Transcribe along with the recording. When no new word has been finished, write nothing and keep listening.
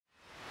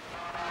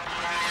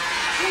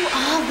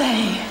are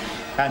they?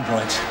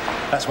 Androids.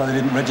 That's why they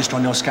didn't register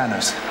on your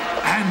scanners.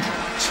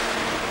 Androids?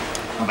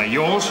 Are they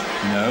yours?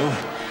 No.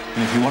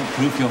 And if you want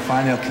proof, you'll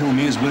find they'll kill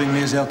me as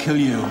willingly as they'll kill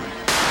you.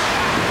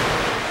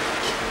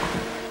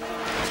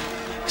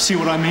 See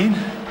what I mean?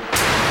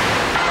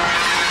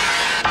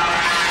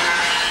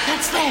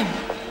 That's them.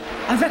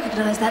 I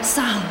recognize that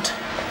sound.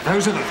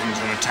 Those are the things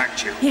that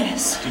attacked you.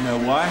 Yes. Do you know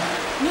why?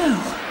 No.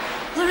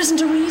 There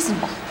isn't a reason.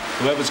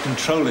 Whoever's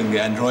controlling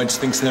the androids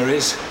thinks there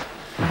is.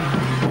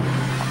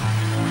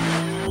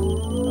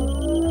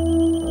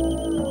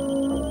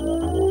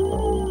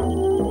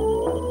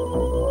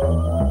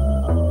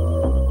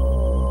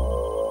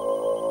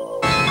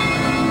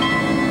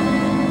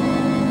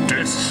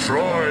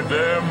 Destroy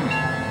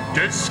them!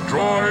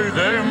 Destroy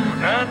them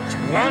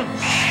at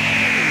once!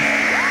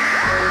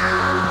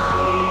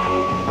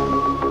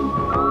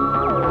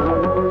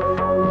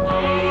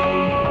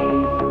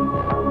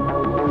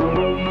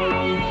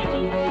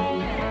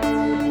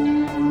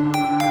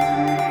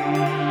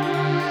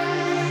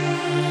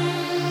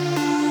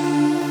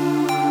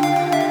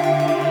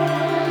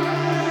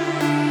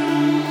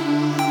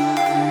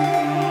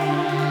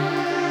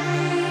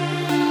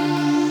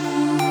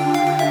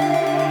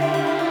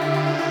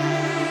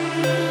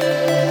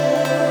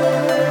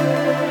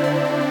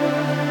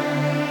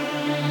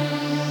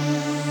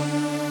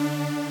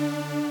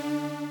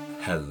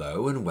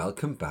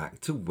 Welcome back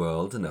to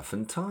World Enough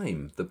and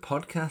Time, the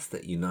podcast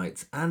that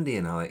unites Andy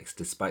and Alex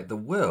despite the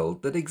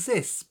world that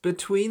exists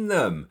between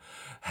them.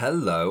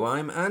 Hello,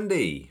 I'm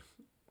Andy.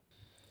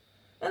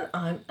 And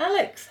I'm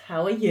Alex.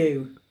 How are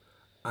you?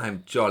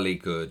 I'm jolly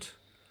good.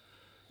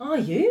 Are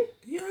you?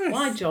 Yes.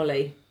 Why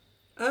jolly?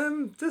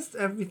 Just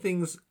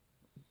everything's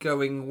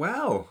going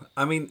well.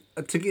 I mean,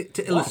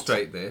 to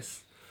illustrate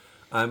this,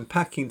 I'm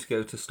packing to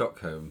go to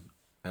Stockholm.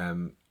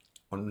 On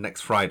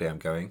next Friday I'm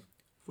going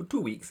for 2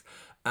 weeks.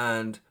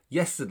 And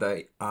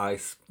yesterday I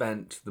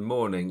spent the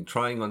morning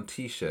trying on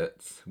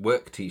t-shirts,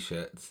 work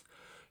t-shirts,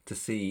 to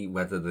see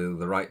whether they're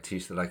the right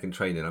t-shirt I can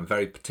train in. I'm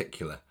very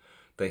particular.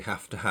 They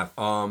have to have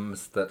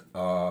arms that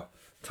are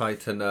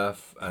tight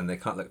enough and they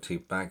can't look too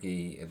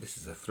baggy. This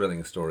is a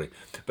thrilling story.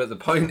 But the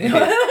point is...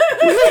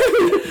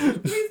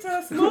 Please tell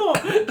us more.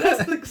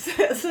 That's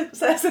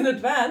success in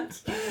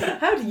advance.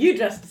 How do you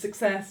dress to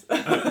success?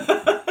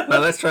 Well,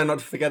 let's try not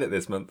to forget it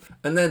this month.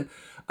 And then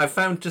I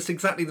found just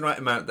exactly the right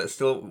amount that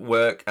still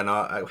work and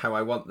are how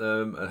I want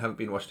them and haven't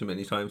been washed too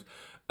many times.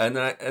 And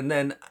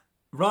then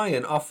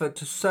Ryan offered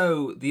to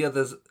sew the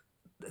others,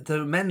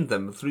 to mend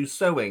them through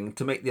sewing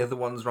to make the other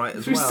ones right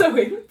as well.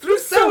 Through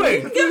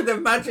sewing! Yeah, the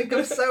magic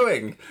of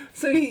sewing.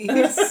 So he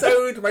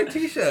sewed my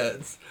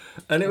t-shirts.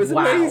 And it was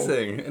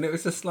amazing. And it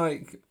was just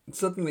like,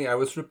 suddenly I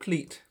was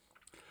replete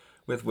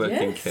with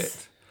working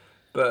kit.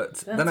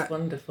 But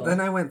wonderful. Then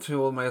I went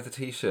through all my other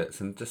t-shirts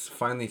and just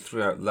finally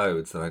threw out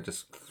loads that I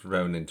just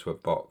thrown into a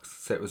box.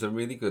 So it was a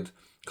really good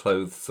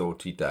clothes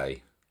sorty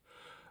day.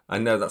 I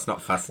know that's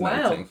not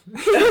fascinating.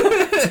 Wow.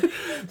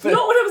 It's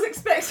not what I was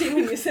expecting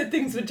when you said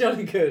things were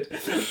jolly good.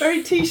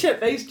 Very t-shirt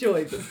based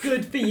joy, but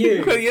good for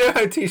you. Well, you know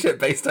how t-shirt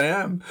based I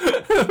am.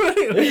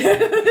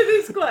 It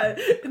is quite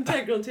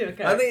integral to your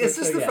character. I think it's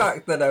just the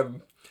fact that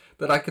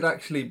I could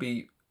actually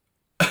be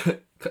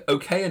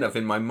okay enough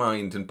in my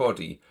mind and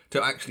body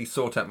to actually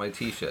sort out my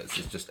t-shirts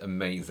is just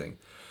amazing.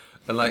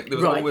 And like there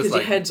was always because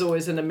your head's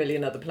always in a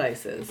million other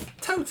places.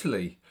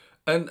 Totally.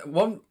 And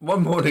one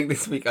morning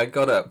this week I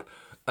got up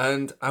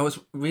and I was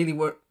really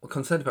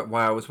concerned about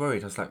why I was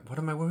worried. I was like, what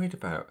am I worried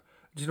about?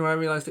 Do you know what I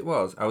realised it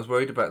was? I was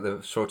worried about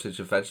the shortage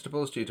of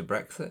vegetables due to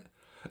Brexit.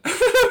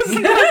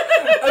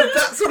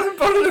 That's what I'm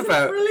bothered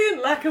about.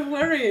 Brilliant lack of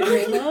worry in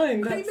your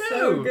mind. That's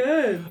so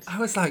good. I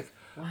was like,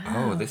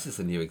 wow. Oh, this is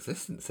a new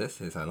existence.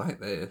 This is. I like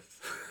this.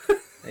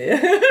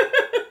 Yeah.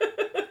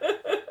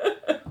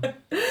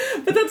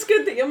 But that's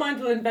good that your mind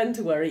will invent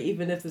a worry,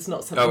 even if there's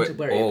not something to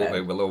worry about.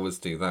 It will always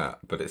do that.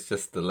 But it's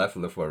just the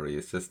level of worry.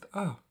 It's just,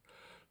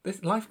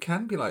 this life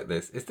can be like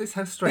this. Is this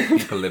how straight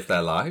people live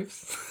their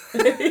lives?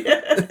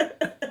 Yeah.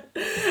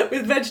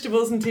 With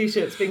vegetables and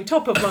t-shirts being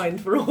top of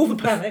mind for all the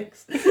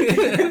panics.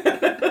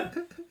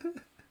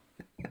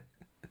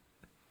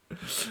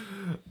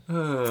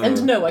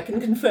 And no, I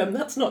can confirm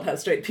that's not how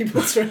straight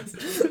people dress.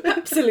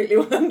 Absolutely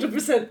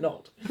 100%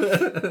 not.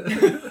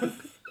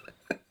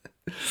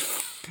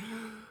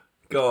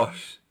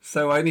 Gosh.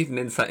 So I need an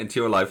insight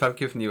into your life. I've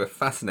given you a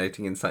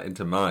fascinating insight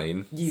into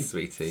mine, you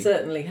sweetie.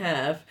 Certainly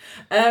have.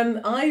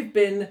 I've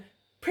been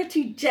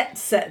pretty jet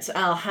set,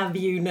 I'll have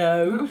you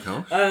know.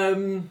 Oh,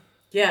 gosh.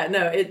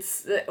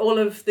 It's all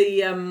of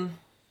the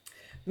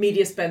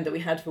media spend that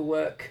we had for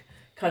work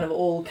kind of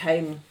all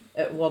came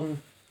at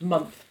 1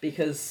 month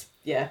because,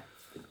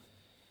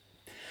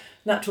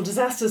 natural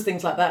disasters,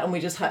 things like that, and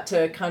we just had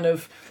to kind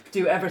of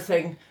do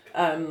everything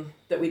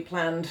that we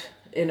planned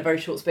in a very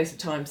short space of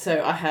time.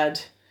 So I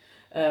had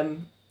a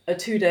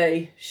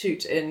 2-day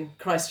shoot in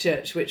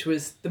Christchurch, which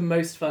was the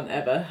most fun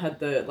ever. Had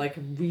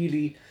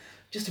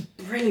just a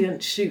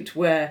brilliant shoot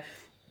where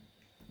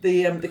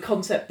the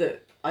concept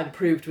that I'd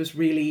approved was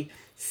really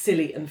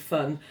silly and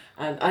fun.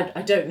 And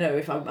I don't know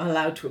if I'm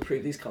allowed to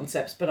approve these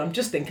concepts, but I'm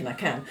just thinking I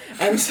can.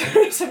 And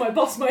so my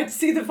boss might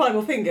see the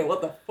final thing and go,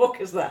 what the fuck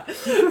is that?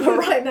 But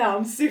right now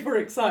I'm super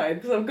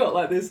excited because I've got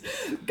like this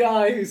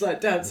guy who's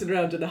like dancing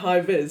around in a high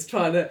vis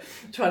trying to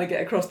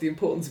get across the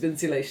importance of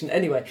insulation.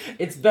 Anyway,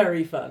 it's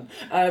very fun.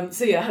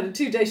 So yeah, I had a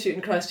 2-day shoot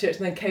in Christchurch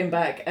and then came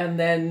back and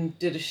then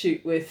did a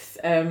shoot with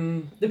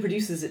the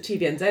producers at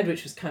TVNZ,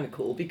 which was kind of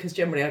cool because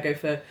generally I go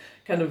for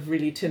kind of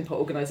really tin pot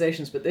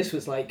organisations, but this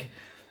was like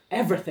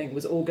everything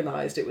was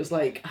organised. It was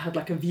like I had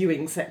like a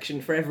viewing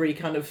section for every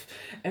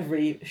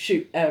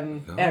shoot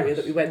area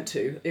that we went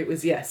to. It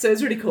was so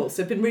it's really cool.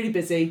 So I've been really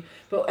busy,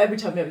 but every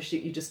time you have a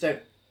shoot you just don't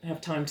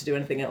have time to do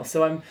anything else.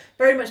 So I'm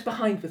very much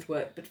behind with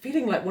work, but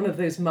feeling like one of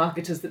those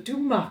marketers that do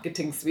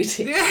marketing,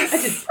 sweetie. Yes.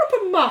 I did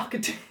proper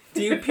marketing.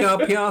 Do you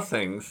PR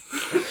things?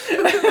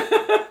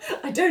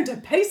 I don't. I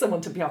pay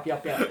someone to PR.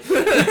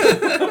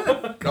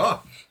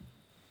 Gosh.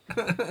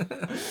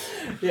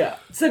 Yeah.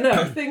 So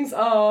no, things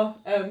are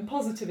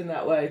positive in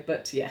that way,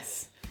 but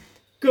yes,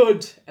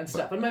 good and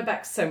stuff. And my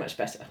back's so much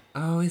better.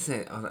 Oh, is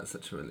it? Oh, that's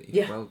such a relief.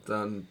 Yeah. Well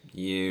done,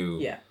 you.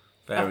 Yeah.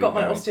 Very, I've got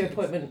my very osteo good.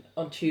 appointment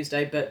on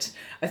Tuesday, but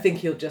I think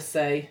he'll just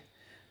say,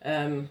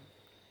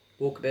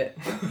 walk a bit,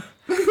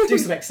 do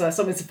some exercise.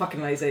 Someone's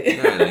fucking lazy.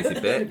 No, lazy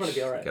bitch. You'll probably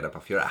be all right. Get up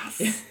off your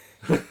ass.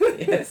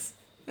 Yes.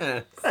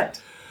 Yeah.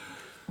 Right.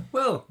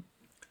 Well,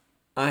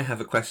 I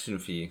have a question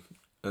for you,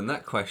 and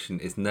that question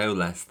is no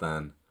less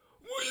than,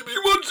 what have you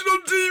been watching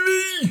on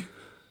TV?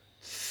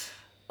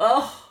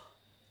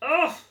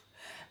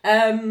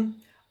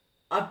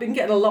 I've been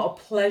getting a lot of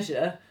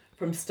pleasure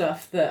from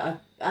stuff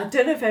that I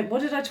don't know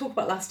what did I talk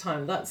about last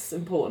time? That's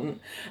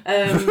important.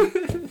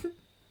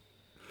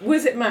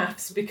 Was it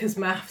maths? Because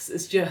maths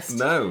is just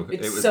No,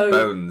 it's it was so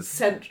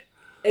Bones.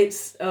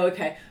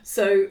 Okay.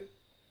 So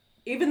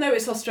even though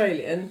it's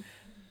Australian,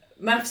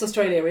 Maths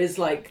Australia is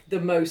like the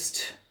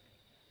most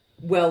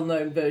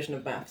well-known version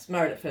of maths.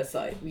 Married at First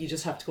Sight. You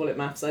just have to call it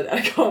maths.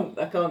 I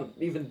can't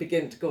even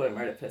begin to call it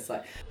Married at First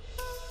Sight.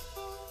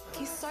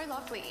 He's so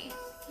lovely.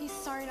 He's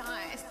so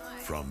nice.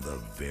 From the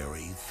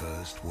very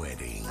first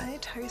wedding, I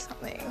need to tell you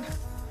something.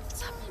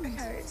 What's happening?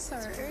 Okay, so...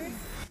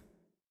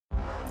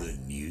 the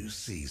new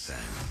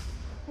season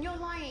You're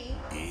lying.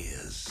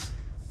 is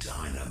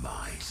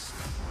dynamite.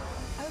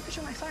 I have a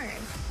picture on my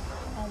phone.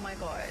 Oh my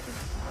god.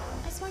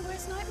 It's my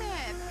worst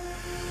nightmare.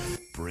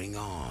 Bring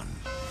on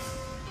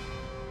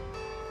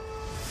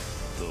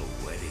the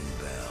wedding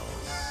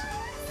bells.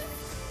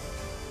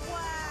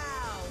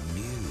 Wow.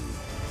 New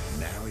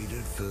Married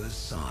at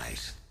First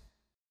Sight.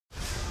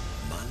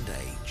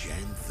 Monday,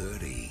 Jan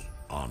 30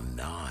 on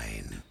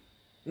 9.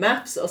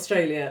 Maths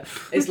Australia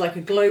is like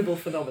a global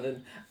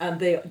phenomenon, and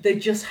they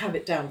just have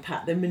it down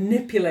pat. They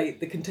manipulate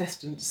the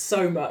contestants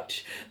so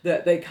much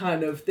that they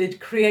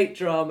create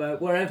drama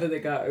wherever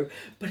they go.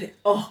 But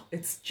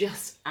it's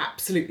just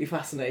absolutely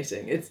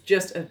fascinating. It's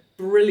just a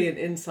brilliant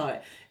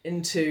insight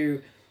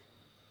into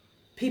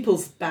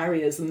people's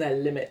barriers and their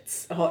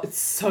limits. It's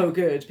so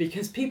good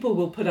because people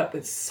will put up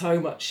with so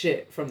much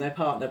shit from their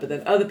partner, but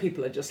then other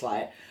people are just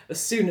like, as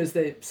soon as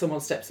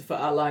someone steps a foot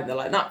out of line, they're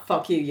like, nah,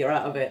 fuck you, you're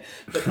out of it.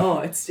 But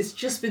it's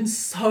just been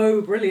so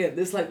brilliant.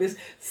 There's like this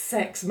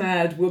sex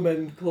mad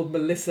woman called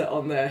Melissa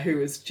on there who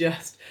is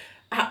just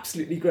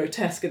absolutely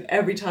grotesque, and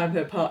every time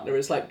her partner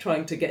is like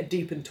trying to get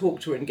deep and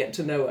talk to her and get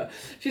to know her,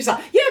 she's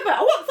like, yeah, but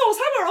I want Thor's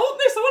hammer, I want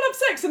this, I want to have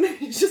sex, and then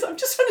he's just, I'm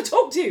just trying to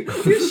talk to you,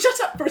 you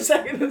shut up for a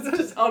second. It's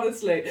just,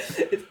 honestly,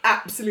 it's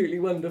absolutely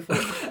wonderful.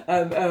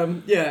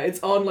 And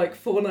it's on like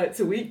 4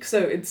 nights a week, so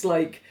it's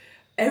like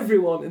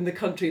everyone in the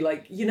country,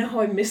 like, you know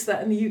how I miss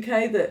that in the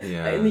UK, that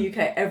in the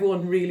UK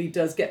everyone really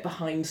does get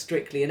behind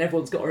Strictly and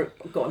everyone's got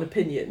an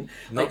opinion.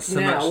 Not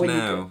so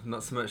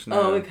much now.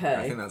 Oh, okay.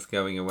 I think that's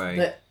going away.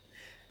 But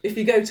if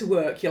you go to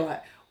work, you're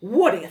like,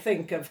 what do you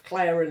think of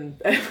Claire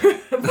and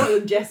Will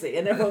and Jessie?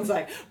 And everyone's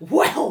like,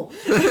 well,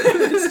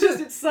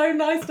 it's so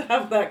nice to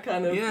have that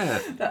kind of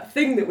that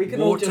thing that we can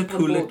all jump on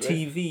board with. Water cooler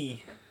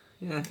TV.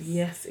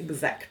 Yes,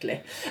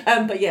 exactly.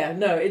 But yeah,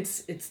 no,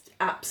 it's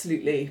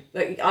absolutely,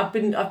 like, I've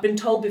been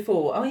told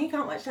before, oh, you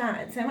can't watch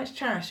that, it's so much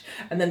trash.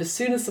 And then as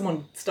soon as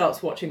someone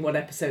starts watching one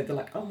episode, they're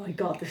like, oh my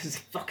god, this is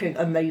fucking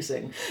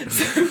amazing.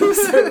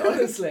 So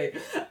honestly,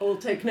 I will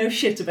take no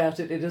shit about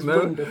it. It is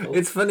wonderful.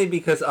 It's funny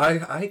because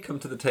I come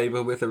to the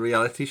table with a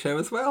reality show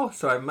as well,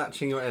 so I'm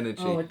matching your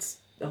energy.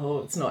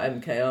 It's not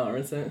MKR,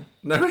 is it?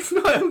 No, it's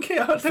not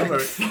MKR, don't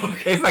worry.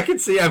 If I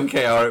could see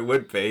MKR, it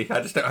would be. I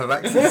just don't have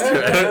access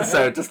to it,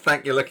 so just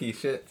thank your lucky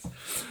shits.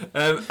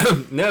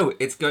 No,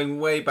 it's going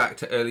way back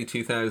to early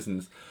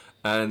 2000s,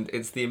 and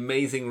it's The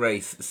Amazing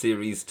Race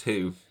Series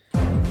 2.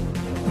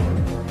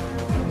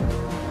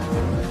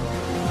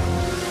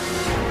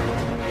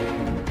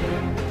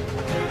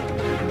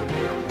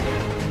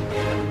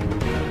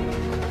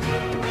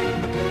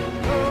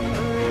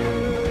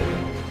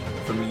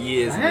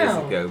 Years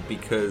ago,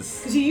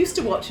 because you used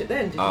to watch it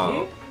then, didn't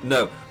you?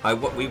 No,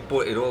 we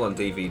bought it all on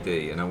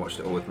DVD and I watched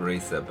it all with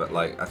Marisa, but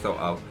like I thought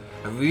I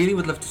really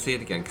would love to see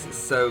it again because it's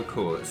so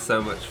cool, it's so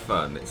much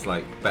fun, it's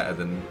like better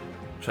than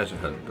treasure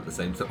hunt, but the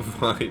same sort of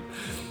vibe.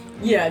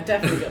 Yeah,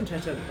 definitely got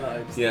treasure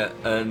hunt vibes. Yeah,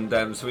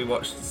 and so we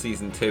watched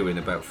season 2 in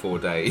about 4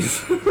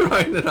 days.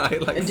 Ryan and I,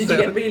 like. And did you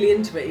get really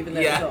into it, even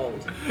though yeah. it was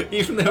old?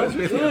 Even though it was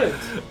really good.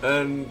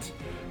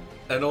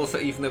 And also,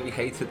 even though we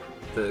hated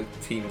the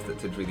teams that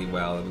did really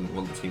well, and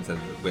one of the teams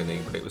ended up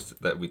winning, but it was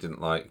that we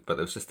didn't like. But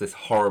there was just this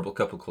horrible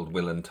couple called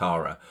Will and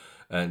Tara,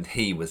 and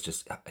he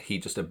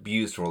just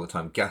abused her all the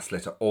time,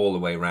 gaslit her all the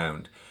way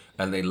round,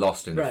 and they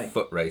lost in a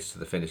foot race to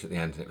the finish at the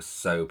end, and it was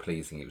so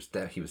pleasing. He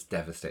was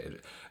devastated,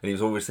 and he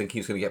was always thinking he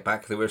was going to get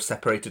back. They were a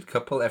separated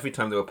couple. Every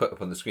time they were put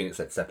up on the screen, it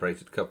said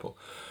separated couple.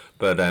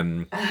 But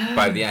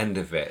by the end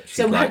of it,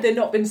 had they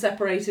not been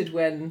separated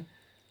when?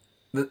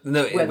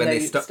 No, when they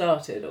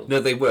started? Or?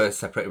 No, they were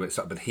separated when it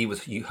started, but he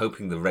was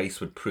hoping the race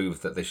would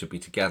prove that they should be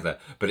together,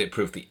 but it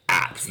proved the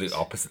absolute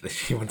opposite, that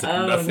she wanted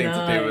nothing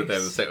to do with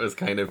him, so it was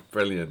kind of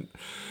brilliant.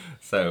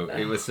 So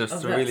it was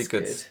just a really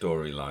good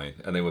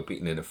storyline, and they were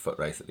beaten in a foot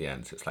race at the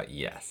end, so it's like,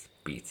 yes,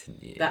 beaten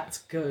you. That's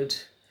good.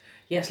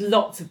 Yes,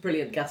 lots of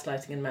brilliant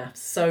gaslighting in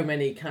maths, so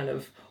many kind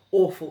of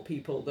awful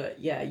people that,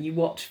 yeah, you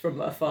watch from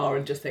afar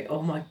and just think,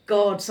 oh my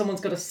God, someone's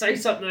got to say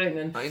something.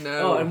 And I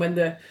know. Oh, and when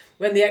the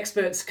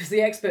experts, because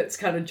the experts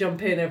kind of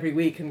jump in every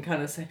week and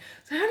kind of say,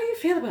 so how do you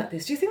feel about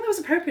this? Do you think that was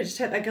appropriate to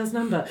take that girl's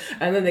number?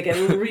 And then they get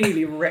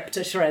really ripped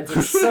to shreds.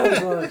 It's so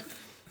good.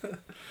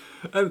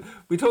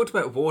 We talked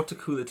about water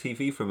cooler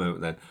TV for a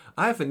moment then.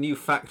 I have a new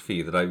fact for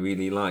you that I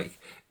really like,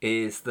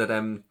 is that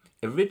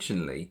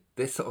originally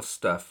this sort of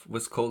stuff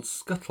was called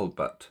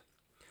scuttlebutt,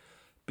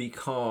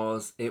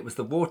 because it was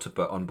the water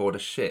butt on board a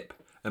ship,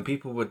 and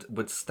people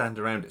would stand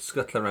around it,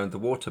 scuttle around the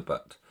water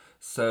butt.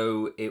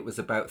 So it was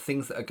about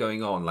things that are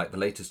going on, like the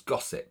latest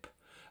gossip.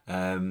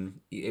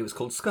 It was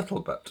called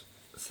scuttlebutt.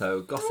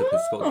 So gossip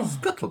is called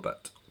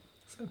scuttlebutt.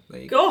 So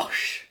there you go.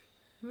 Gosh!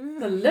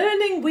 The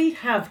learning we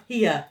have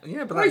here.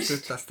 Yeah, but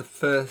that's the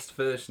first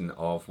version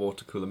of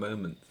Water Cooler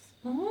Moments.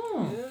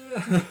 Oh.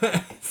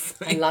 Yeah.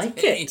 I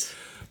like it.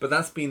 But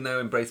that's been now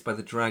embraced by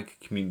the drag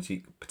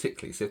community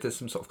particularly. So if there's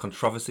some sort of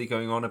controversy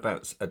going on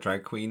about a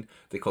drag queen,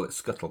 they call it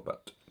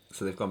scuttlebutt.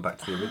 So they've gone back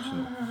to the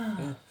original.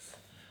 Yes.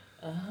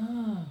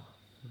 Oh.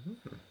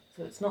 Mm-hmm.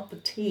 So it's not the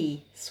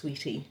tea,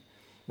 sweetie.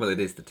 Well, it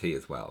is the tea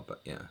as well,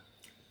 but yeah.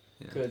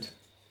 Good.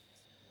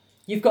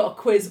 You've got a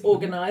quiz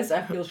organised,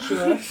 I feel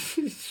sure.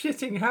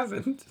 Shitting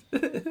haven't.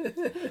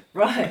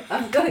 Right,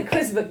 I've got a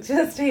quiz book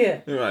just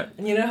here. Right.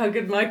 And you know how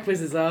good my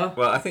quizzes are.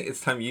 Well, I think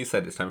you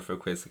said it's time for a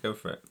quiz, so go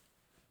for it.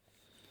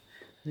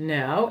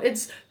 Now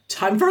it's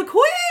time for a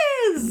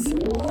quiz!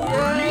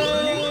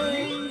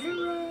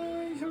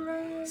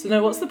 So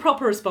now, what's the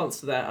proper response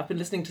to that? I've been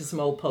listening to some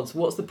old pods.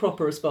 What's the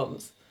proper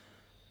response?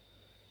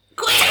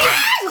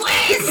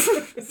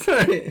 Quiz!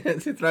 Sorry,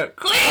 it's your throat.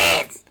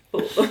 Quiz!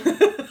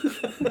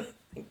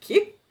 Thank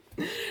you.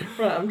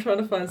 Right, I'm trying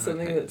to find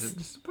something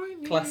that's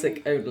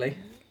classic only.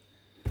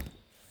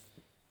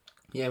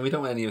 Yeah, we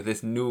don't want any of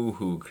this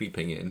no-hoo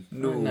creeping in.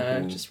 No,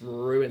 it just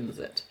ruins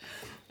it.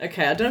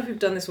 Okay, I don't know if we've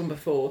done this one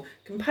before.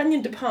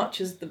 Companion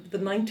departures, the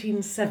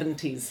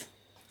 1970s.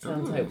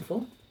 Sounds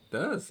hopeful.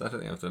 Does. I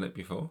don't think I've done it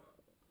before.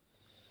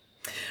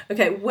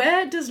 Okay,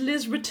 where does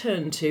Liz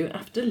return to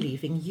after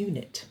leaving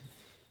unit?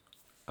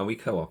 Are we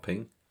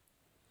co-oping?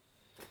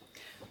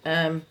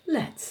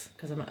 Let's,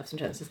 because I might have some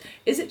chances.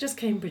 Is it just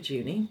Cambridge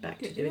Uni? Back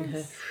to doing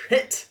her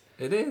shit.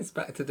 It is,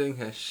 back to doing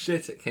her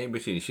shit at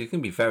Cambridge Uni. She can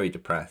be very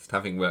depressed,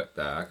 having worked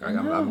there.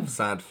 I'm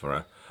sad for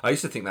her. I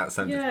used to think that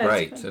sounded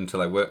great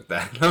until I worked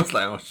there. And I was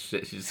like, oh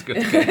shit, she's just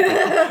going to go.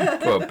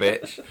 Poor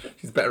bitch.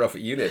 She's better off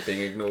at unit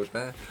being ignored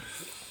there.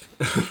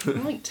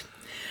 Right.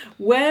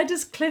 Where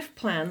does Cliff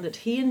plan that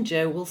he and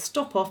Jo will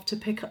stop off to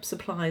pick up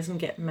supplies and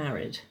get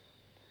married?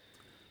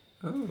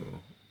 Oh.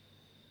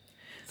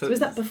 So is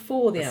that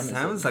before the Amazon?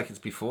 Sounds like it's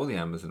before the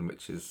Amazon,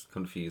 which is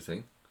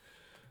confusing.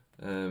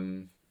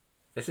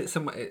 Is it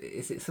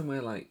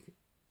somewhere like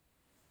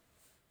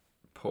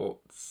Port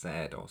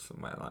Said or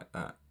somewhere like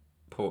that?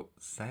 Port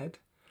Said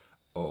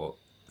or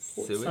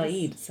Port Suez?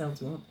 Said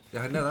sounds more.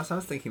 Yeah, no, that's what I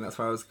was thinking. That's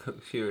why I was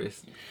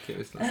curious.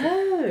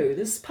 Oh,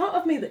 there's part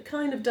of me that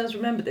kind of does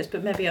remember this,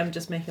 but maybe I'm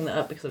just making that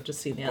up because I've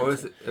just seen the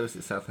answer. Or is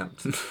it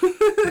Southampton?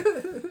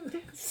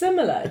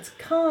 Similar. It's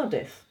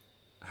Cardiff.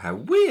 How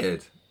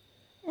weird.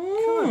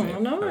 I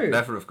know. I'd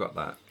never have got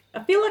that.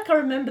 I feel like I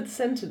remember the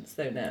sentence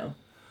though now.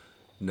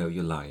 No,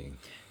 you're lying.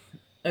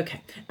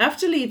 Okay.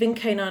 After leaving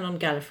K9 on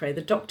Gallifrey,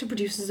 the Doctor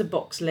produces a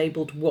box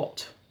labelled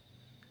what?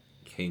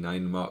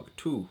 K9 Mark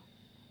II.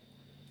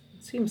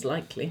 Seems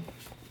likely.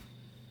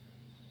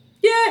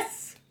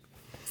 Yes!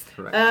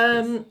 Correct.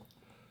 Oh,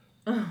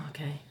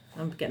 okay.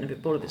 I'm getting a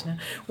bit bored of this now.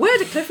 Where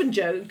do Cliff and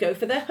Jo go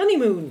for their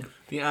honeymoon?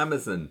 The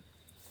Amazon.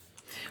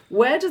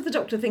 Where does the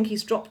Doctor think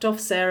he's dropped off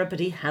Sarah, but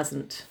he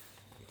hasn't?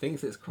 He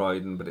thinks it's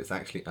Croydon, but it's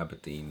actually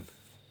Aberdeen.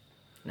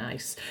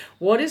 Nice.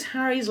 What is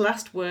Harry's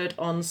last word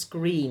on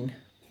screen?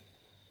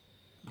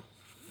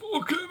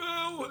 Fucking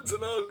hell, it's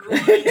an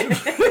android.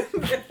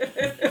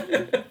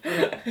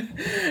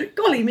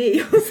 Golly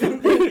me, or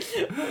something.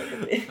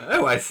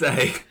 Oh, I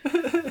say.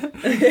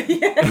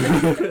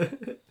 Yeah.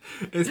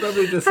 It's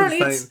probably just Apparently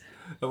the same.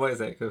 what is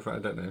it? Go for it. I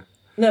don't know.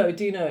 No,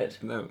 do you know it?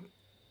 No.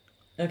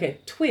 Okay,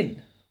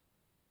 twin.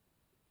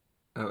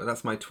 Oh,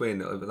 that's my twin.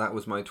 That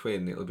was my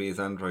twin. It'll be his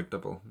android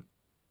double.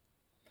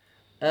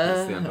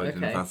 It's the android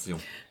invasion.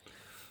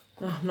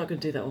 Oh, I'm not going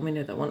to do that one. We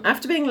know that one.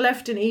 After being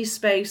left in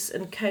E-space,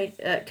 and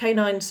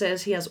K9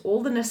 says he has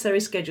all the necessary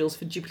schedules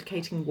for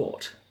duplicating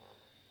what?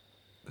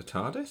 The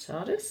TARDIS?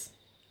 TARDIS?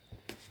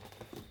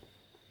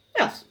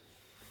 Yes.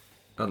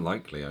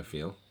 Unlikely, I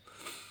feel.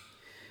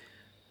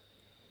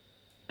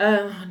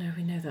 Oh, no,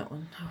 we know that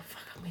one. Oh,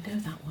 fuck, we know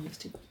that one. It's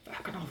too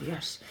fucking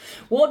obvious.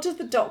 What does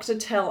the Doctor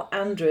tell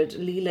Andred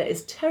Leela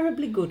is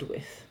terribly good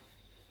with?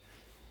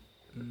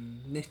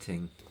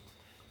 Knitting.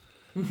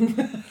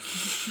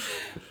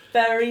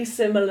 Very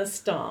similar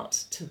start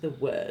to the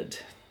word.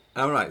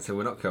 All right, so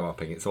we're not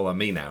co-oping. It's all on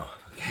me now.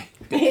 Okay.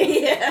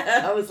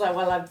 Yeah, I was like,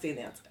 well, I've seen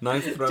the answer.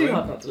 Knife throwing? Too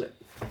hard not to look.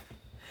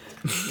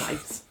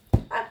 Knives.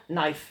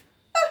 Knife.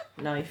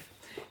 Knife.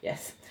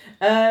 Yes.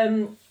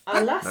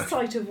 Our last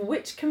sight of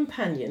which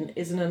companion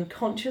is an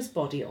unconscious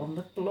body on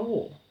the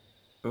floor?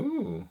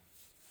 Ooh.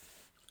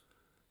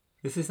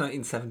 This is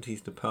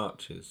 1970s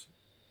departures.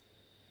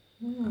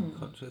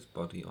 Unconscious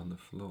body on the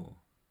floor.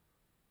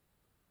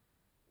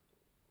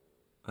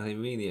 Are they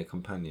really a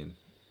companion?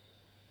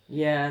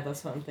 Yeah,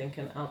 that's what I'm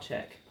thinking. I'll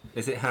check.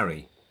 Is it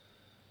Harry?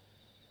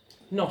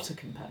 Not a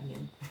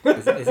companion.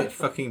 Is it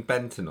fucking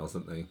Benton or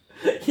something?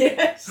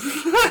 Yes.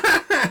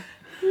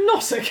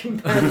 Not a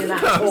companion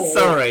at all. I'm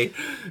sorry.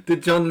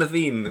 Did John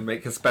Levine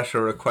make a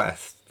special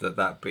request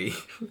that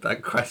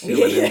question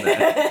went in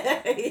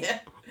there? Yeah.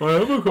 I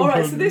am a companion. All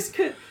right, so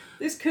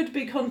this could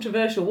be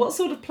controversial. What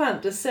sort of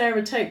plant does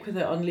Sarah take with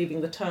her on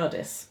leaving the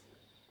TARDIS?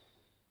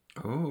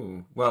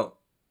 Oh, well,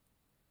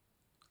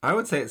 I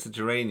would say it's a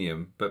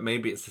geranium, but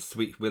maybe it's a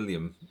sweet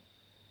William.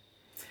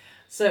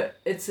 So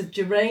it's a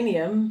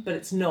geranium, but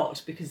it's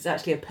not, because it's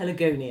actually a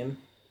pelargonium.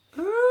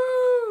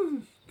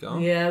 Oh,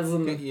 God. Yes.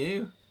 Look at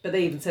you. But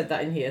they even said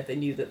that in here. They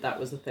knew that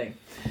was a thing.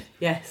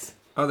 Yes.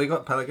 Oh, they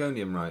got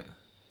pelargonium right.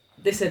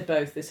 They said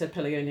both. They said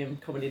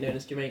pelargonium, commonly known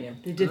as geranium.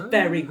 They did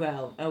very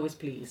well. I was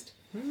pleased.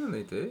 Yeah,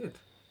 they did.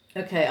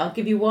 Okay, I'll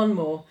give you one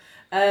more.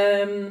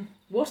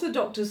 What are the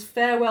Doctor's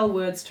farewell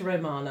words to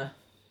Romana?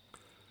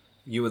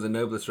 You were the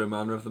noblest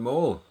Romana of them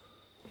all.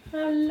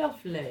 How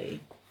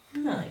lovely.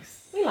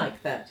 Nice. We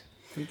like that.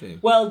 We do.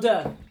 Well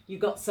done. You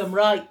got some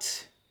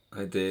right.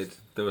 I did.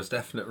 There was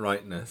definite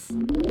rightness.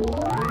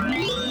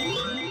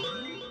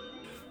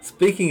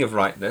 Speaking of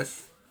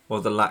rightness,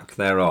 or the lack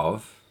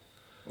thereof,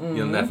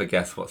 you'll never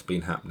guess what's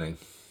been happening.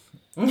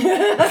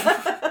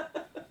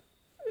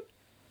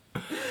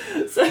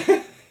 So,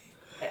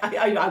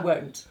 I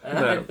won't. I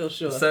No. don't feel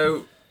sure.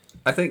 So,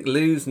 I think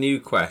Lou's new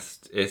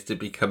quest is to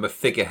become a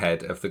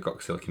figurehead of the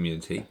Goxhill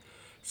community.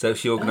 So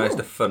she organised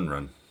a fun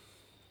run.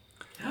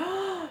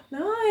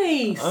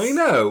 Nice. I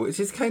know, which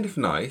is kind of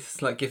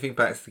nice, like giving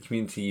back to the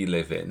community you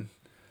live in.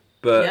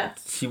 But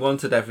she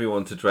wanted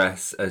everyone to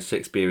dress as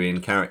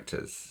Shakespearean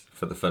characters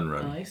for the fun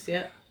run. Nice,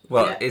 yeah.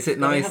 Well, yeah. is it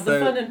Gotta nice have though?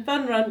 The fun and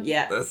fun run,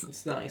 yeah.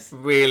 It's nice.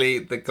 Really,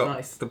 the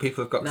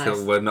people of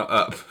Goxhill were not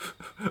up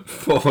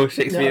for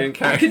Shakespearean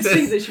characters. I could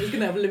see that she was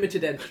going to have a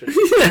limited entrance.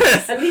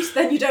 Yes. At least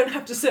then you don't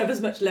have to serve as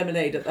much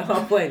lemonade at the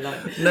halfway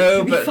line.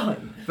 No,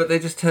 fine. but they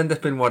just turned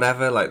up in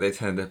whatever. Like they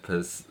turned up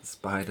as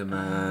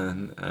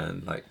Spider-Man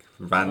and like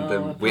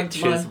random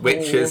witches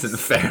and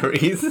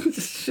fairies and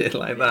just shit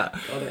like that.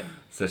 Got it.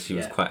 So she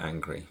was quite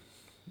angry.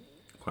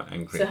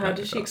 So how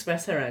did she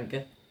express her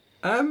anger?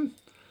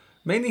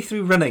 Mainly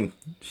through running.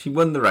 She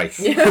won the race.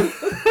 Yeah,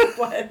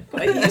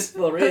 quite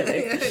useful,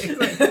 really. Yeah,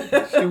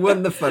 exactly. She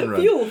won the fun run.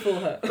 Fuel for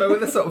her. But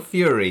with a sort of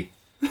fury.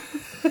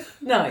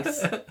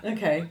 Nice.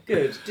 Okay,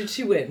 good. Did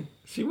she win?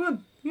 She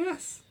won,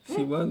 yes.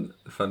 She won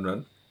the fun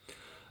run.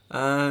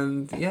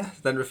 And,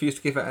 then refused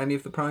to give out any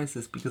of the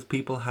prizes because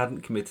people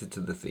hadn't committed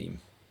to the theme.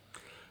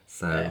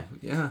 So,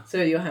 yeah.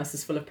 So your house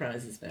is full of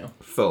prizes now?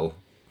 Full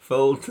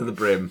to the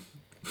brim.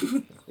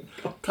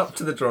 Top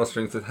to the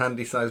drawstrings with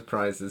handy-sized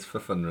prizes for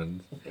fun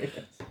runs. Yes.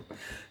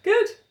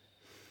 Good.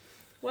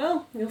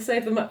 Well, you'll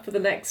save them up for the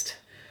next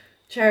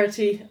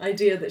charity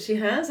idea that she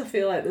has. I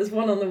feel like there's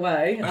one on the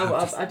way.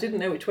 I didn't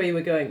know which way you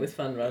were going with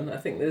Fun Run. I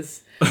think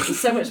there's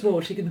so much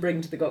more she can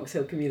bring to the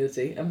Goxhill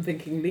community. I'm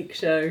thinking leak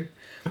show.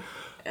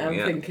 I'm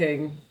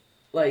thinking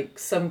like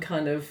some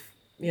kind of,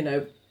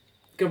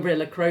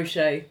 guerrilla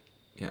crochet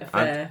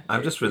affair.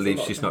 I'm just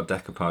relieved she's not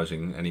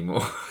decoupaging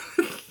anymore.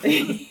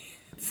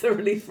 It's a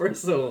relief for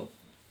us all.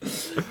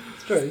 It's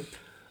true.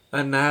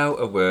 And now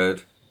a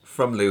word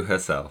from Lou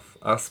herself,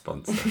 our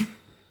sponsor.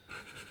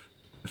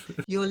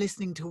 You're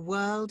listening to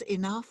World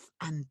Enough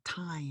and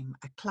Time,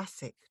 a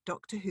classic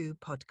Doctor Who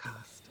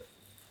podcast.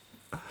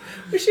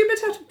 Was she a bit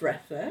out of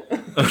breath there?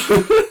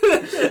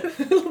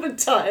 A little bit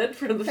tired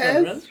from the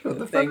fun run. From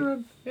the fun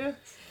run, yes.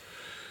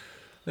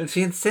 And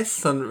she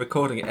insists on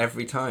recording it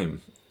every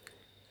time.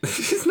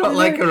 It's not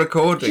like a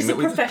recording that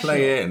we just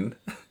play in.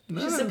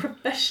 No. She's a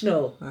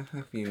professional. I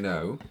have you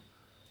know.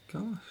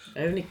 Gosh.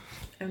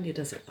 Only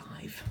does it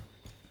live.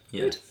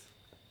 Yes.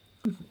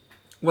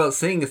 Well,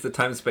 seeing as the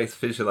time-space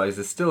visualizer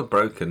is still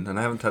broken and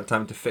I haven't had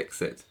time to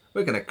fix it,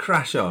 we're going to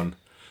crash on.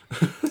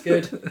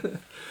 Good.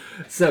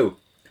 So,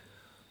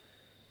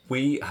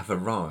 we have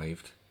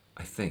arrived,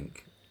 I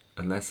think,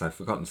 unless I've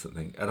forgotten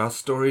something, at our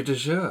story du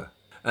jour.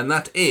 And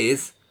that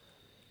is...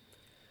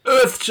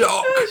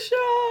 Earthshock!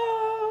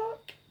 Earthshock!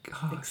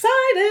 God.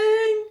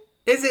 Exciting!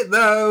 Is it,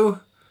 though?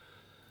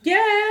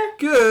 Yeah!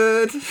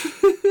 Good!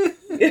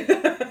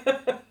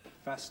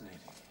 Fascinating.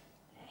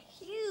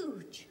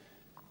 Huge.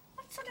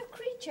 What sort of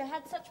creature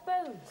had such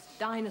bones?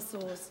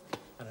 Dinosaurs.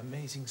 An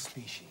amazing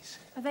species.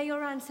 Are they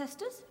your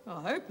ancestors?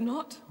 I hope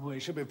not. Well, you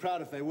should be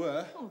proud if they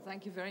were. Oh,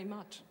 thank you very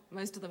much.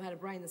 Most of them had a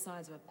brain the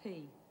size of a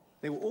pea.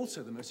 They were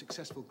also the most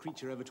successful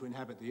creature ever to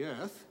inhabit the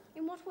Earth.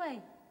 In what way?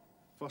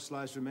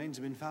 Fossilized remains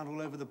have been found all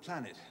over the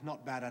planet.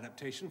 Not bad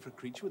adaptation for a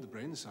creature with a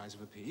brain the size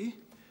of a pea.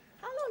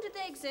 How long did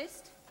they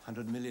exist?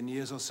 100 million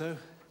years or so.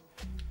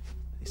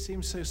 They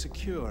seemed so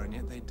secure, and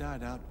yet they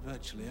died out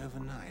virtually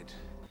overnight.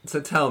 So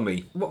tell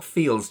me, what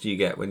feels do you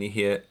get when you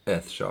hear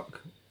Earthshock?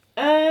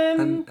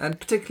 And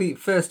particularly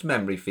first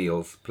memory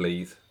feels,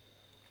 please.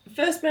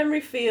 First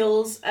memory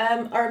feels,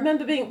 I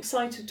remember being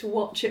excited to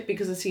watch it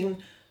because I've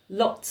seen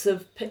lots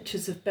of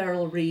pictures of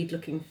Beryl Reid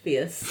looking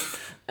fierce.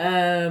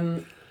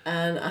 And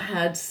I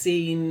had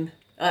seen,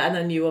 and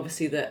I knew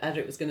obviously that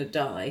Adric was going to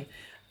die.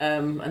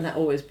 And that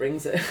always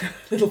brings a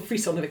little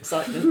frisson of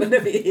excitement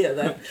whenever you hear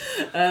that.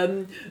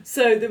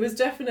 So there was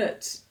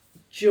definite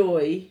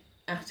joy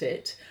at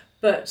it.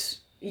 But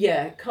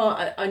yeah,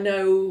 I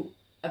know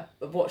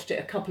I've watched it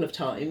a couple of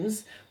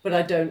times, but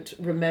I don't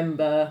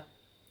remember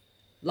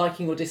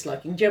liking or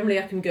disliking. Generally,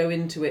 I can go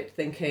into it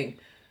thinking,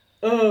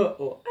 oh,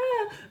 or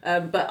ah.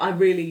 But I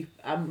really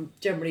am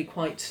generally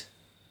quite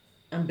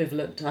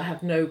ambivalent. I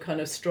have no kind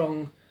of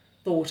strong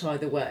thought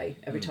either way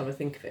every time I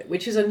think of it,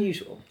 which is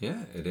unusual.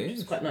 Yeah, it is. Which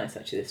is quite nice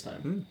actually this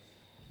time.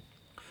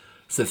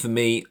 So for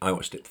me, I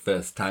watched it the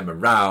first time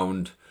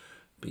around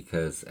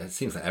because it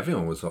seems like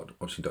everyone was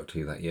watching Doctor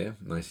Who that year,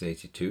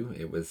 1982.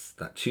 It was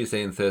that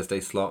Tuesday and Thursday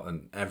slot,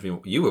 and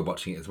you were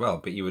watching it as well,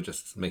 but you were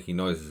just making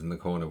noises in the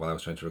corner while I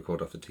was trying to record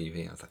off the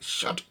TV. I was like,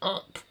 shut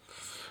up!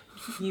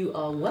 You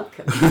are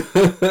welcome.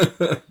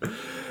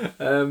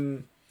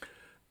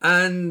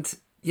 And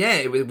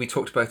yeah, we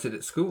talked about it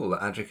at school, that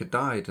Adric had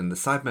died and the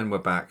Cybermen were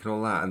back and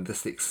all that, and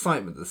just the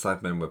excitement that the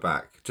Cybermen were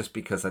back, just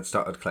because I'd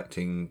started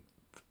collecting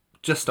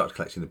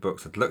the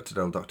books. I'd looked at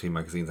old Doctor Who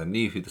magazines. I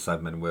knew who the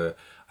Cybermen were.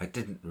 I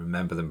didn't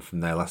remember them from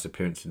their last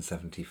appearance in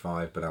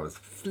 75, but I was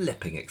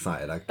flipping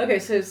excited. Okay,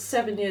 so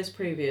 7 years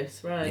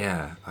previous, right?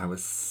 Yeah, I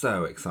was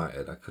so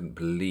excited. I couldn't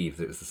believe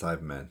that it was the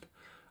Cybermen.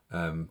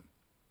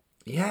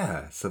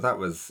 Yeah, so that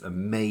was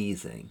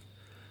amazing.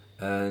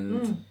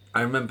 And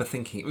I remember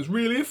thinking it was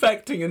really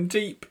affecting and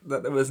deep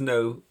that there was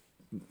no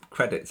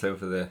credits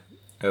over the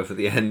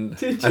end.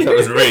 I thought it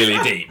was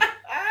really deep.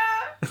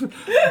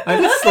 I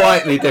had a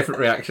slightly different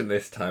reaction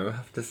this time, I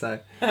have to say.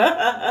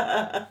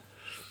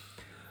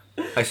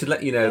 I should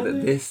let you know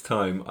that this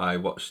time I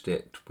watched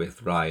it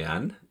with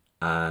Ryan,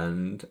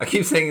 and I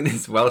keep saying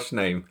his Welsh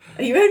name.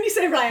 You only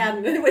say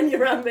Ryan when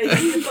you're around me.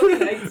 You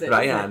fucking hate it.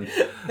 Ryan.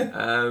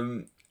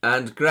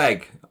 And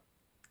Greg.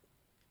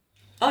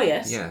 Oh,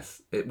 yes.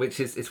 Yes,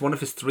 it's one of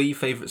his 3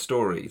 favourite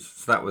stories,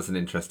 so that was an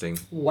interesting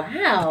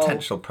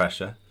potential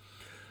pressure.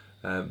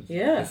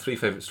 Yeah. His 3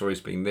 favourite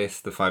stories being this,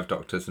 The Five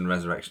Doctors, and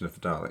Resurrection of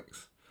the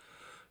Daleks.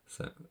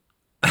 So,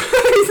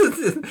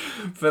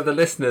 for the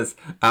listeners,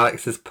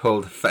 Alex has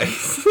pulled a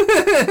face.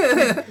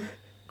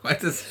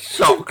 Quite a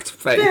shocked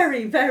face.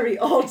 Very, very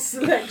odd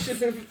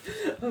selection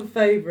of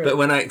favourites. But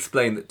when I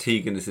explain that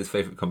Tegan is his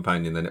favourite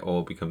companion, then it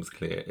all becomes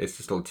clear. It's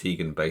just all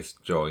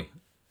Tegan-based joy.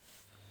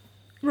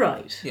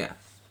 Right. Yeah.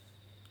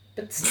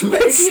 But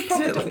is he a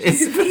proper Doctor Who?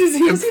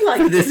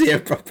 Is he a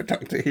proper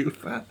Doctor Who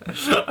fan?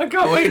 I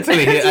can't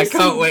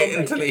wait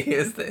until he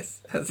hears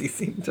this. Has he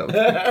seen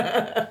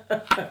Doctor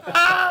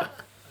Who?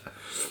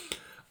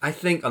 I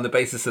think on the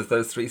basis of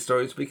those 3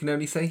 stories, we can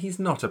only say he's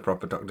not a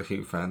proper Doctor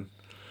Who fan.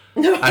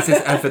 As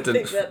is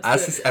evident,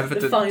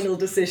 the final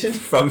decision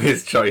from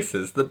his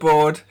choices. The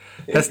board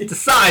has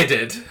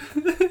decided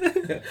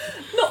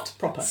not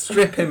proper.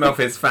 Strip him of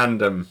his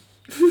fandom.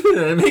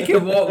 Make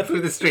him walk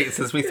through the streets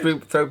as we throw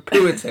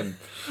poo at him.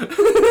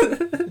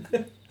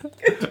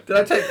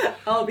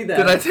 I'll be there.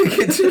 Did I take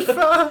it too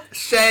far?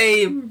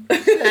 Shame.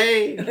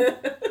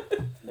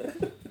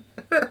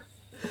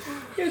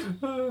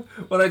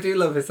 What I do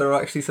love is there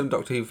are actually some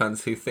Doctor Who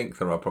fans who think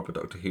there are proper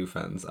Doctor Who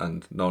fans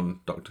and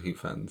non-Doctor Who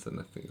fans, and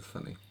I think it's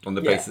funny on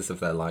the basis of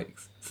their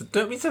likes. So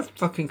don't be so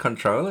fucking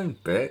controlling,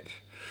 bitch.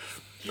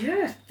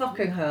 Yeah,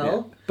 fucking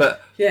hell. Yeah.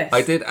 But yes,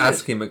 I did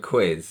ask him a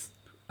quiz.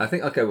 I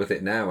think I'll go with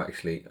it now,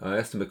 actually. I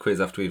asked him a quiz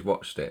after we'd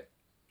watched it.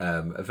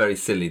 A very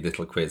silly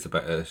little quiz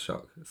about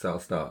Earthshock. So I'll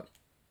start.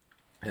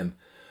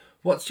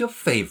 What's your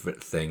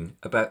favourite thing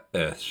about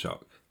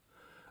Earthshock?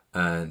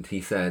 And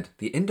he said,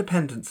 the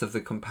independence of the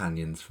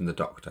companions from the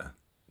Doctor.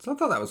 So I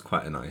thought that was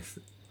quite a nice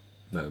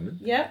moment.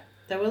 Yeah,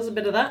 there was a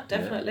bit of that,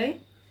 definitely. Yeah.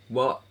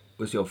 What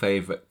was your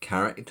favourite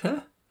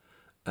character?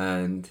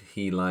 And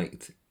he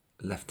liked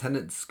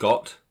Lieutenant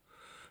Scott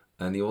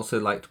and he also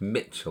liked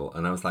Mitchell.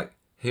 And I was like,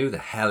 who the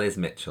hell is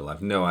Mitchell?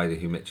 I've no idea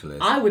who Mitchell is.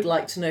 I would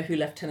like to know who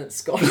Lieutenant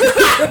Scott is.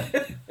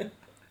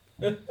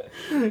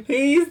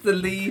 He's the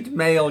lead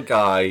male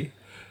guy.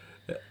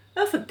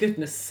 Oh, for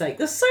goodness sake.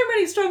 There's so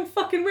many strong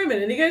fucking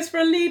women, and he goes for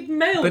a lead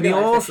male But guy. he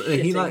also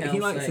he likes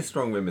likes his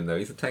strong women though.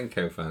 He's a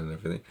Tenko fan and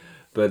everything.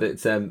 But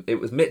it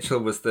was Mitchell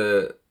was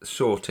the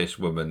shortish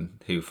woman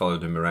who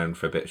followed him around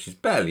for a bit. She's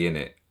barely in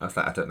it. I was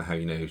like, I don't know how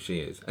you know who she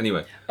is.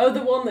 Anyway. Oh,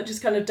 the one that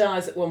just kind of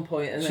dies at one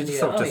point and she then just you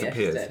sort go, of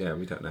disappears. Yeah, she's dead. Yeah,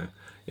 we don't know.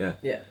 Yeah.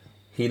 Yeah.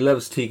 He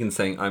loves Tegan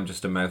saying, I'm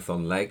just a mouth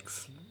on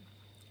legs.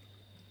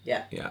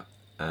 Yeah. Yeah.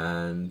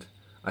 And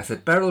I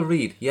said, Beryl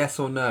Reid, yes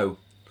or no?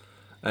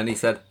 And he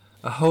said,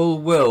 a whole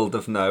world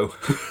of no.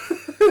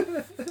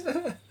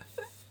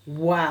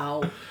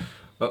 Wow.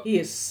 Oh. He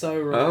is so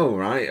wrong. Oh,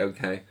 right,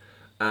 okay.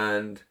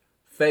 And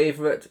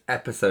favourite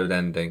episode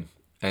ending?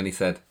 And he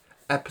said,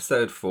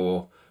 episode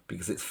 4,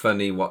 because it's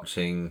funny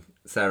watching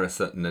Sarah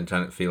Sutton and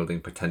Janet Fielding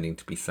pretending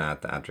to be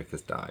sad that Adric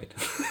has died.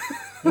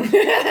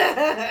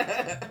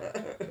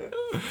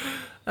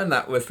 And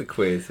that was the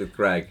quiz with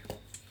Greg.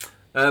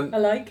 I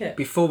like it.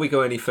 Before we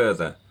go any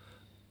further,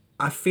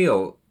 I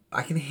feel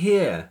I can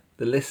hear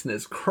the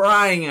listeners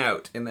crying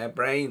out in their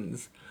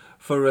brains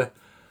for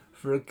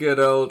a good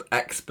old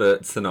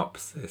expert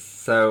synopsis.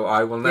 So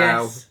I will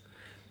now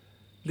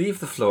leave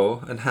the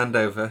floor and hand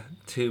over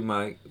to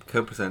my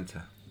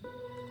co-presenter.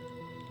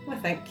 Well,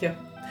 thank you.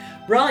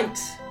 Right.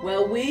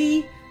 Well,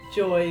 we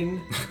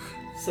join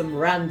some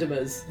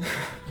randomers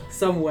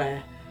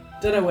somewhere.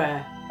 Don't know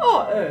where.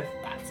 Oh, Earth.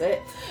 That's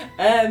it.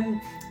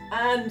 And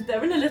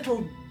they're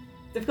in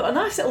they've got a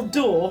nice little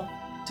door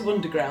to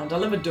underground. I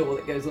love a door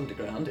that goes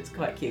underground. It's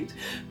quite cute.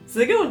 So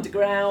they go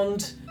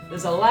underground.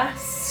 There's a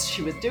lass.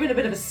 She was doing a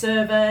bit of a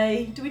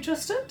survey. Do we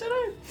trust her?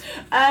 Don't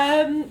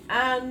know.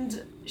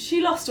 And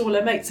she lost all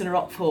her mates in a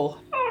rockfall.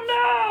 Oh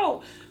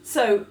no!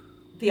 So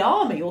the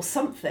army or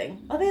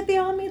something, are they the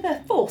army?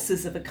 They're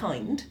forces of a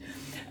kind.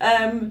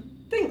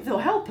 Think they'll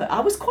help her. I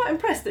was quite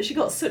impressed that she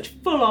got such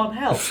full-on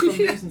help from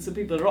losing some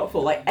people in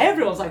rockfall. Like,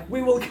 everyone's like,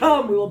 we will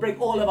come, we will bring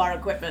all of our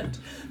equipment.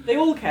 They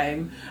all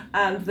came,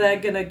 and they're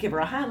going to give her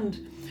a hand.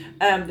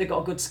 They've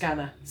got a good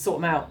scanner,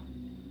 sort them out.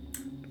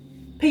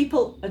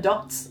 People are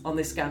dots on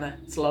this scanner.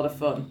 It's a lot of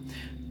fun.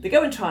 They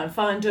go and try and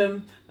find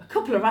them. A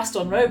couple of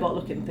Raston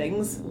robot-looking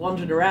things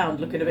wandering around,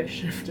 looking a bit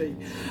shifty.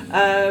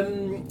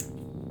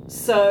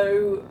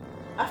 So,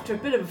 after a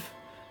bit of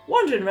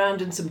wandering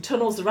around in some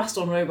tunnels, the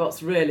Raston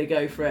robots really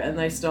go for it and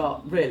they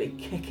start really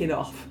kicking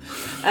off.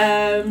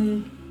 I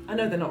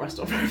know they're not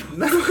Raston robots.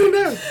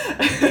 No.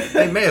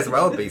 They may as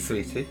well be,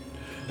 sweetie.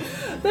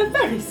 They're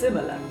very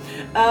similar.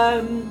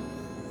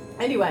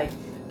 Anyway,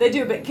 they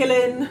do a bit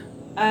killing,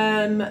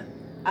 and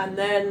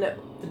then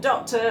the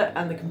Doctor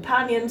and the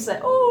companion say,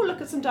 oh,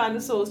 look at some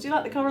dinosaurs. Do you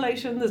like the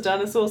correlation? There's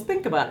dinosaurs.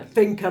 Think about it.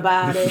 Think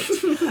about it.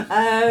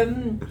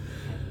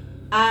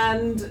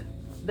 And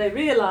they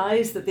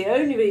realise that the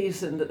only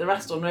reason that the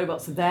Raston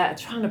robots are there are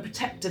trying to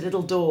protect a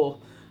little door.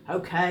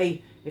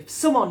 Okay, if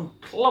someone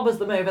clobbers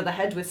them over the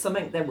head with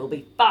something, then we'll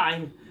be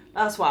fine.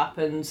 That's what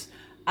happens.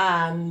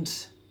 And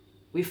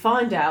we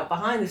find out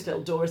behind this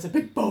little door is a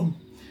big bomb.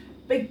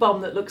 Big bomb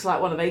that looks like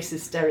one of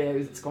Ace's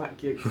stereos. It's quite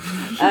cute.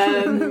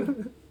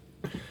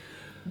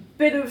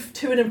 Bit of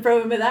to and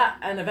fro with that,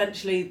 and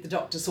eventually the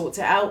Doctor sorts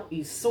it out.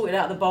 He's sorted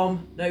out the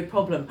bomb, no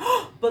problem.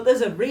 But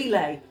there's a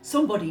relay.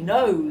 Somebody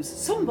knows.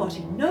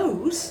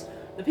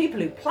 The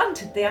people who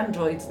planted the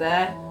androids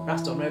there,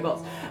 Raston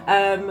robots,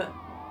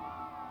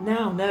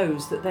 now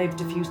knows that they've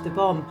defused the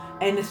bomb.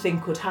 Anything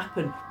could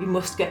happen. We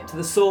must get to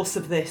the source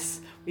of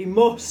this. We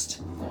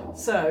must.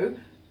 So,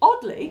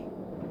 oddly,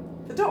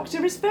 the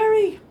Doctor is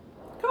very...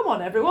 Come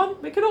on,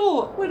 everyone. We can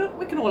all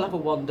have a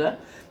wander.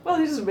 Well,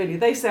 he doesn't really.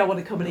 They say, I want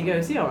to come, and he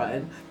goes, yeah, all right.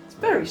 And it's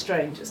very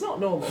strange. It's not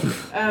normal.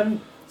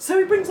 So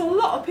he brings a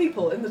lot of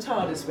people in the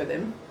TARDIS with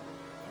him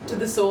to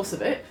the source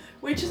of it,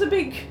 which is a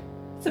big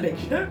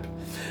ship.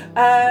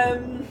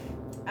 And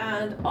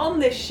on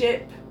this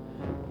ship,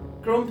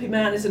 Grumpy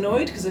Man is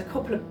annoyed because a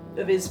couple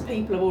of his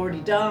people have already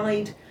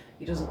died.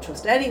 He doesn't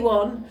trust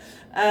anyone.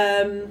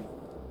 And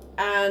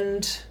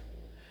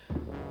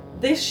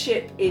this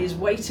ship is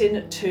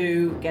waiting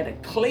to get a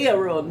clear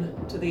run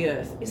to the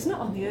Earth. It's not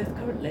on the Earth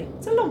currently.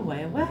 It's a long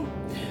way away.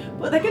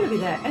 But they're going to be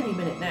there any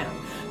minute now.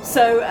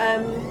 So,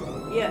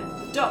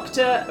 the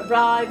Doctor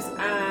arrives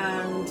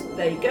and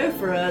they go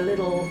for a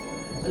little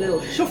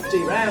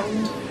shufty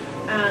round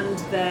and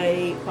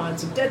they find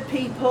some dead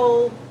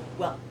people.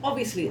 Well,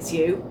 obviously it's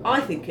you.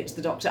 I think it's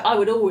the Doctor. I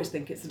would always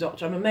think it's the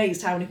Doctor. I'm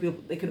amazed how many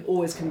people they can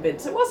always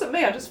convince. It wasn't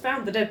me, I just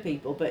found the dead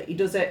people, but he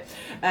does it.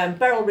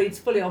 Beryl Reid's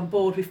fully on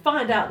board. We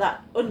find out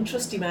that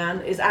untrusty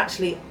man is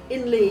actually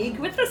in league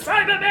with the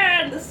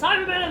Cybermen! The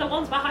Cybermen are the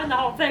ones behind the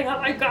whole thing, oh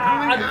my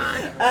god!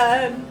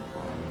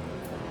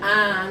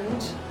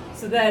 And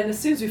so then, as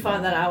soon as we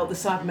find that out, the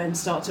Cybermen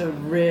start to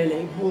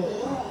really...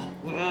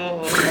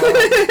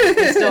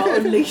 They start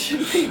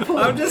unleashing people.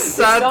 I'm just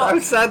sad. I'm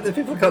sad that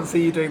people can't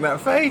see you doing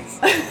that face.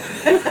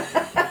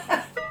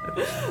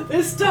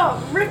 They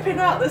start ripping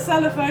out the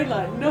cellophane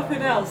like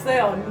nothing else. They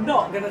are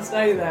not going to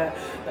stay there.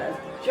 They're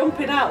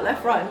jumping out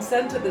left, right and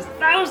centre. There's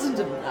thousands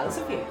of them. That's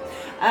a few.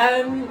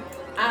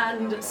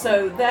 And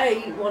so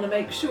they want to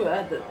make sure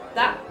that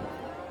that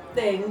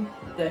thing,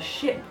 the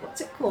ship,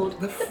 what's it called?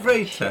 The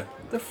freighter.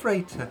 The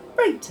freighter.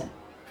 Freighter.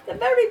 The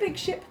very big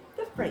ship,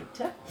 the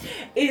freighter,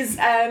 is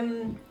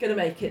going to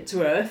make it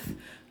to Earth.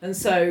 And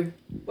so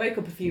wake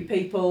up a few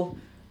people.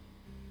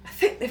 I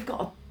think they've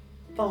got a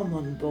bomb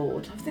on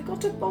board. Have they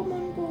got a bomb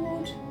on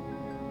board?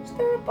 Is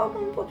there a bomb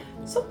on board?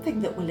 Something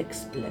that will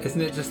explode.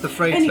 Isn't it just the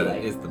freighter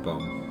Anyway. is the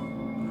bomb?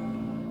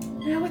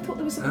 No, I thought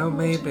there was a Oh, bomb.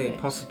 maybe,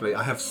 possibly.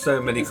 I have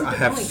so many. It's a I bit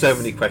have nice. so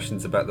many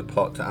questions about the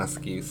plot to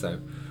ask you. So,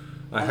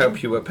 I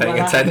hope you were paying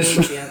Well, I have all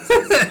attention. of the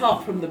answers,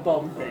 apart from the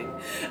bomb thing.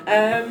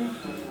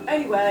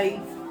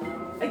 Anyway,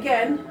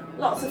 again,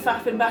 lots of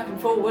faffing back and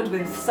forward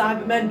with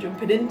Cybermen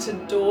jumping into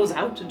doors,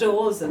 out of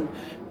doors, and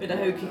a bit of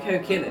hokey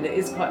cokey, and it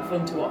is quite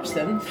fun to watch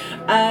them.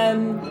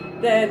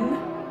 Then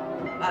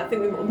I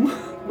think we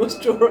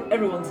must draw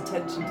everyone's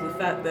attention to the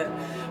fact that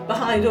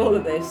behind all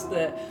of this,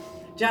 that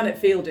Janet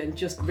Fielding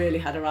just really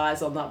had her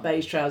eyes on that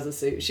beige trouser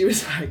suit. She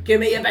was like, "Give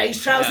me a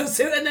beige trouser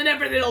suit, and then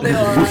everything will be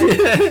all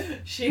right."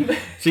 She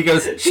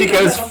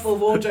goes full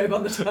wardrobe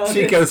on the TARDIS.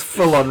 She goes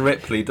full on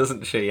Ripley,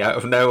 doesn't she? Out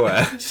of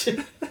nowhere. she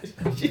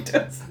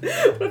does.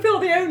 But I feel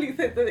the only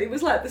thing that it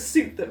was like the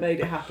suit that made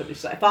it happen.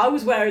 She's like, if I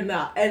was wearing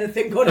that,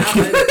 anything could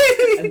happen,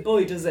 and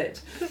boy does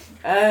it.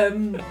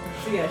 So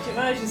yeah, she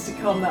manages to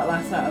con that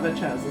lass out of her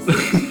trouser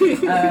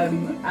suit,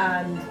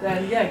 and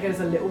then it goes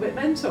a little bit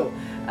mental.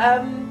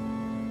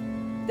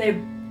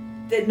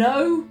 They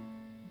know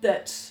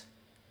that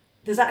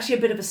there's actually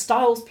a bit of a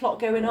Styles plot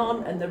going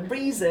on, and the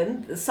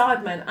reason the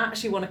Cybermen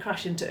actually want to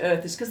crash into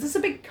Earth is because there's a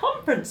big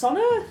conference on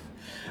Earth.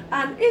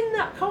 And in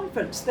that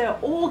conference, they're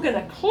all going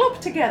to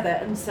club together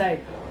and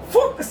say,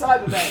 "Fuck the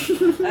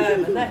Cybermen!"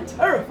 And they're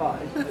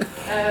terrified.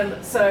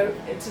 So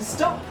to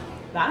stop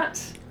that,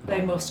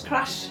 they must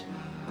crash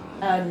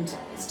and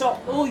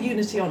stop all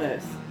unity on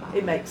Earth.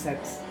 It makes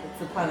sense. It's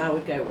the plan I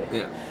would go with.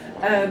 Yeah.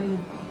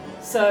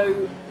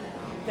 So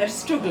they're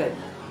struggling.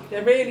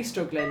 They're really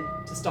struggling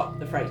to stop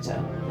the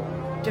freighter.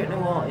 I don't know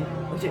why.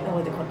 I don't know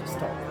why they can't just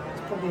stop.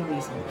 There's probably a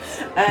reason.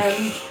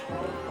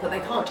 But they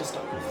can't just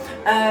stop.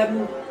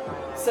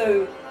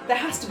 So there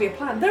has to be a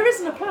plan. There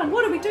isn't a plan.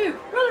 What do we do?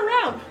 Run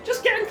around.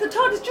 Just get into the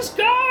TARDIS. Just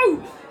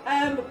go.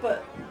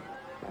 But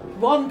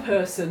one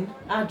person,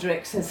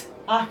 Adric, says,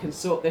 "I can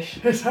sort this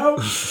shit out."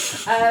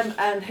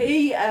 And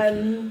he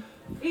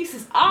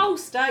says, "I'll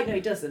stay." No, he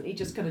doesn't. He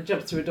just kind of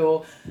jumps through a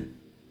door.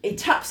 He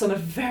taps on a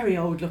very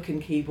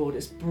old-looking keyboard.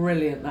 It's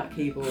brilliant, that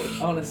keyboard.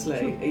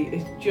 Honestly,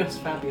 it's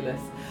just fabulous.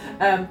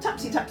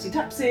 Tapsy, tapsy,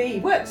 tapsy. He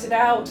works it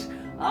out.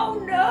 Oh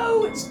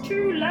no, it's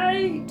too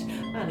late.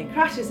 And he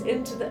crashes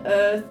into the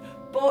Earth.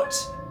 But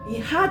he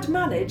had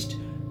managed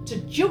to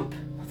jump.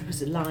 Oh, there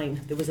was a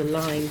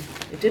line.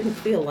 It didn't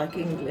feel like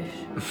English.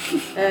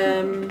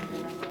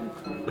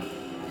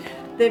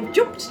 They've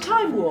jumped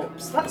time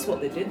warps. That's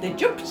what they did. They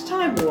jumped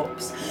time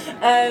warps.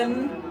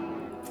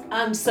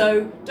 And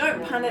so,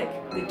 don't panic,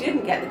 they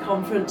didn't get the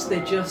conference,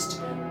 they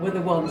just were the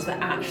ones that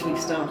actually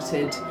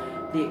started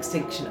the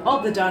extinction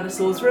of the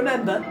dinosaurs.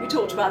 Remember, we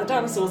talked about the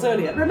dinosaurs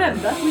earlier.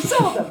 Remember, we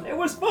saw them, it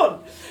was fun.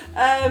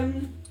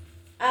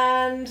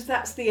 And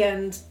that's the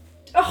end.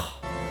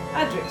 Oh,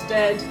 Adric's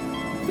dead.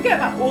 Forget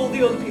about all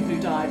the other people who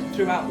died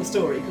throughout the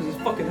story, because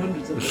there's fucking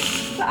hundreds of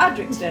them. But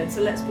Adric's dead,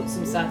 so let's put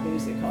some sad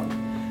music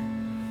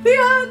on. The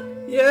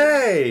end!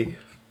 Yay!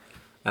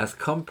 As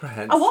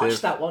comprehensive. I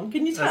watched that one,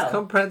 can you tell? As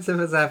comprehensive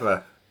as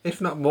ever, if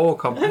not more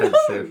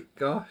comprehensive.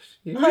 Gosh,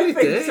 you really I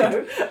think did.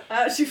 so.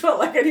 I actually felt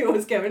like I knew what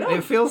was going on.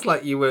 It feels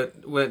like you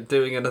weren't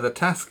doing another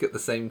task at the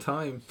same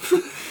time.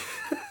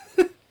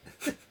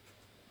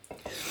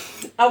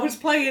 I was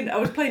playing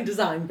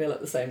Designville at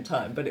the same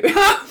time, but it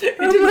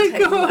didn't my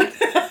take God. long.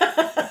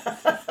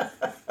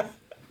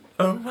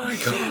 Oh my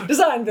God.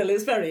 Designville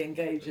is very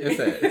engaging. Is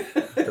it? I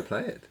have to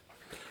play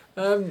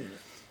it.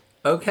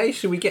 Okay,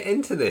 should we get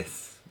into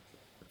this?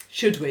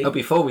 Should we? Oh,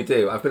 before we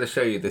do, I've got to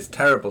show you this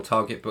terrible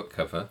Target book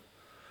cover.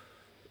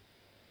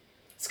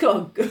 It's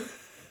got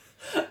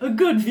a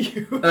good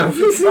view of Oh,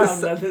 the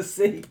ground and the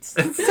seats.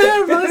 It's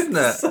terrible, isn't it?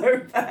 It's so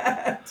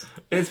bad.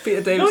 It's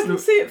Peter Davison. can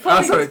see it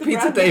fine, sorry, it's the Peter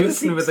brand of the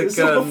Davison with a seats, it's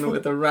gun awful.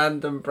 with a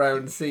random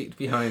brown seat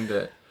behind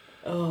it.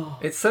 Oh,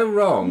 It's so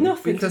wrong.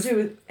 nothing because, to do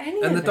with any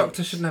And of the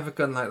Doctor it. shouldn't have a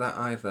gun like that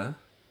either.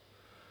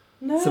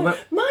 No, So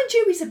mind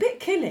you, he's a bit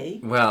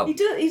killy. Well,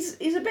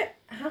 he's a bit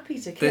happy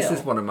to kill. This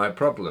is one of my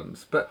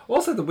problems. But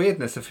also the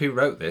weirdness of who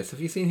wrote this. Have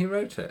you seen who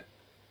wrote it?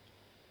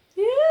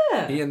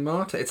 Yeah. Ian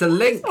Marter. It's a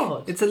link.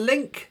 odd. It's a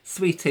link,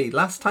 sweetie.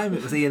 Last time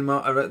it was Ian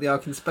Marter wrote the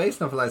Ark in Space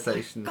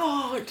novelisation.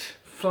 God.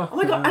 Fuck Oh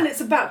my God, that. and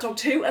it's about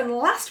Doctor Who, and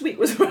last week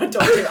was about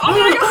Doctor Who.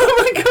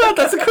 Oh my God,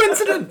 that's a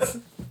coincidence.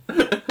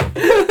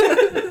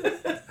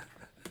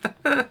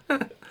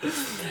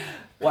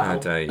 Wow. How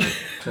dare you?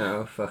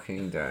 How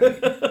fucking dare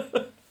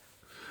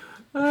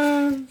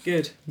you?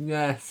 Good.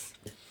 Yes.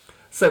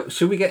 So,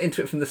 should we get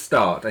into it from the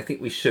start? I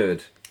think we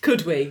should.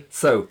 Could we?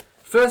 So,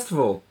 first of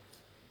all,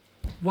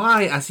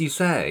 why, as you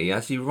say,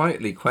 as you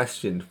rightly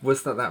questioned,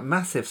 was that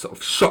massive sort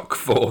of shock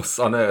force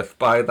on Earth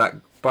by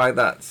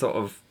that sort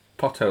of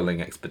potholing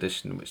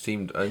expedition, which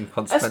seemed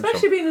inconsequential.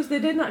 Especially being as they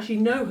didn't actually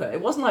know her.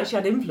 It wasn't like she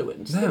had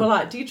influence. No. They were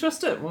like, do you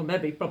trust her? Well,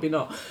 maybe, probably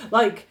not.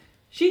 Like,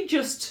 she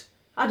just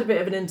had a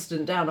bit of an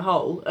incident down a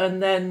hole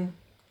and then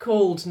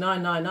called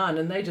 999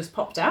 and they just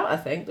popped out, I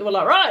think. They were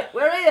like, right,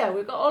 we're here,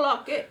 we've got all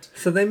our kit.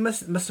 So they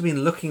must have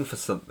been looking for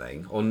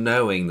something, or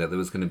knowing that there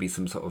was going to be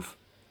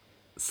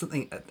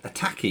something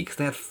attacky, because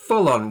they had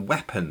full-on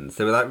weapons.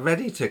 They were like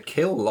ready to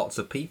kill lots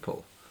of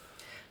people.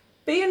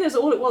 Being as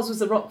all it was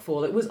the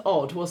rockfall, it was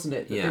odd, wasn't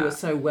it, that they were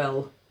so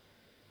well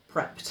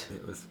prepped.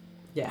 It was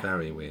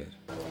very weird.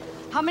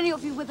 How many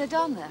of you were there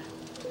down there?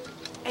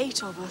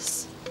 8 of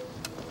us.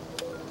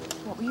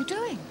 What were you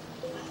doing?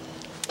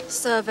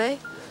 Survey.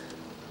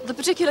 The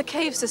particular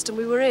cave system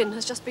we were in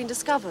has just been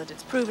discovered.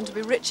 It's proven to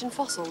be rich in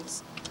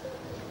fossils.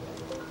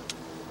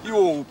 You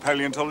all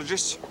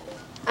paleontologists?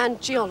 And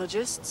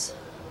geologists.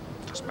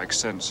 Doesn't make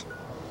sense.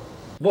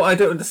 What I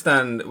don't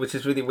understand, which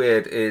is really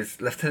weird, is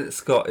Lieutenant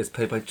Scott is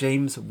played by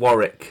James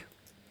Warwick.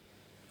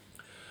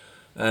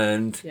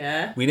 And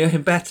we know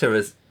him better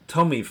as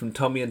Tommy from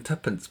Tommy and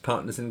Tuppence,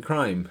 Partners in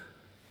Crime.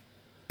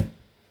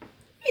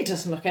 He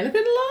doesn't look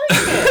anything like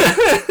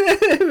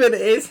it. But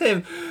it is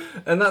him.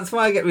 And that's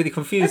why I get really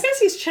confused. I guess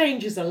he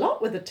changes a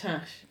lot with the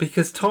tash.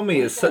 Because Tommy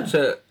is such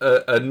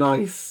a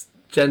nice,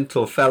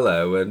 gentle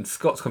fellow, and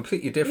Scott's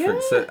completely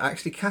different. So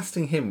actually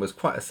casting him was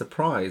quite a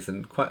surprise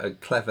and quite a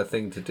clever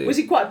thing to do. Was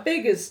he quite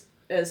big as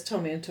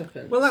Tommy and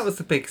Tuppence? Well, that was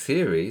the big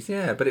series,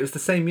 yeah. But it was the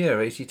same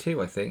year,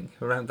 82, I think,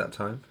 around that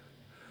time.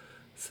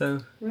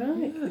 So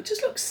Right. It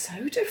just looks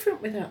so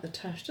different without the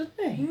tash, doesn't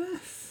he?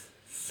 Yes.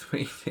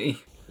 Sweetie.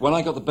 When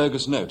I got the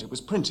bogus note, it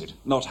was printed,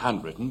 not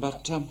handwritten,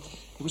 but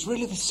it was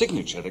really the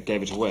signature that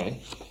gave it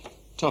away.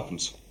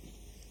 Tuppence.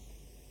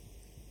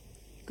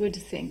 Good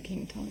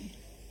thinking, Tommy.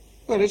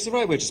 Well, it's the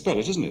right way to spell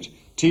it, isn't it?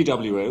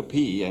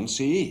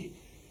 Twopence.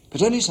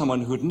 But only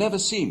someone who'd never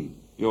seen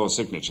your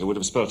signature would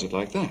have spelt it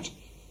like that.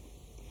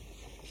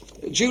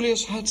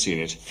 Julius had seen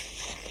it.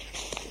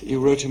 You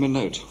wrote him a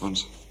note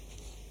once.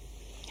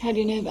 How do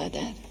you know about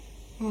that?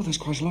 Oh, there's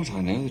quite a lot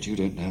I know that you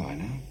don't know, I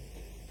know.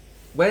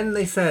 When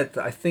they said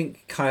that I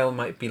think Kyle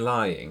might be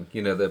lying,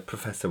 you know, the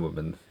professor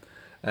woman,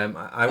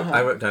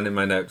 I wrote down in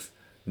my notes,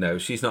 no,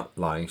 she's not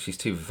lying. She's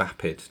too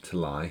vapid to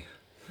lie.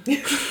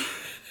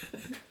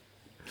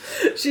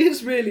 She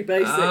is really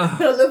basic. I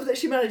love that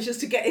she manages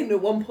to get in at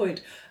one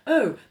point.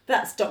 Oh,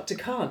 that's Dr.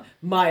 Khan,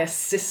 my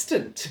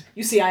assistant.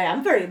 You see, I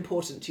am very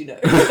important, you know.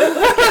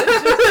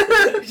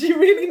 She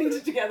really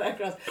needed to get that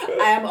across.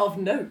 I am of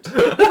note.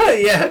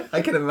 Yeah,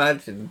 I can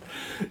imagine.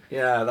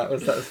 Yeah, that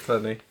was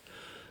funny.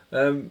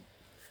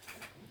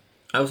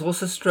 I was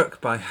also struck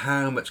by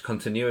how much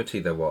continuity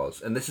there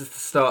was, and this is the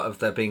start of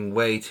there being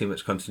way too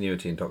much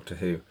continuity in Doctor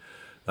Who,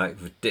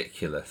 like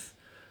ridiculous,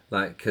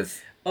 like because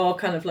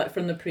kind of like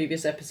from the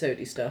previous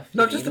episode-y stuff.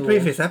 Not just the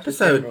previous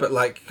episode, but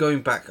like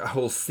going back a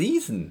whole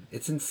season.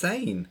 It's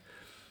insane.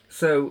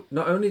 So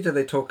not only do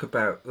they talk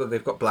about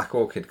they've got Black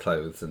Orchid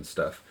clothes and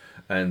stuff,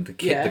 and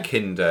the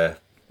Kinder.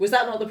 Was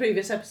that not the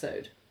previous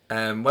episode?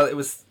 Well, it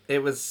was.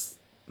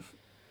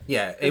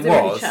 Yeah, it they was.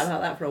 Really chat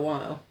about that for a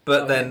while.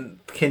 But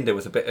then Kinder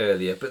was a bit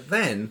earlier. But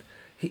then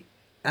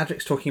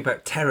Adric's talking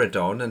about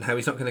Pterodon and how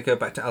he's not going to go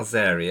back to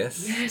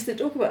Alzarius. Yes, they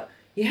talk about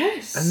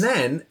And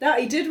then that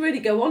he did really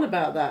go on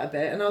about that a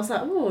bit, and I was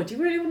like, oh, do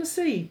you really want to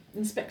see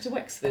Inspector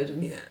Wexford?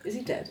 And is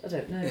he dead? I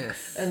don't know.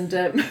 Yes. And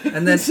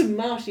then some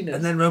marshiness.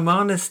 And then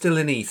Romana's still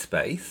in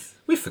E-space.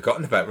 We've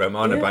forgotten about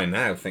Romana by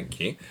now, thank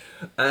you.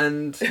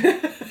 And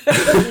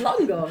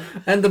long gone.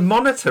 And the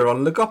Monitor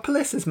on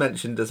Logopolis is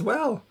mentioned as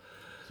well.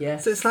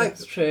 Yes, so it's like,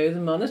 that's true.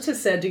 The Monitor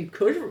said you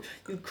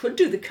could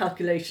do the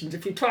calculations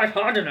if you tried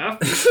hard enough.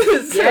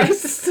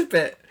 Yes, it's a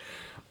bit.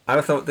 I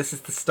thought this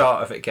is the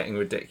start of it getting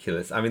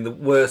ridiculous. I mean, the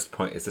worst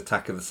point is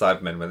Attack of the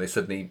Cybermen, when they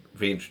suddenly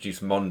reintroduce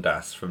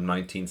Mondas from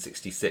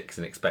 1966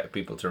 and expect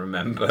people to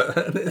remember.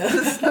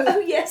 Oh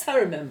yes, I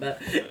remember.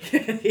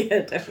 Yeah,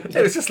 definitely.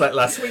 It was just like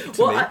last week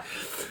to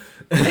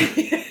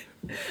me.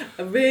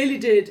 I really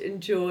did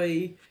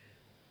enjoy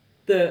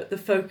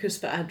the focus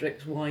for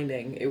Adric's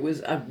whining.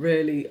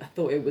 I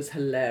thought it was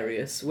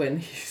hilarious when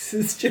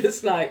he's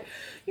just like,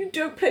 you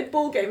don't play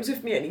ball games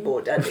with me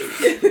anymore, Daddy.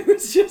 It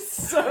was just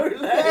so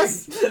lame.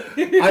 Yes.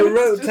 I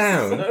wrote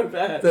down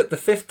that the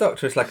Fifth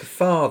Doctor is like a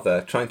father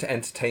trying to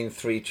entertain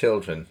 3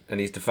 children, and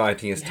he's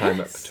dividing his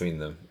time up between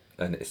them.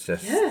 And it's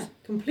just... Yeah,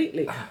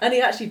 completely. And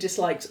he actually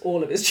dislikes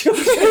all of his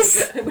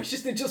children, which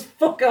is to just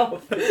fuck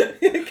off.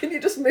 Can you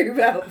just move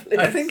out, please?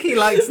 I think he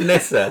likes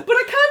Nissa. But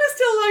I kind of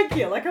still like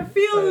you. Like, I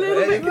feel a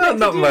little bit connected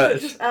not to you, much.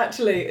 but just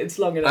actually, it's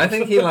long enough. I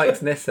think he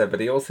likes Nissa, but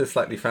he also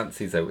slightly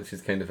fancies her, which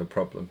is kind of a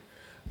problem.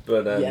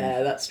 But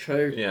yeah, that's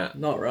true. Yeah.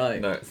 Not right.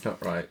 No, it's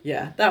not right.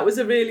 Yeah, that was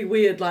a really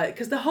weird,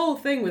 because the whole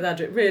thing with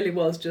Adric really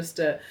was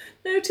just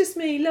notice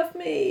me, love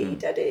me,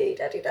 daddy,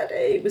 daddy, daddy.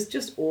 It was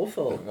just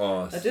awful. It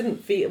was. I didn't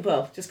feel,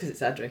 just because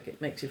it's Adric,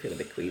 it makes you feel a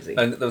bit queasy.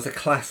 And there was a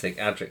classic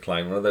Adric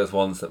line, one of those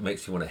ones that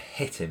makes you want to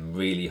hit him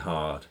really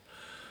hard.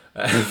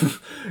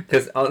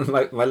 Because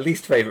my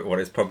least favourite one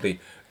is probably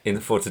in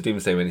the Fort of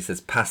Doomsday when he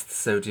says, past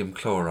sodium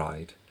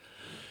chloride.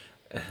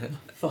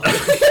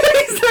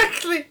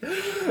 Exactly.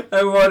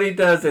 And what he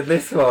does in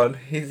this one,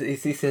 he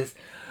says,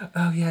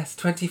 oh yes,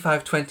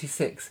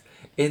 2526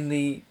 in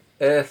the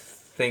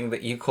Earth thing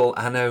that you call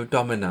Anno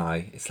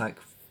Domini. It's like,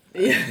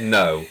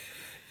 no.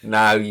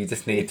 Now you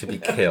just need to be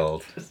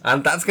killed.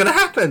 And that's going to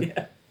happen.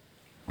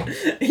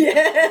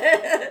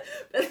 Yeah.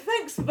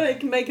 Thanks for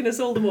making us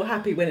all the more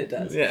happy when it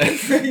does. Yeah.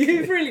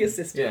 You've really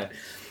assisted.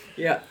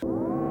 Yeah.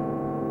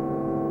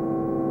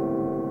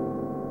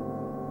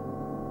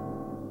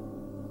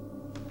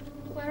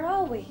 Where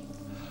are we?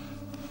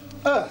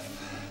 Earth.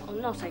 Oh,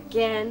 not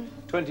again.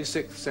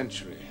 26th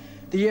century.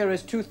 The year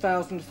is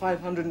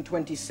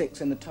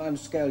 2526 in the time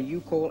scale you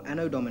call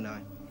Anno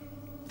Domini.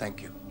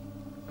 Thank you.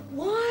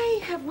 Why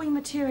have we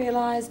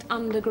materialised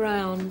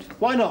underground?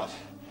 Why not?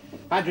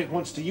 Adric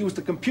wants to use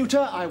the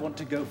computer, I want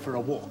to go for a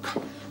walk.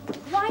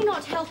 Why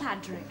not help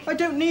Adric? I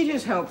don't need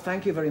his help,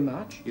 thank you very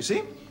much. You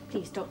see?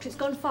 Please, Doctor, it's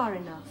gone far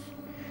enough.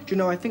 Do you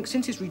know, I think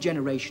since his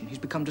regeneration, he's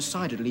become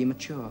decidedly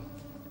immature.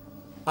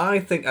 I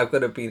think I've got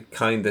to be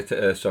kinder to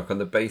Earthshock on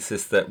the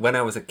basis that when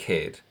I was a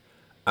kid,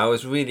 I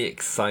was really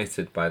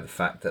excited by the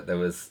fact that there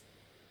was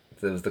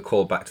the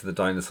call back to the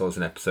dinosaurs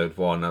in episode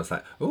 1. I was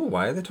like, oh,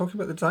 why are they talking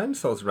about the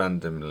dinosaurs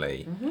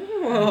randomly?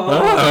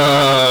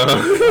 Wow,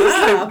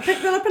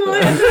 pick that up in a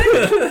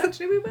later.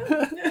 Actually, we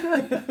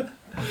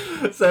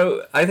will.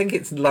 So I think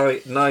it's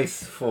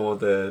nice for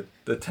the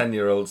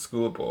 10-year-old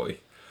schoolboy,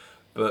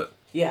 but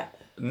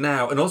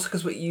now, and also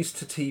because we're used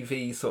to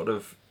TV sort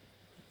of,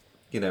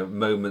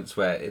 moments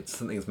where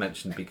something's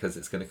mentioned because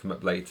it's going to come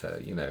up later.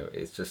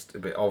 It's just a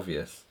bit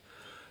obvious,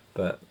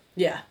 but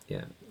yeah.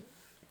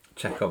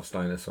 Chekhov's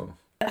dinosaur.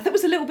 I think it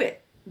was a little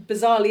bit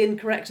bizarrely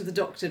incorrect of the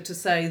Doctor to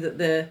say that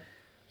the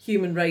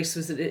human race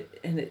was in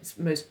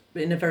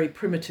a very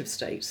primitive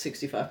state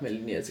 65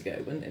 million years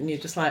ago, and you're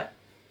just like,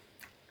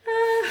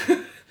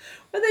 were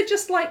they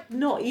just like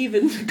not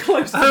even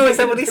close? Oh, is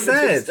that what he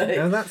said? State?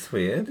 Oh, that's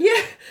weird.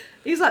 Yeah,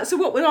 he's like, so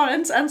what were our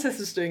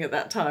ancestors doing at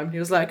that time? He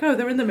was like, oh,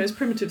 they're in the most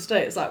primitive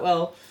state. It's like,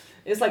 well,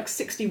 it's like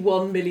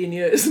 61 million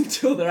years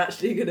until they're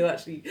actually going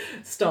to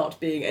start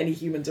being any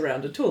humans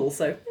around at all.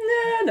 So,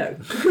 no.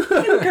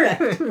 You're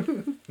correct.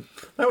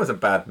 That was a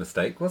bad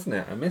mistake, wasn't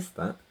it? I missed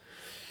that.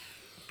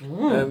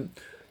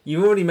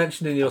 You already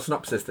mentioned in your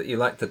synopsis that you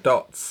like the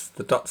dots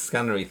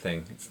scannery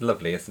thing. It's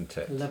lovely, isn't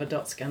it? I love a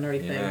dot scannery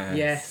thing.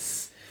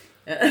 Yes.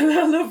 And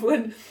I love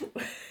when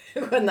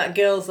that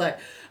girl's like,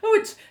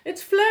 oh,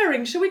 it's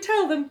flaring. Shall we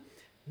tell them?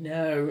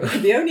 No,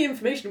 the only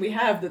information we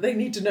have that they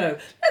need to know,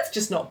 let's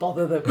just not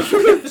bother them.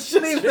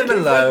 Leave them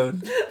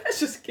alone. Let's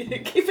just keep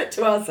it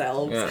to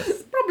ourselves. Yes.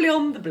 It's probably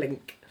on the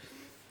blink.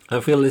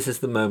 I feel this is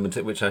the moment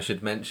at which I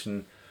should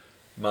mention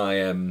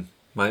my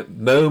my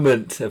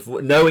moment of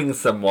knowing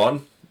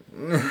someone.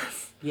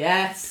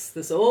 Yes,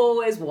 there's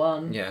always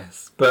one.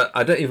 Yes, but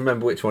I don't even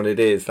remember which one it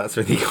is. That's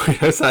really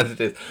how sad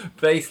it is.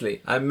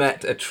 Basically, I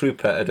met a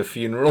trooper at a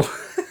funeral.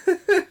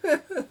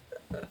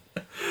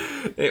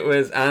 It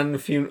was Anne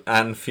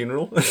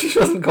Funeral. She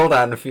wasn't called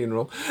Anne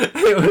Funeral.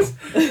 It was.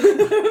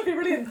 It would be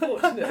really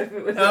unfortunate if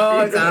it was. Oh,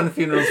 it's Anne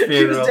Funeral's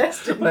funeral.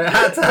 It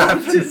had to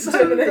happen.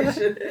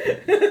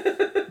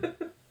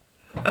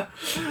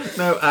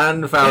 No,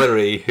 Anne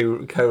Valerie,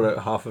 who co-wrote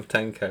half of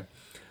Tenko.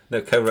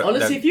 No, co-wrote.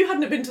 Honestly, if you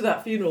hadn't been to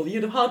that funeral,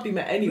 you'd have hardly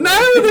met anyone.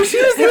 No,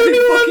 she was the only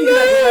one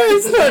there.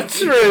 It's not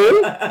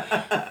true.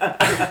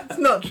 It's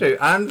not true.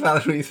 Anne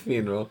Valerie's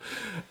funeral.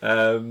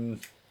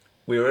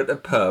 We were at a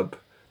pub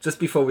just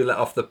before we let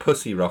off the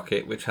Pussy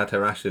Rocket, which had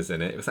her ashes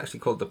in it. It was actually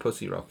called the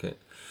Pussy Rocket.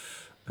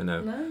 I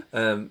know.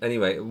 No.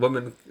 Anyway,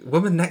 woman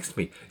next to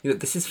me.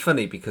 This is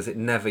funny because it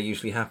never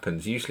usually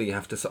happens. Usually you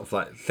have to sort of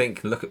like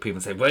think and look at people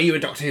and say, were you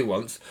in Doctor Who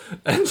once?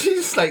 And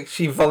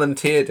she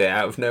volunteered it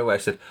out of nowhere.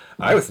 She said,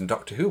 I was in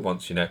Doctor Who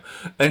once,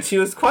 And she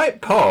was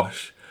quite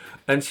posh.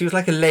 And she was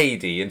like a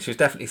lady, and she was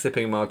definitely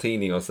sipping a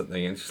martini or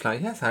something. And she's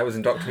like, yes, I was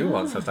in Doctor Who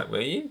once. I was like, were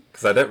you?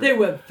 Because I don't. They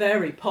were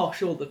very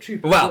posh, all the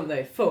troopers, weren't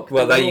they?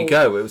 Well, there you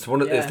go. It was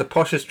it's the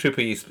poshest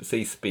trooper you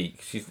see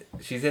speak.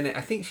 She's in it.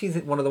 I think she's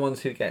one of the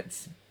ones who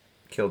gets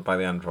killed by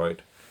the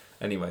android.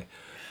 Anyway.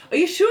 Are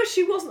you sure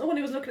she wasn't the one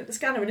who was looking at the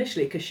scanner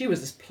initially? Because she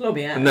was this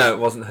plummy ass. No, it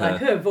wasn't her.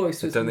 Like, her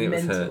voice was mental. I don't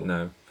think it was her,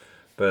 no.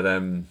 But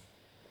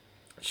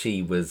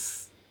she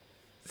was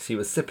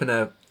sipping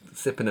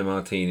a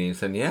martini and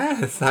saying,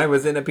 yes, I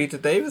was in a Peter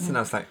Davison.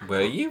 I was like,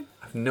 were you?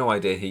 I have no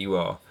idea who you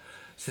are.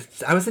 She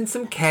said, I was in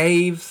some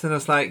caves. And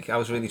I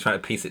was really trying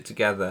to piece it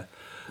together.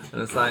 And I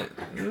was like,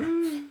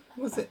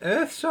 was it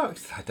Earthshock?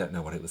 I don't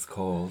know what it was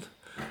called.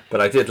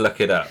 But I did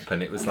look it up,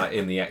 and it was like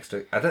in the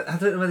extra. I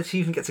don't know whether she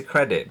even gets a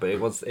credit, but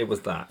it was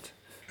that.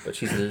 But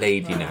she's a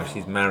lady now.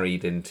 She's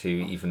married into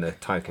even a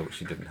title which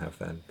she didn't have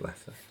then.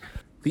 Bless her.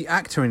 The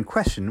actor in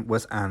question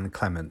was Anne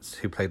Clements,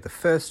 who played the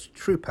first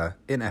trooper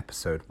in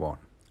episode 1.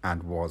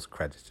 and was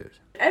credited.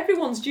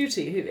 Everyone's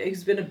duty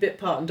who's been a bit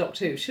part in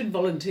Doctor Who should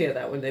volunteer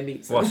that when they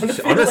meet someone. Well, I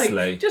feel honestly,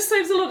 like just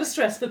saves a lot of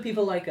stress for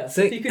people like us.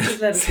 If you could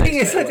just let us know thing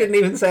is, straight I didn't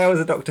even say I was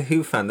a Doctor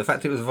Who fan. The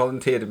fact it was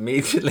volunteered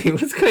immediately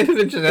was kind of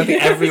interesting. I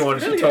think everyone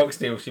she talks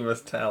to, she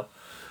must tell.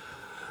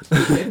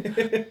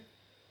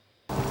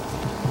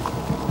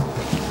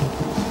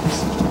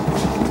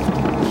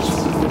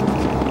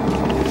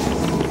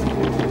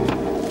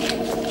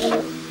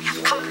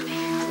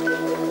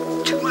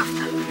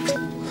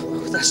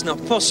 That's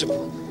not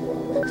possible.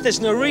 There's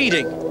no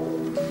reading.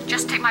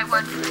 Just take my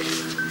word for it.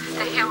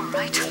 They're here, all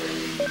right.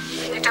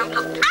 They don't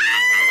look...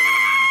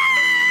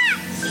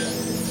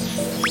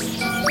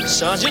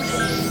 Sergeant?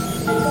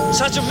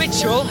 Sergeant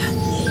Mitchell?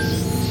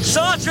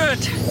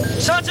 Sergeant!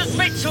 Sergeant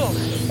Mitchell!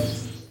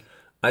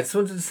 I just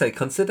wanted to say,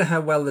 consider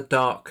how well the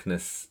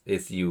darkness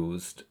is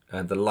used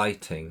and the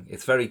lighting.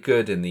 It's very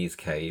good in these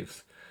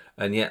caves.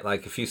 And yet,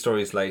 like, a few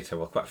stories later,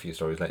 well, quite a few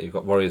stories later, you've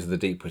got Warriors of the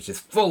Deep, which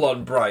is full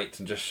on bright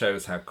and just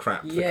shows how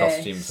crap the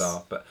costumes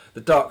are. But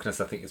the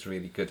darkness, I think, is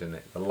really good in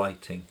it. The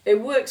lighting.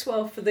 It works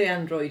well for the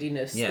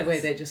androidiness, Yes. the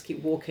way they just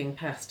keep walking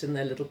past in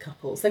their little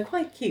couples. They're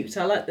quite cute.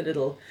 I like the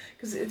little...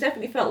 Because it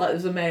definitely felt like there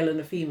was a male and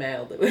a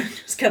female that were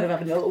just kind of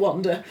having a little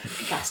wander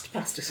past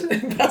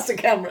a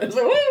camera. It's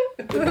like, woo!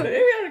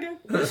 Here we are again.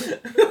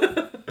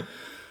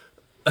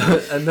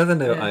 Another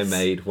note I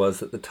made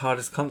was that the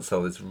TARDIS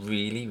console is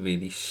really,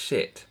 really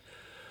shit.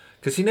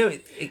 Because, you know...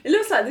 It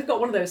looks like they've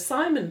got one of those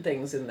Simon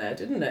things in there,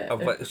 didn't it? Oh,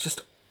 but it's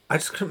just... I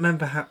just couldn't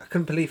remember how... I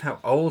couldn't believe how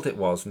old it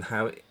was and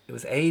how it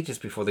was ages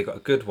before they got a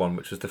good one,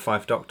 which was the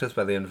Five Doctors,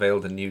 where they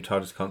unveiled a new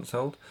TARDIS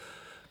console.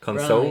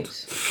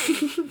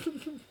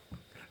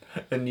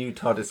 A new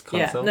TARDIS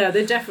console. Yeah, no,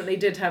 they definitely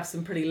did have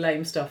some pretty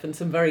lame stuff and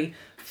some very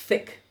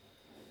thick,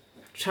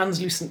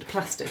 translucent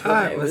plastic.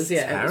 It was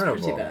terrible. It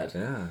was pretty bad.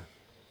 Yeah.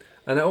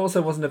 And I also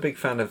wasn't a big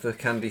fan of the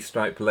candy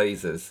striped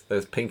lasers,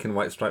 those pink and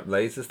white striped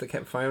lasers that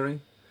kept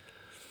firing.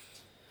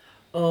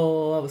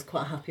 Oh, I was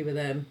quite happy with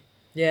them.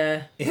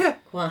 Yeah. Yeah.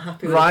 Quite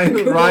happy with Ryan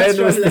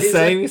them. was the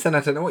same. He said,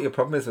 I don't know what your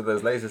problem is with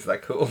those lasers. They're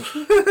cool.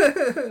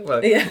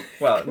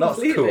 well, not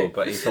cool,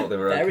 but he thought they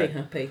were very okay.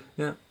 happy.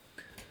 Yeah.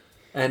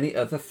 Any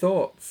other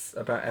thoughts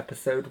about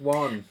episode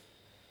 1?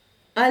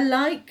 I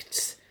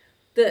liked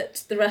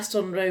that the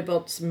restaurant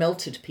robots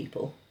melted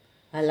people.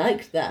 I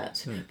liked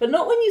that. But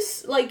not when you...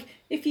 Like,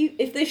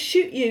 if they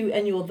shoot you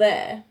and you're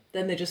there,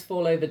 then they just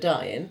fall over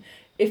dying.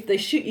 If they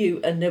shoot you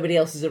and nobody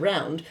else is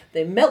around,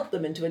 they melt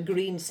them into a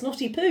green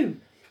snotty poo,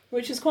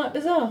 which is quite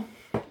bizarre.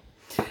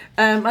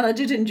 And I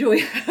did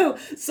enjoy how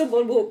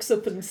someone walks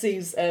up and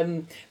sees...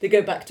 they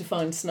go back to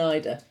find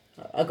Snyder.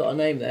 I got a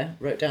name there,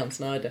 wrote down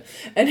Snyder.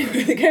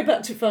 Anyway, they go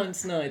back to find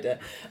Snyder.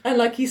 And,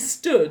 like, he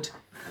stood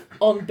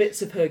on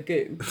bits of her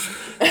goo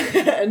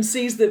and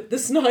sees the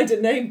Snyder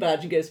name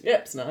badge and goes,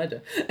 yep,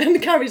 Snyder, and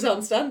carries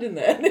on standing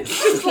there. And it's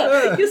just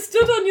like, you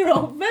stood on your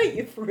old mate,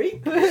 you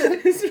freak.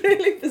 It's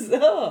really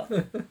bizarre.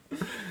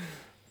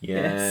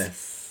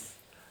 Yes.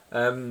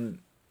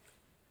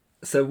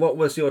 So what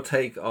was your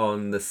take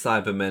on the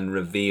Cybermen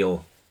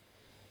reveal?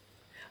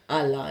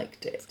 I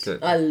liked it.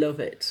 Good. I love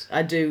it.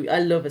 I do. I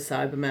love a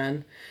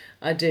Cyberman.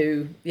 I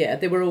do. Yeah,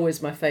 they were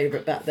always my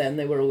favourite back then.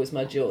 They were always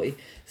my joy.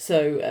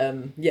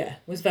 So,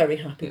 was very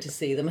happy to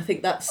see them. I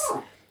think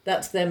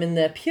that's them in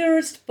their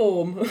purest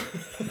form.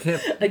 Yeah,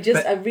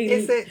 I really...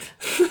 Is it?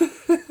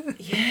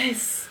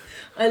 Yes.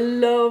 I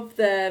love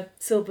their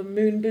silver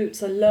moon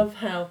boots. I love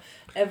how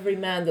every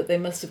man that they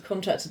must have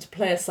contracted to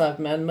play a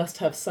Cyberman must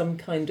have some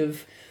kind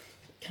of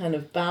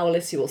bowel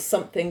issue or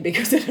something,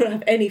 because they don't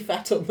have any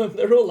fat on them.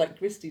 They're all like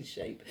Christie's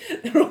shape.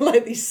 They're all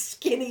like these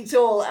skinny,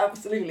 tall,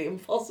 absolutely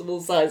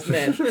impossible sized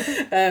men.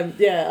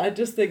 I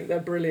just think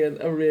they're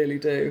brilliant. I really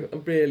do. I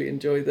really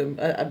enjoy them.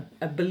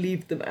 I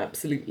believe them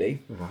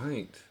absolutely.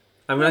 Right.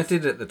 I mean, I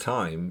did at the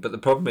time, but the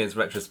problem is,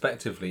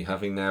 retrospectively,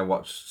 having now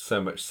watched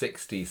so much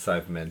 60s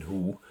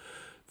Cybermen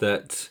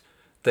that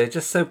they're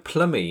just so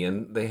plummy,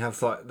 and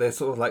they're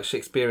sort of like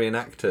Shakespearean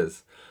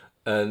actors,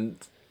 and...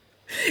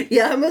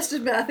 Yeah, I must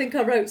admit, I think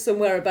I wrote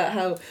somewhere about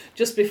how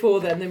just before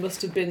then they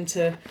must have been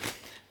to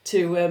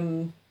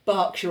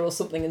Berkshire or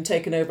something and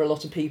taken over a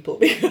lot of people,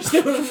 because they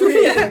were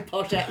really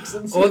posh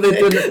accents. Or they've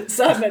done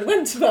Cybermen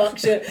went to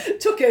Berkshire,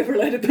 took over a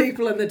load of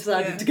people, and they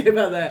decided to go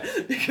back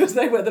there because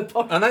they were the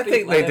posh. And I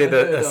think they did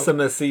a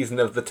summer season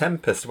of The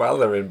Tempest while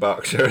they're in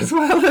Berkshire as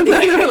well. And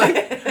they were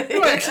like,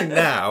 well, actually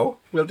now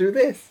we'll do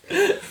this.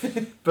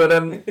 But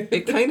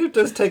it kind of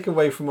does take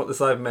away from what the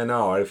Cybermen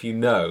are, if you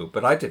know.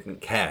 But I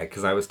didn't care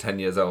because I was 10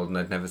 years old and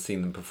I'd never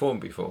seen them perform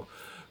before.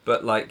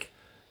 But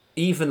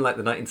even the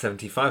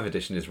 1975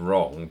 edition is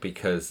wrong,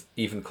 because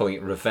even calling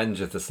it Revenge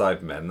of the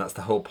Cybermen, that's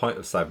the whole point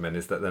of Cybermen,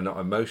 is that they're not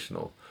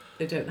emotional.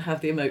 They don't have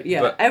the emotion.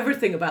 Yeah, but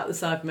everything about the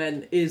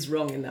Cybermen is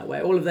wrong in that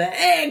way. All of their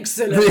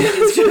excellent.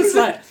 It's just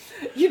like,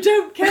 you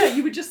don't care.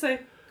 You would just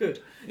say, good.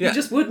 Yeah. You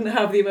just wouldn't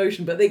have the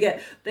emotion, but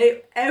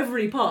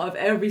every part of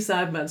every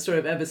Cyberman story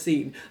I've ever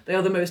seen, they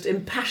are the most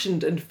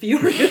impassioned and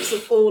furious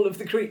of all of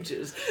the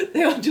creatures.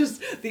 They are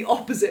just the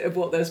opposite of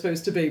what they're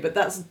supposed to be, but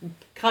that's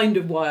kind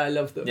of why I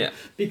love them. Yeah.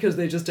 Because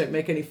they just don't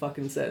make any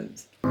fucking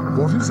sense.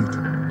 What is it?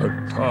 A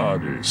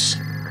TARDIS.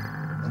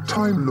 A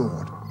Time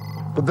Lord.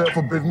 But they're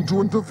forbidden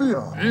to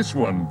interfere. This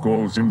one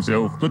calls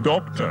himself the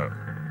Doctor,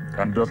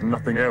 and does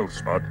nothing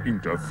else but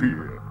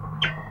interfere.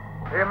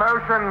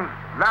 Emotion,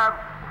 love,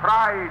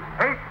 pride,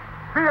 hate,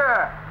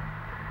 fear.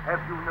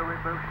 Have you no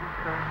emotions,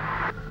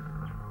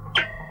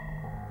 sir?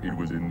 It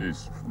was in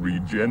this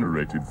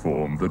regenerated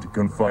form that he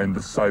confined the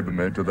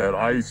Cybermen to their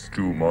ice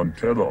tomb on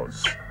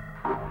Telos.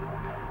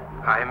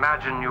 I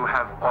imagine you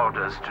have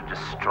orders to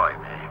destroy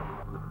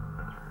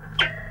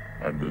me.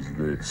 And there's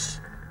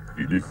this.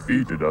 He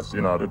defeated us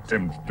in our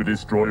attempt to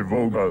destroy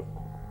Volga,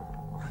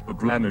 the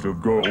planet of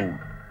gold.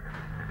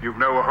 You've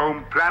no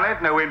home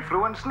planet, no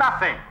influence,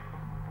 nothing.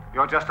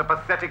 You're just a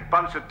pathetic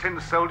bunch of tin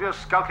soldiers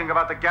skulking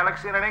about the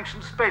galaxy in an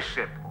ancient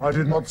spaceship. I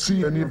did not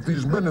see any of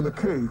these men in the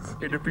cave.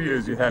 It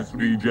appears he has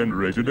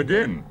regenerated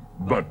again.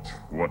 But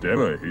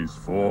whatever his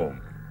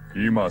form,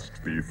 he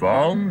must be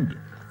found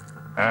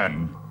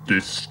and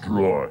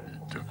destroyed.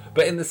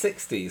 But in the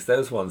 60s,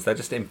 those ones, they're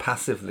just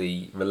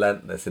impassively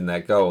relentless in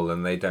their goal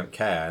and they don't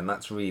care. And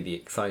that's really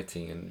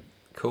exciting and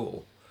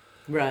cool.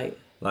 Right.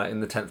 Like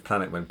in the 10th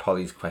Planet when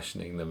Polly's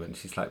questioning them and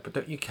she's like, but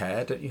don't you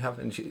care? Don't you have...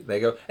 And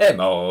they go,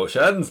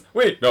 emotions!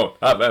 We don't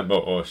have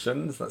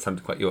emotions! That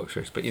sounded quite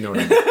Yorkshire, but you know what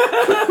I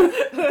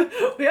mean.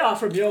 We are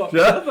from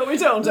Yorkshire, but we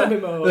don't have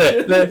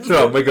emotions. Later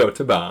on we go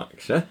to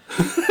Berkshire.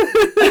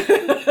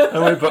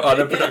 And we put on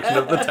a production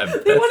of The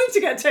Tempest. They wanted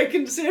to get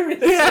taken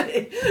seriously. Yeah.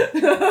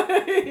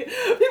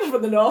 People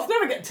from the north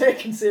never get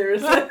taken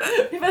seriously.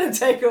 You better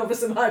take over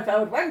some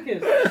high-powered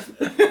wankers.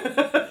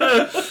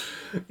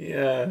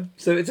 Yeah.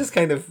 So it just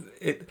kind of...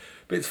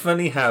 But it's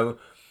funny how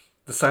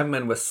the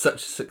Cybermen were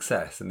such a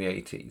success in the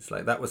 80s.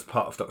 Like, that was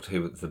part of Doctor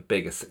Who, was the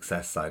biggest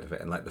success side of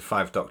it. And, like, the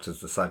 5 Doctors,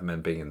 the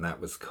Cybermen being in that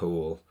was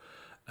cool.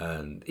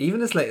 And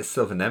even as late as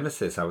Silver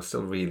Nemesis, I was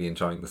still really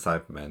enjoying the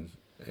Cybermen.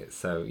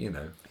 So, you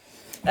know...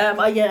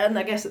 Yeah, and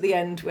I guess at the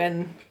end,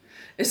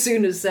 as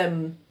soon as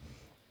a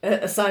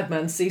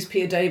Cyberman sees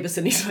Peter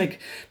Davison, he's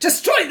like,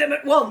 destroy them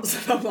at once!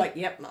 And I'm like,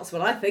 yep, that's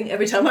what I think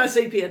every time I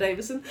see Peter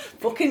Davison.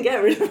 Fucking get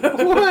rid of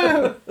him.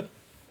 Wow!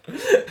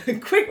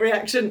 Quick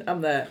reaction,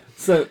 I'm there.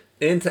 So,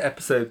 into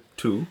episode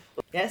 2.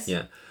 Yes?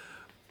 Yeah.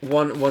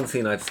 One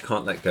scene I just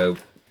can't let go.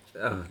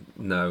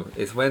 No.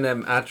 It's when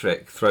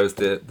Adric throws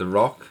the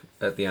rock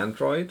at the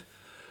android,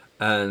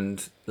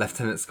 and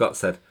Lieutenant Scott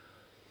said,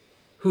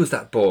 who's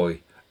that boy?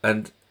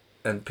 And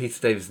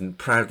Peter Davison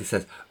proudly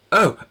says,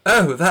 oh,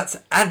 that's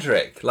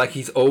Adric. Like,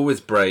 he's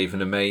always brave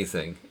and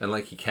amazing, and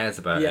like he cares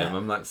about him.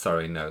 I'm like,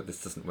 sorry, no,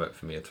 this doesn't work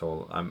for me at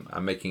all.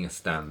 I'm making a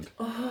stand.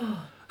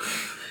 Oh.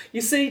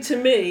 You see, to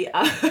me,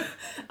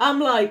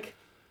 I'm like,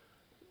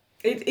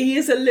 he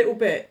is a little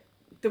bit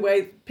the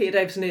way Peter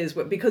Davison is,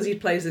 because he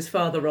plays this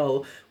father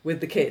role with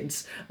the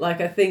kids.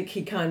 Like, I think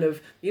he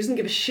doesn't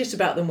give a shit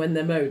about them when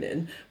they're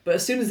moaning, but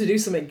as soon as they do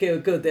something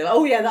good, they're like,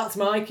 oh yeah, that's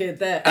my kid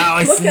there. Oh,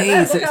 I see.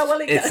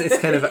 It's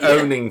kind of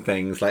owning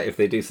things, like if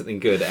they do something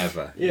good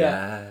ever.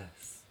 Yeah.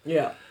 Yes.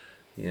 Yeah.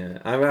 Yeah.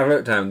 I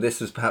wrote down,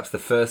 this was perhaps the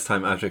first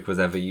time Adric was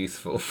ever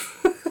useful.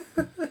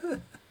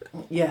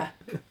 Yeah.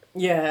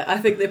 Yeah, I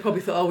think they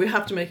probably thought, we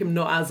have to make him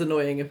not as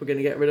annoying if we're going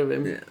to get rid of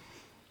him. Yeah.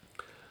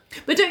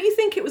 But don't you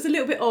think it was a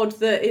little bit odd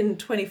that in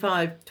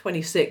 25,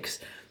 26,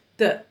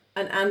 that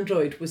an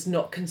android was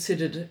not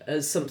considered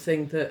as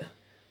something that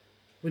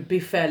would be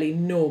fairly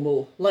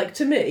normal? Like,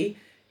 to me,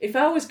 if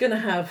I was going to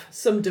have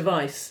some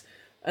device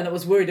and I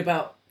was worried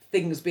about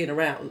things being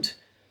around,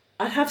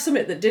 I'd have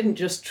something that didn't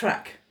just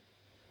track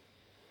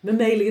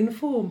mammalian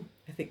form,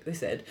 I think they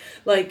said.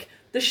 Like,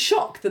 the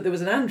shock that there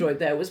was an android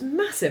there was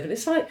massive, and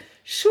it's like,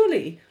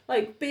 surely,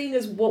 like, being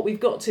as what we've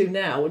got to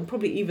now, and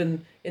probably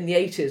even in the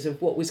 80s of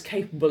what was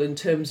capable in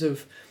terms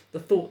of the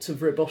thoughts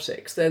of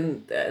robotics,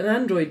 then an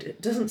android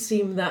doesn't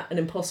seem that an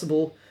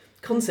impossible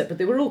concept. But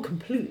they were all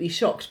completely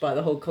shocked by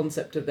the whole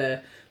concept of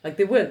they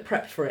weren't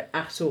prepped for it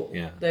at all.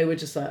 Yeah. They were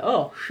just like,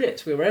 oh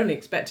shit, we were only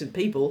expecting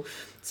people,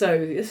 so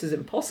this is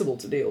impossible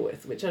to deal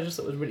with, which I just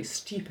thought was really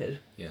stupid.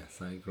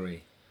 Yes, I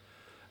agree.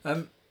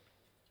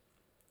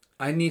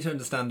 I need to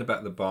understand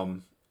about the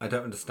bomb. I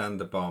don't understand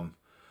the bomb.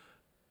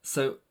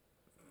 So,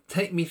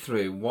 take me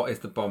through, what is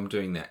the bomb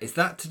doing there? Is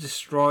that to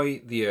destroy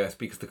the Earth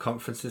because the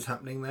conference is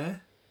happening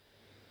there?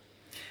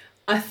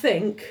 I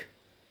think,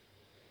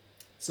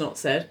 it's not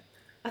said,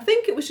 I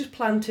think it was just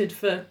planted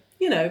for,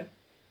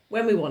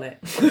 when we want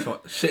it.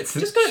 Shits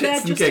and, just got it there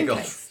and just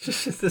giggles.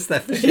 Just there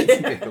for shits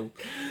and giggles.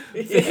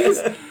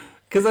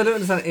 Because I don't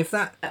understand, if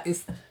that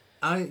is...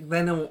 I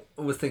then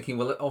was thinking,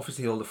 well,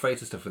 obviously all the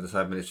freighter stuff with the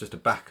Cybermen is just a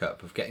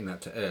backup of getting that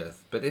to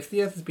Earth. But if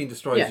the Earth has been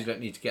destroyed, you don't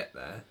need to get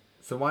there.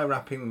 So why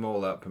wrapping them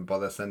all up and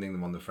bother sending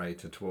them on the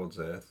freighter towards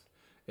Earth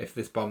if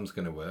this bomb's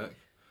going to work?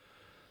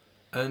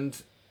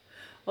 And...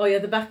 Oh, yeah,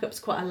 the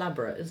backup's quite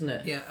elaborate, isn't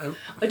it? Yeah.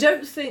 I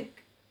don't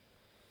think...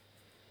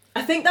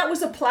 I think that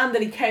was a plan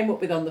that he came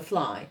up with on the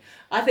fly.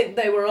 I think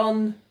they were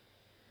on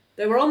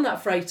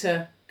that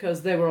freighter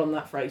because they were on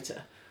that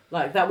freighter.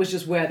 Like, that was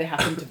just where they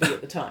happened to be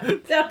at the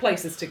time. There are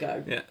places to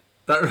go. Yeah.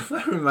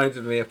 That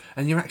reminded me of...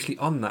 And you're actually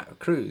on that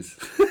cruise.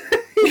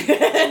 They're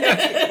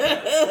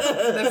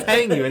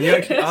paying you and you're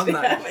actually on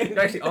that. You're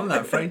actually on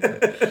that freighter.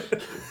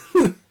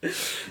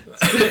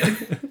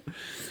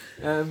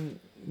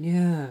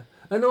 Yeah.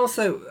 And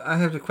also, I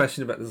have a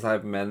question about the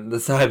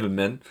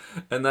Cybermen,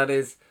 and that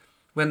is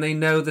when they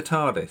know the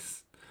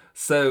TARDIS.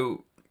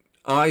 So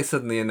I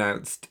suddenly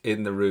announced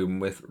in the room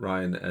with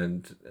Ryan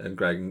and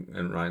Greg,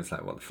 and Ryan's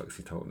like, what the fuck's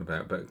he talking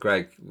about? But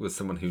Greg was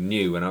someone who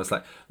knew, and I was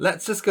like,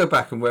 let's just go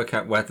back and work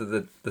out whether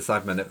the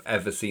Cybermen have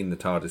ever seen the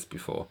TARDIS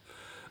before.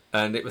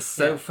 And it was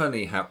so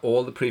funny how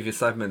all the previous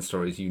Cybermen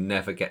stories, you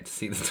never get to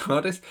see the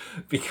TARDIS,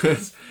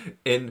 because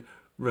in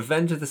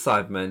Revenge of the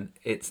Cybermen,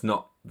 it's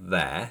not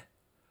there,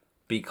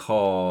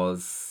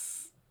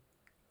 because...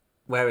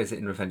 Where is it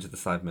in Revenge of the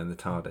Cybermen, the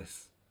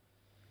TARDIS?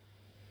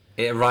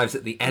 It arrives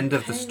at the end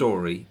of the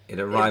story. It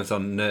arrives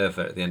on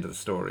Nerva at the end of the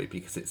story,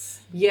 because it's...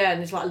 Yeah,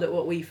 and it's like, look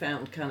what we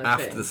found kind of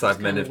after thing. the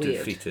Cybermen have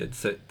defeated.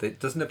 So it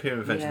doesn't appear in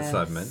Revenge of the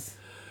Cybermen.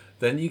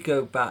 Then you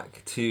go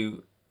back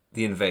to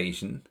the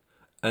invasion,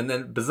 and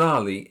then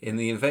bizarrely, in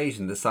the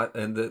invasion, the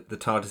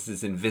TARDIS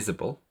is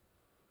invisible.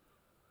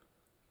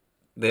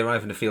 They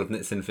arrive in a field and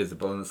it's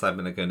invisible, and the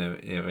Cybermen are going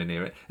nowhere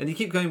near it. And you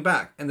keep going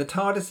back, and the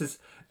TARDIS is...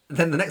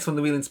 Then the next one,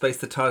 the Wheel in Space,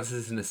 the TARDIS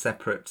is in a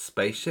separate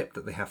spaceship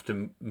that they have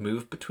to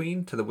move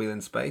between to the Wheel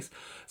in Space.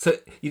 So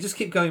you just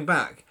keep going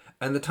back,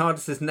 and the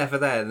TARDIS is never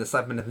there, and the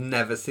Cybermen have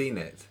never seen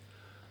it.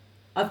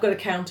 I've got a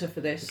counter for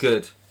this.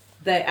 Good.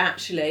 They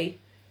actually,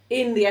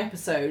 in the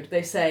episode,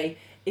 they say,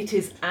 it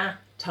is a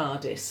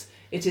TARDIS.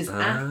 It is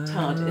a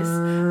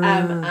TARDIS.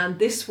 And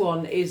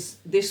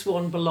this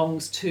one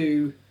belongs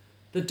to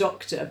the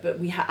Doctor, but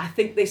I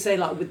think they say,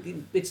 like,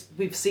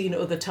 we've seen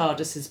other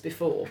TARDISes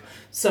before,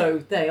 so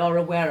they are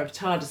aware of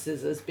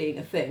TARDISes as being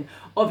a thing.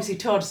 Obviously,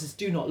 TARDISes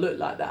do not look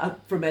like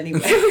that from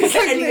anywhere.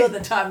 Any other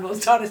Time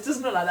Lord's TARDIS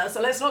doesn't look like that, so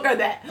let's not go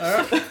there.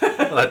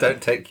 Well, I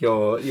don't take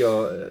your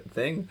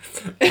thing.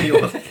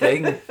 Your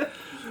thing.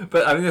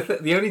 But I mean,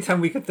 the only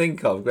time we could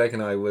think of, Greg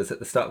and I, was at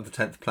the start of the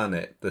 10th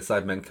planet. The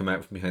Cybermen come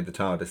out from behind the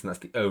TARDIS, and that's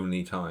the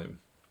only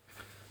time,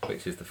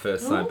 which is the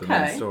first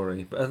Cybermen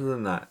story. But other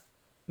than that,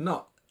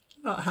 not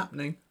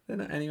happening. They're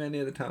not anywhere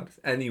near the TARDIS.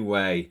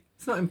 Anyway,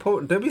 it's not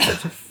important. Don't be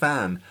such a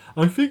fan.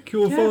 I think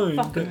you'll find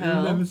that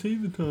you'll never see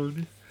the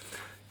TARDIS.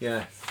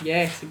 Yes.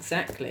 Yes,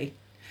 exactly.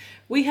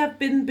 We have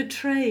been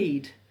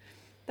betrayed.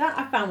 That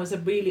I found was a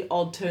really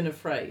odd turn of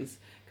phrase,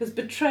 because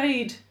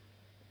betrayed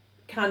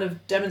kind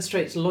of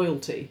demonstrates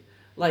loyalty.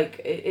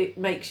 Like, it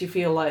makes you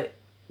feel like,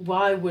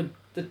 why would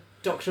the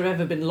Doctor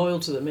ever been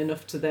loyal to them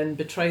enough to then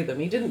betray them?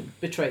 He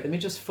didn't betray them, he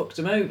just fucked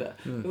them over.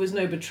 There was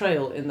no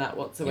betrayal in that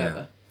whatsoever.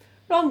 Yeah.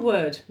 Wrong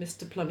word,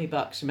 Mr. Plummy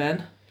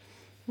Buckshman.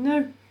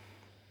 No.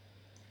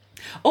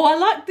 Oh, I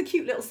liked the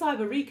cute little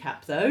cyber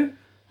recap, though.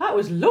 That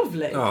was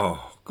lovely.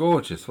 Oh,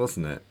 gorgeous,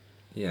 wasn't it?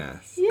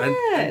 Yes.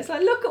 Yeah, it's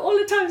like, look at all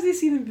the times we've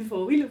seen him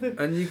before. We love him.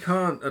 And you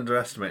can't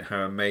underestimate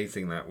how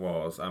amazing that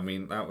was. I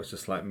mean, that was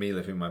just like me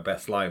living my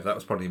best life. That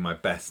was probably my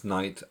best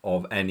night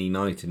of any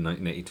night in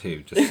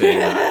 1982. Just seeing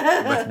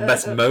that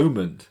best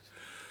moment.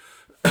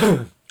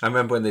 I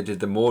remember when they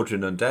did the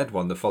Mordrin Undead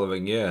one the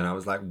following year, and I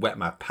was like wet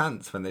my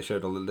pants when they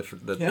showed all the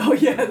different... Oh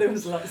yeah, there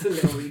was lots of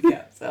little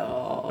recaps.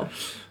 Oh.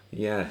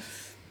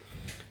 Yes.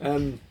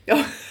 And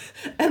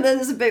then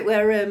there's a bit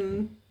where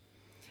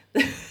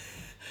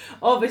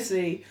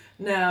obviously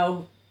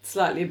now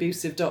slightly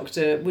abusive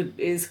Doctor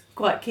is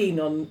quite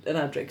keen on an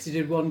Adric, because he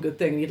did one good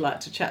thing and you'd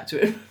like to chat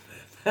to him.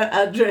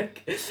 Adric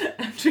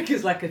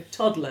is like a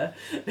toddler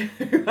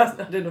who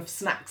hasn't had enough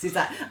snacks. He's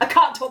like, I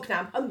can't talk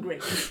now, I'm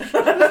hungry.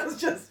 I was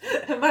just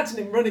imagine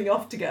him running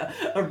off to get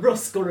a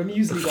rusk or a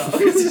muesli bar,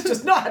 because he's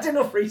just not had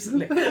enough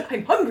recently.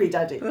 I'm hungry,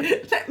 Daddy.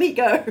 Let me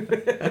go.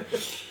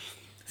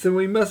 So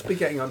we must be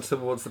getting on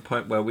towards the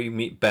point where we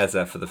meet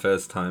Beza for the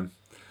first time.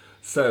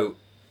 So,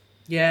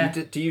 yeah.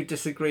 Do you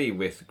disagree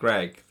with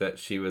Greg that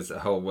she was a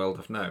whole world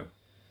of no?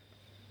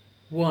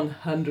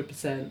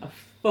 100%. I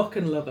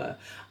fucking love her.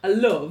 I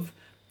love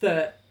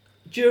that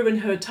during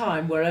her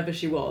time, wherever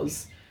she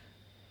was,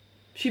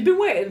 she'd been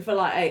waiting for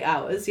like 8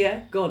 hours,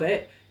 yeah, got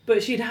it,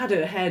 but she'd had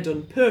her hair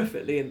done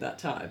perfectly in that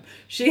time.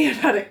 She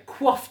had it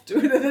coiffed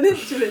within an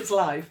inch of its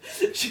life.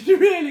 She'd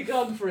really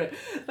gone for it.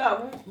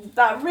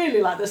 That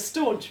really, like, the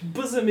staunch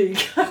bosomy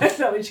kind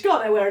of, I mean, she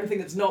can't wear anything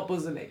that's not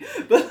bosomy,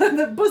 but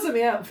the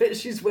bosomy outfit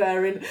she's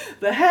wearing,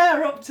 the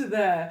hair up to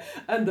there,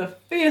 and the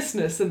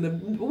fierceness, and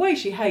the way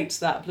she hates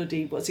that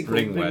bloody, what's he called,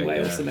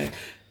 Ringway or something.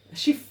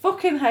 She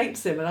fucking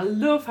hates him, and I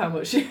love how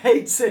much she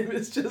hates him.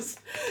 It's just,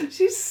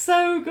 she's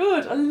so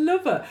good. I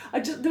love her.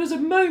 There was a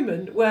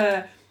moment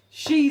where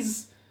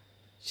she's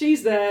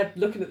there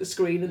looking at the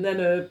screen, and then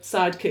her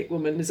sidekick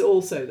woman is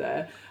also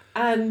there,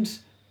 and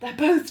they're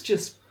both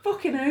just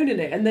fucking owning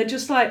it, and they're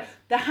just like,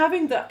 they're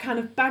having that kind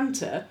of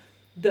banter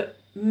that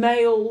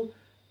male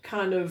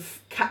kind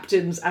of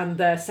captains and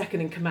their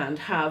second in command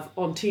have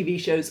on TV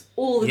shows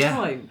all the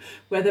time,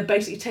 where they're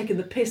basically taking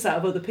the piss out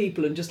of other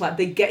people and just like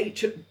they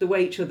get the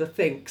way each other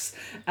thinks,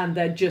 and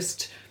they're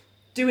just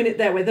doing it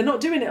their way. They're not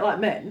doing it like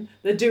men,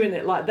 they're doing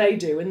it like they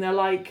do, and they're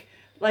like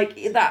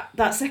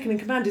that second in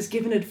command is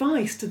giving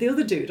advice to the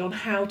other dude on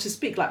how to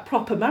speak, like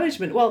proper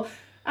management. Well,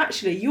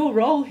 actually, your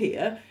role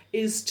here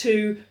is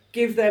to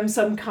give them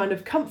some kind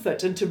of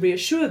comfort and to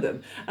reassure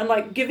them, and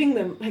like giving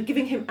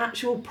him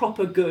actual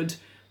proper good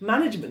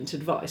management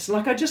advice.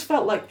 Like, I just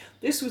felt like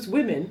this was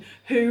women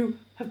who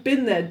have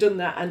been there, done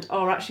that, and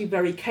are actually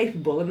very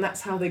capable, and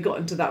that's how they got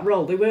into that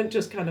role. They weren't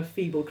just kind of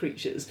feeble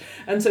creatures.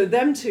 And so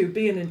them two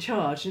being in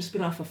charge and just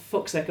being like, for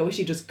fuck's sake, I wish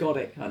he just got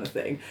it, kind of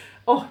thing.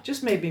 Oh,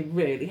 just made me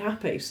really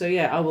happy. So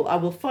yeah, I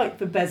will fight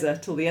for Beza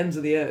till the ends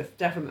of the earth,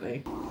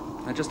 definitely.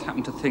 I just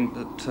happen to think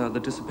that the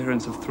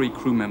disappearance of 3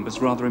 crew members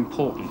is rather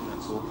important,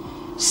 that's all.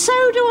 So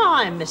do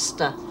I,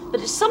 mister.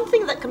 But it's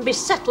something that can be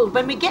settled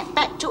when we get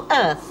back to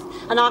Earth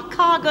and our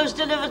cargo's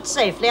delivered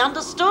safely,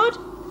 understood?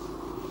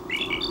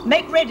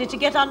 Make ready to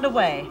get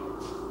underway.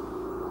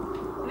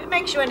 If it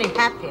makes you any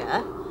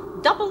happier,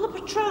 double the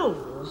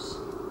patrols.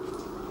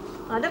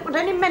 I don't want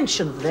any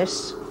mention of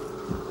this.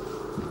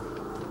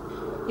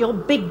 You're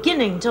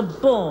beginning to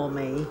bore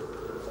me.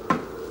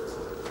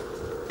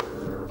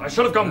 I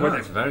should have gone with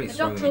That's it. a very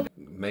strongly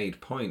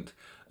made point.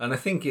 And I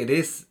think it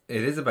is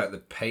about the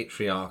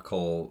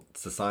patriarchal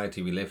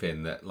society we live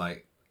in, that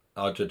like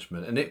our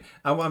judgment. And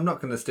I'm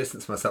not going to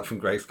distance myself from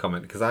Greg's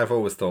comment, because I've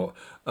always thought,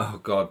 oh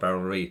God,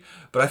 Beryl Reid.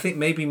 But I think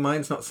maybe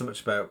mine's not so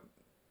much about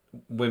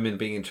women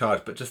being in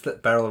charge, but just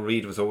that Beryl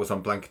Reid was always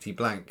on blankety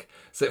blank.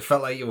 So it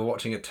felt like you were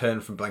watching a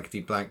turn from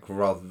blankety blank,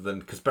 rather than,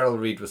 because Beryl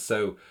Reid was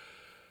so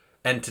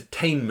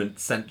entertainment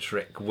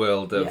centric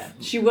world of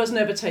she was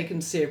never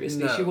taken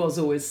seriously. No. She was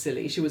always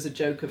silly. She was a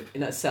joke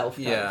in herself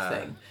kind of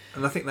thing.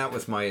 And I think that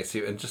was my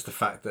issue, and just the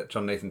fact that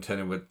John Nathan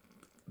Turner would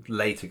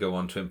later go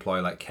on to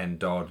employ like Ken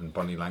Dodd and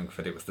Bonnie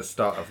Langford. It was the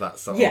start of that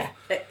sort of...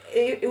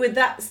 With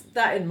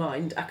that in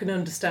mind, I can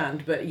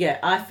understand, but yeah,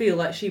 I feel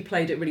like she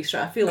played it really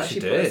straight. I feel like she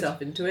put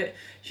herself into it.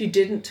 She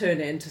didn't turn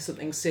it into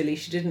something silly.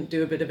 She didn't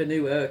do a bit of a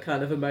new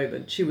kind of a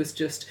moment. She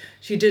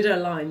did her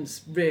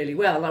lines really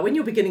well. Like, when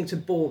you're beginning to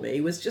bore me,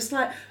 it was just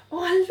like,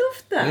 oh, I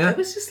loved that. Yeah. It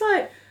was just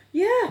like,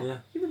 yeah,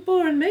 you were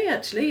boring me,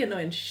 actually, you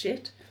annoying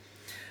shit.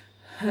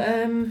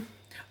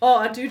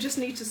 I do just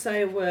need to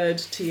say a word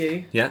to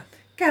you. Yeah?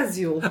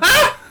 Casual.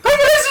 I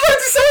was about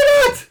to say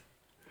that!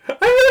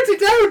 I wrote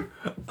it down!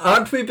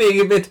 Aren't we being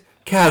a bit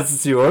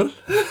casual?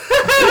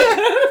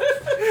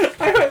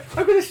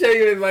 I'm going to show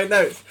you in my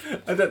notes.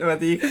 I don't know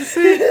whether you can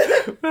see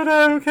it,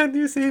 but can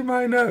you see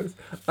my notes?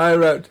 I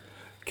wrote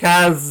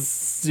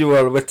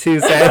casual with 2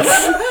 Z's.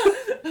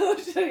 I'll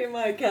show you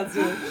my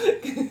casual.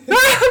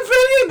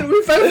 Brilliant!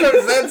 We both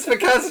wrote Z's for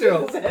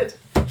casual.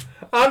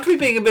 Aren't we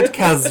being a bit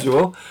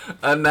casual?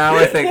 And now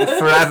I think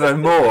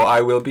forevermore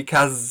I will be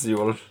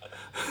casual.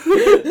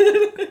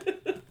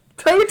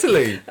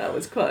 Totally. That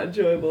was quite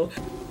enjoyable.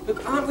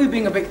 Look, aren't we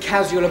being a bit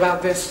casual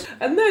about this?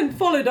 And then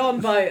followed on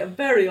by a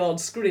very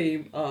odd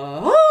scream.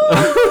 That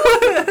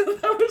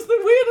was the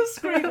weirdest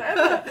scream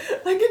ever.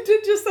 Like, it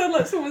did just sound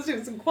like someone was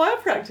doing some choir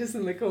practice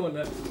in the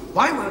corner.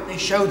 Why won't they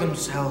show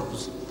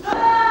themselves? What's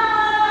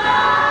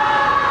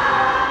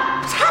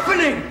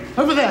happening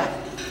over there?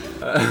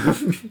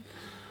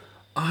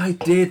 I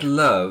did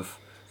love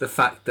the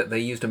fact that they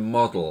used a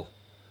model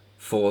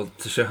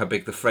to show how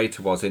big the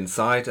freighter was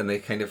inside, and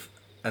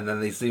then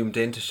they zoomed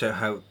in to show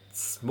how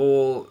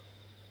small,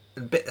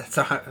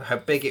 how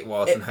big it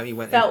was, and how he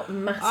went. Felt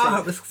in. massive.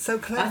 Oh, it was so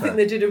clever. I think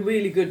they did a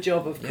really good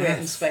job of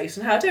creating Yes. space,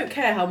 and I don't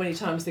care how many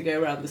times they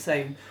go around the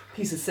same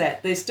piece of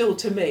set. They still,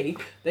 to me,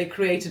 they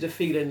created a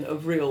feeling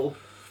of real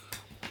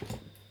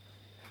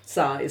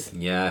size.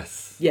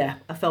 Yes. Yeah,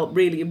 I felt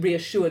really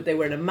reassured they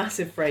were in a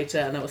massive freighter,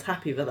 and I was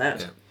happy for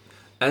that.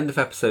 Yeah. End of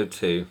episode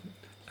 2.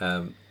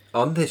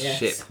 On this Yes.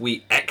 ship,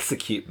 we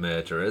execute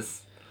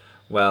murderers.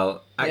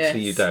 Well,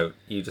 actually, you don't.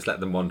 You just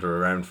let them wander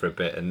around for a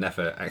bit and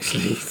never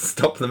actually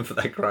stop them for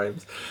their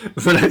crimes.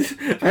 But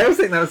I always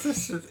think that was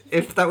just,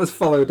 if that was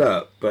followed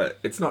up, but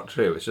it's not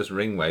true. It's just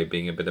Ringway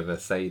being a bit of a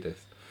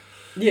sadist.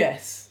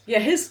 Yes. Yeah,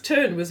 his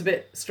turn was a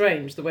bit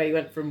strange, the way he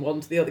went from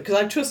one to the other, because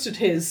I trusted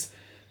his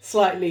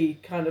slightly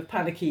kind of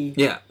panicky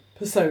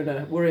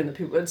persona were in the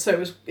people, and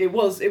so they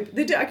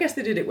did. I guess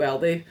they did it well.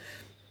 They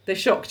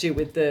shocked you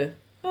with the,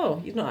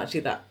 oh, you're not actually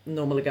that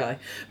normal a guy.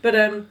 But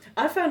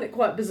I found it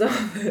quite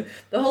bizarre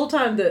the whole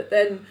time that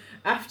then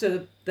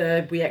after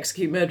the we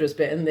execute murderers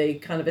bit and they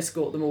kind of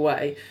escort them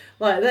away,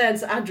 like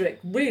there's Adric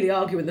really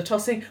arguing the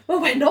tossing,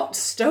 well, we're not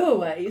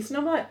stowaways. And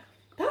I'm like,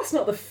 that's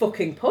not the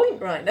fucking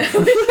point right now.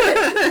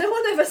 No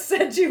one ever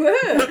said you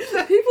were.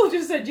 People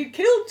just said you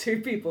killed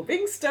 2 people.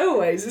 Being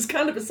stowaways is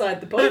kind of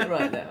beside the point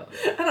right now.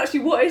 And actually,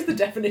 what is the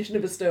definition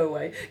of a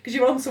stowaway? Because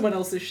you're on someone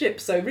else's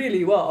ship, so really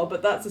you are,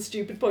 but that's a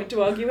stupid point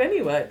to argue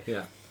anyway.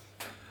 Yeah.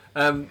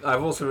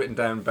 I've also written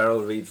down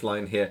Beryl Reid's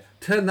line here.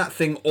 Turn that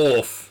thing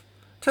off.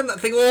 Turn that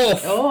thing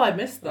off. Oh, I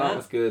missed that. That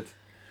was good.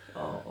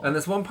 Oh. And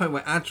there's one point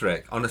where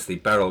Adric, honestly,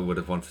 Beryl would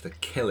have wanted to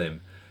kill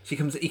him, he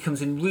comes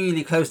in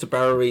really close to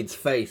Beryl Reid's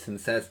face and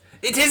says,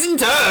 "It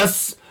isn't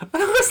us!" And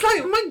I was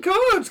like, oh my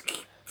God,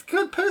 it's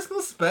got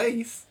personal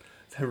space.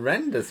 It's a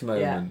horrendous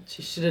moment. Yeah,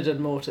 she should have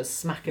done more to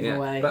smack him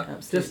away. But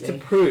Absolutely. just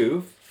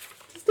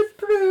to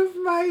prove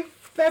my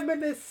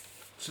feminist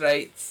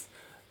traits.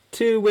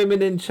 2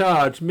 women in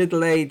charge,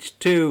 middle-aged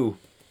 2.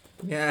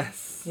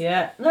 Yes.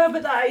 Yeah, no,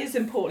 but that is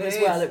important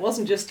as well. It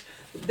wasn't just,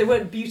 they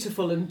weren't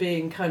beautiful and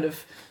being kind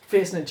of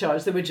fierce and in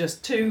charge. They were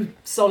just 2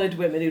 solid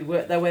women who'd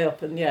worked their way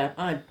up, and yeah,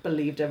 I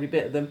believed every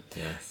bit of them.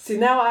 Yes. See,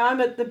 now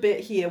I'm at the bit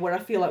here where I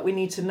feel like we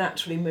need to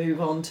naturally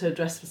move on to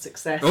Dress for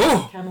Success.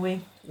 Oh! Can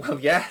we? Well,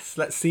 yes,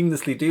 let's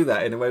seamlessly do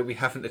that in a way we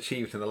haven't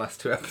achieved in the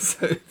last 2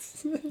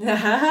 episodes.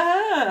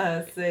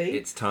 See?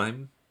 It's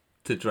time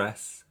to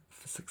dress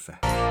for success.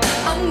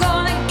 I'm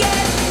gonna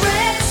get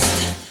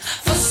dressed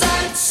for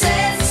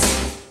success.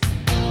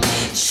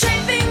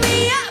 Shaping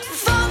me up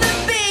for the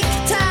big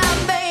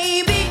time,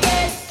 baby.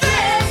 Get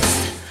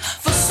dressed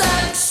for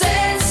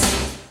success.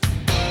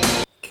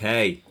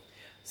 Okay.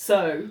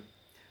 So,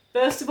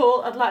 first of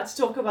all, I'd like to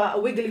talk about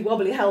a wiggly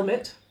wobbly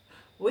helmet.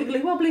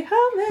 Wiggly wobbly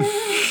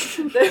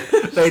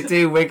helmet! They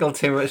do wiggle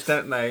too much,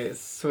 don't they?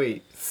 It's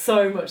sweet.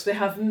 So much. They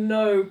have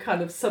no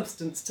kind of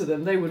substance to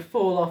them. They would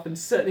fall off and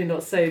certainly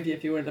not save you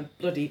if you were in a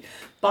bloody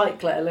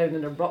bike, let alone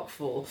in a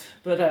rockfall.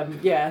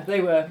 But yeah, they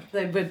were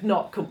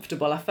not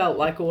comfortable. I felt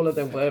like all of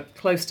them were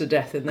close to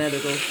death in their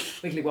little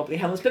wiggly wobbly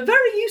helmets, but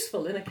very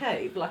useful in a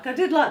cave. Like, I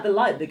did like the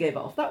light they gave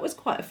off. That was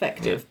quite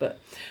effective, but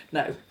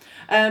no.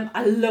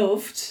 I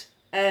loved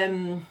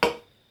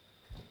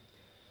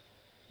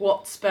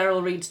what's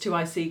Beryl Reid's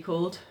 2IC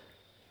called?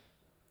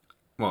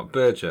 What,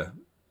 Berger?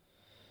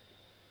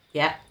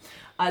 Yeah.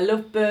 I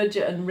love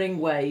Berger and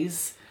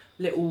Ringway's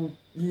little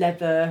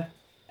leather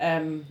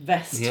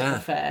vest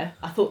affair.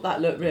 I thought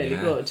that looked really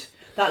good.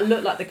 That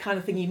looked like the kind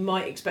of thing you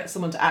might expect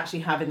someone to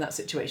actually have in that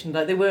situation.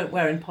 Like, they weren't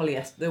wearing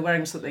polyester. They were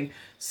wearing something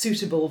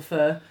suitable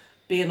for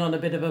being on a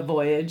bit of a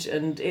voyage,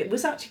 and it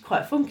was actually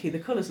quite funky. The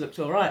colours looked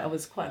all right. I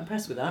was quite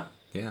impressed with that.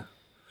 Yeah.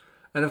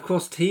 And of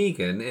course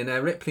Tegan in her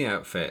Ripley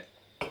outfit.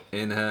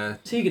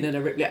 Tegan in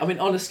a Ripley. I mean,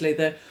 honestly,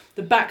 the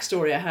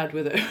backstory I had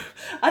with her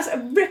as a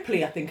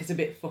Ripley, I think, is a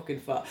bit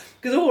fucking far.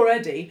 Because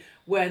already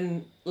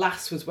when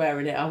Lass was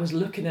wearing it, I was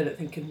looking at it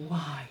thinking,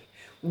 why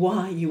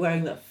are you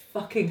wearing that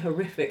fucking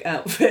horrific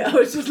outfit? I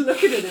was just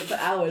looking at it for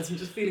hours and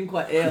just feeling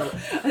quite ill.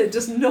 And it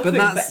does nothing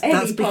for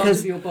any part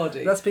of your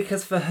body. That's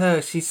because for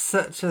her, she's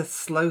such a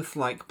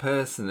sloth-like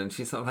person, and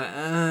she's sort of like,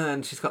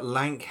 and she's got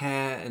lank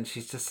hair, and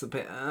she's just a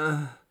bit,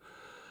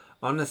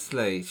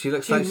 Honestly, she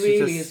looks like she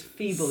really just is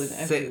feeble in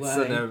every way.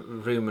 sits in a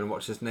room and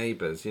watches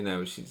Neighbours. You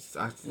know, she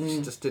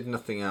just did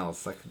nothing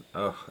else. I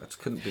just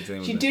couldn't be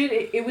doing. She did.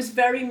 It was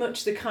very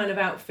much the kind of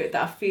outfit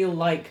that I feel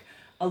like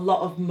a lot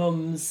of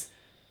mums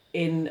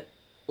in,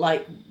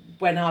 like,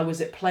 when I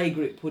was at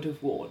playgroup would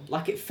have worn.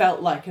 Like, it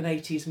felt like an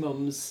 80s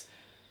mum's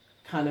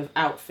kind of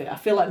outfit. I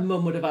feel like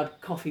mum would have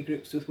had coffee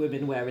groups with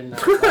women wearing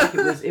that.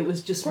 Like, it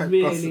was just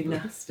really possibly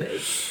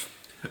nasty.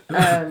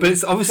 But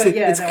it's obviously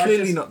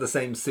clearly not the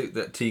same suit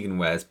that Tegan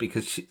wears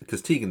because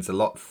Tegan's a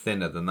lot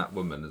thinner than that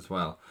woman as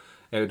well.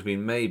 It would have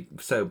been made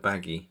so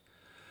baggy.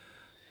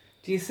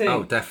 Do you think?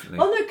 Oh, definitely.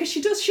 Oh no, because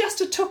she has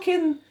to tuck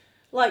in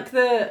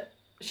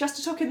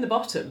the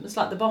bottom. It's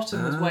like the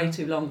bottom was way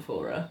too long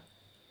for her.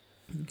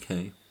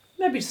 Okay.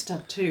 Maybe just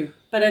had 2.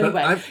 But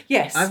anyway,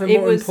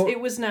 it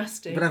was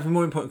nasty. But I have a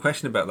more important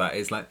question about that.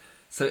 Is like,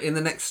 so in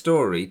the next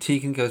story,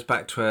 Tegan goes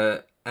back to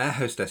her air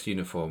hostess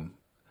uniform.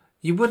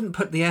 You wouldn't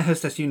put the air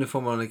hostess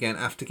uniform on again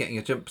after getting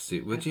a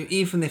jumpsuit, would you?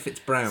 Even if it's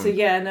brown. So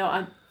yeah,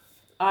 no,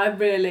 I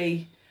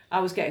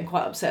was getting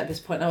quite upset at this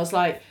point. I was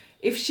like,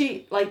 if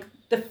she, like,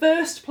 the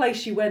first place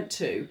she went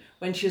to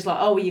when she was like,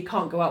 oh, well, you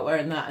can't go out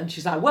wearing that, and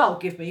she's like, well,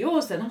 give me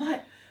yours then. I'm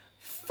like,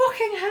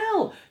 fucking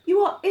hell,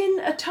 you are in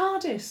a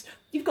TARDIS.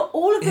 You've got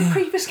all of the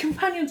previous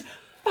companions'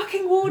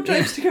 fucking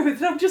wardrobes to go with.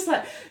 And I'm just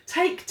like,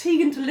 take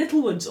Tegan to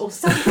Littlewoods or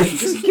something.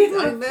 Just give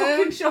her a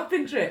fucking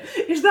shopping trip.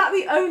 Is that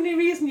the only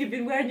reason you've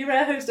been wearing your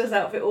air hostess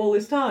outfit all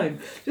this time?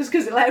 Just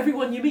because, like,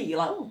 everyone you meet, you're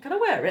like, oh, can I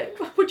wear it?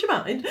 Would you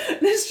mind? And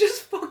it's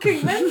just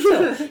fucking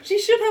mental. She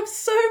should have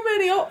so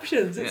many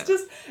options.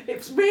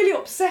 It's really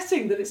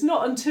upsetting that it's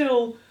not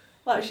until,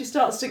 like, she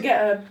starts to get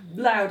a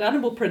loud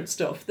animal print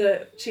stuff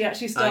that she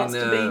actually starts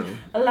to be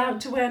allowed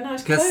to wear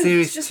nice clothes. Because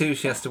series 2,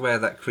 she has to wear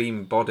that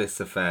cream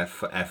bodice affair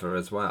forever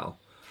as well.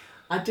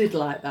 I did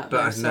like that, though,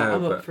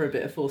 I'm up for a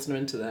bit of forcing her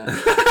into there.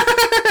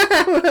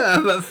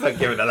 I'm up for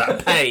giving her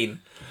that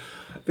pain.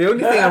 The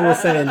only thing I will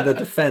say in the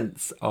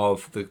defence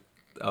of the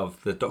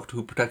Doctor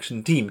Who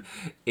production team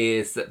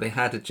is that they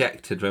had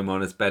ejected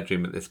Ramona's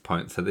bedroom at this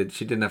point, so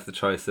she didn't have the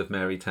choice of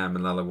Mary Tam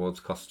and Lalla Ward's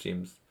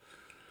costumes.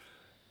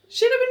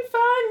 She'd have been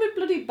fine with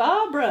bloody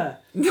Barbara.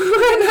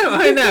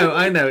 I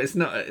know. It's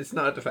not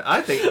a defence.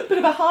 I think a bit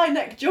of a high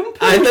neck jumper.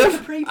 I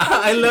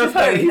love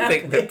how you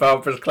think that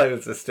Barbara's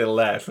clothes are still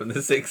there from the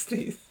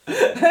 60s.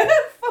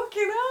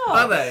 Fucking hell.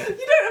 Are they?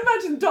 You don't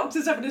imagine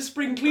doctors having a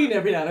spring clean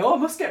every now and then. Oh, I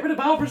must get rid of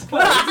Barbara's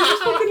clothes. He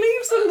just fucking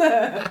leaves them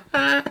there.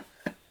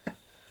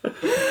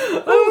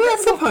 Oh,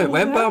 some point,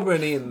 when Barbara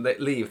and Ian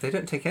leave, they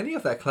don't take any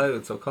of their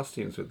clothes or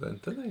costumes with them,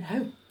 do they?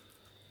 No.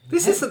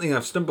 This is something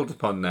I've stumbled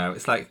upon now.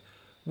 It's like,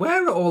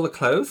 where are all the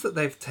clothes that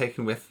they've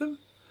taken with them?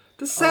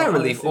 Does Sarah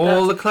leave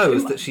all the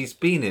clothes that she's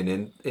been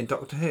in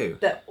Doctor Who?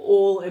 They're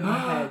all in my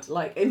head.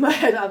 Like, in my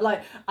head,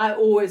 I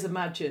always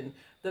imagine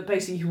that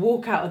basically you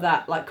walk out of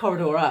that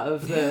corridor out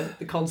of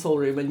the console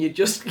room and you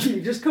just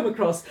come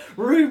across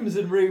rooms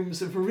and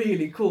rooms of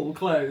really cool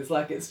clothes.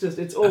 Like, it's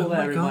all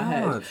there in my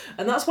head.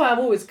 And that's why I'm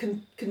always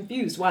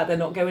confused why they're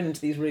not going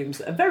into these rooms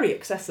that are very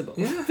accessible.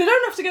 Yeah. They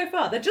don't have to go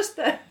far, they're just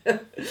there.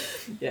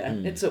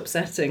 It's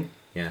upsetting.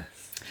 Yes.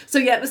 So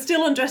yeah, it was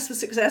still on Dress for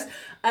Success,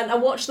 and I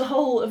watched the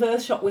whole of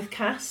Earthshock with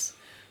Cass.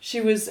 She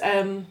was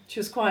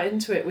quite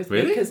into it with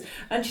me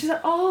and she's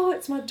like, oh,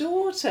 it's my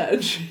daughter,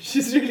 and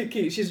she's really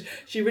cute.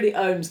 She really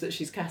owns that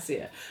she's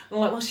Cassia. And I'm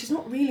like, well, she's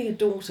not really a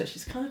daughter.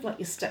 She's kind of like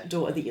your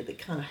stepdaughter that you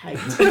kind of hate.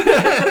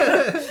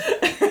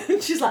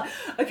 And she's like,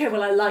 okay,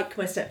 well, I like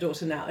my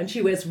stepdaughter now, and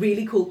she wears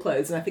really cool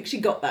clothes, and I think she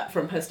got that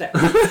from her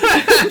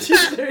stepdaughter.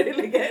 She's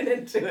really getting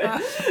into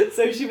it.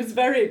 So she was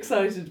very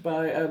excited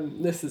by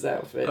Lissa's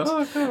outfit.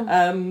 Oh,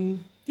 cool.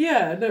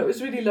 Yeah, no, it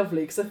was really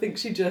lovely because I think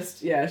she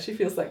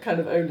feels that kind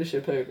of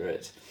ownership over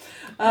it.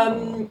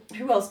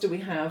 Who else do we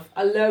have?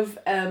 I love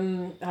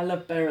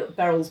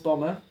Beryl's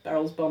Bomber.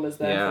 Beryl's Bomber's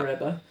there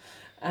forever.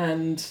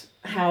 And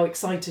how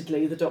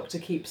excitedly the Doctor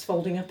keeps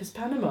folding up his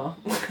Panama.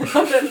 I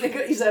don't think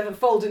he's ever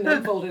folded and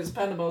unfolded his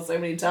Panama so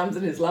many times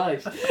in his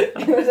life.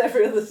 It was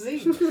every other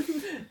scene.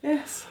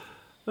 Yes.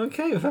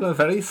 Okay, we've had a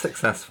very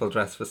successful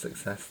Dress for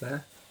Success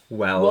there.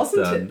 Well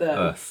Wasn't done, it,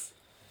 though? us.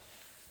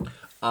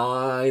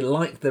 I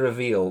like the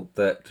reveal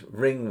that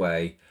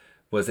Ringway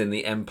was in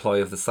the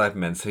employ of the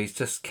Cybermen, so he's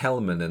just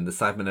Kelman and the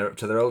Cybermen are up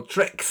to their old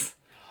tricks.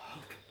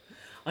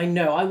 I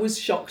know, I was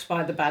shocked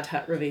by the Bad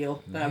Hat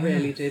reveal. That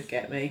really did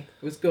get me.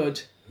 It was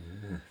good.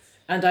 Yes.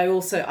 And I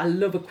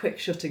love a quick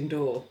shutting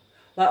door.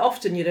 Like,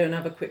 often you don't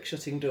have a quick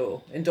shutting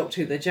door. In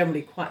Doctor Who, they're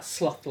generally quite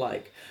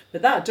sloth-like.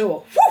 But that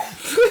door,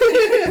 woof,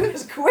 it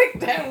was quick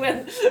down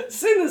when, as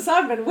soon as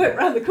Cybermen went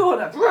round the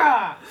corner,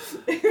 rah!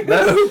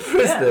 No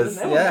prisoners.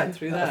 No one went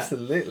through that.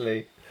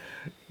 Absolutely.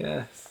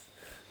 Yes.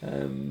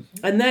 And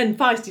then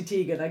Feisty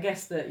Tegan, I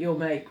guess that your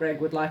mate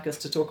Greg would like us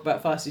to talk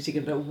about Feisty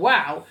Tegan, but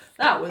wow,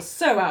 that was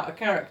so out of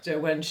character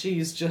when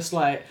she's just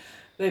like,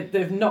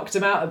 they've knocked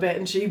him out a bit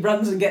and she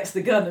runs and gets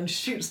the gun and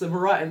shoots them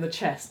right in the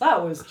chest.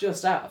 That was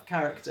just out of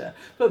character,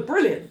 but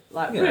brilliant. We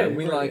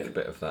like a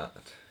bit of that.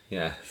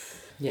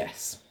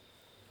 Yes.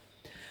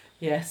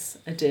 Yes,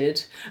 I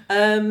did.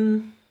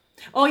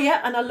 Oh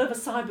yeah, and I love a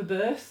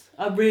Cyberbirth.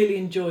 I really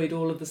enjoyed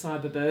all of the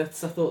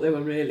Cyberbirths. I thought they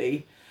were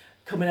really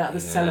coming out of the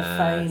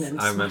cellophane and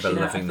I remember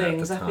smashing loving out that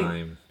things. at the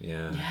time.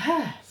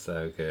 Yeah.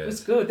 So good. It was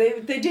good.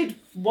 They did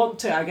want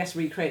to, I guess,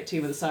 recreate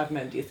Team of the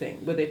Cybermen, do you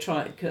think? Were they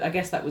trying? I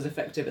guess that was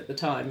effective at the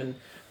time and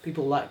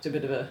people liked a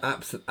bit of a...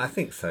 I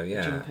think so,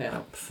 yeah. Jump in.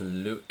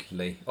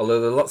 Absolutely.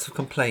 Although there were lots of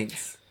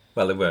complaints.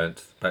 Well, there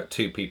weren't. About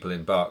 2 people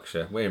in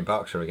Berkshire. We're in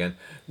Berkshire again.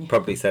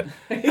 Probably said,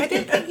 I don't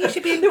think you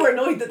should be... They were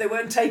annoyed that they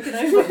weren't taken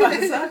over by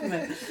the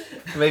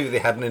Cybermen. Maybe they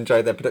hadn't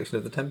enjoyed their production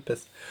of The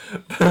Tempest.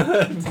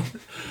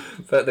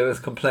 But there was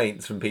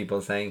complaints from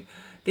people saying,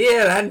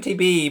 dear Auntie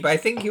Beeb, I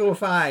think you'll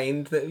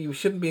find that you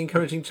shouldn't be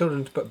encouraging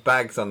children to put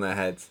bags on their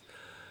heads.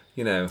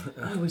 You know,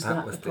 that was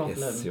the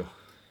problem? Issue.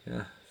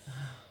 Yeah.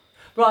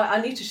 Right, I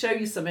need to show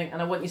you something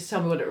and I want you to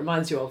tell me what it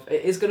reminds you of.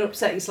 It is going to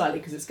upset you slightly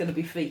because it's going to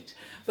be feet.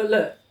 But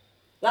look,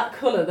 that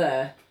colour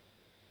there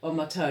on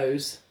my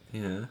toes.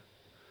 Yeah.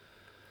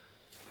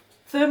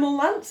 Thermal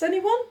lamps,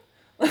 anyone?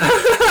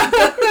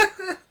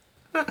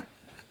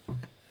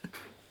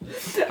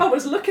 I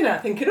was looking at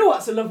it thinking, oh,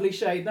 that's a lovely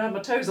shade. Now my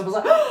toes, I was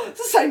like, oh, it's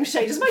the same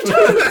shade as my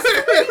toes.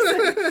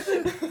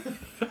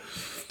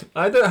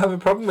 I don't have a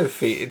problem with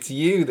feet. It's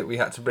you that we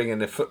had to bring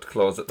in a foot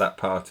clause at that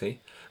party.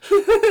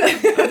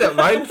 I don't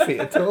mind feet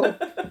at all.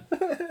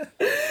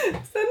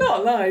 They're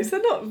not nice.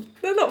 They're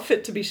not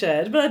fit to be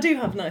shared. But I do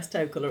have nice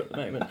toe colour at the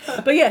moment.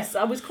 But yes,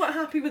 I was quite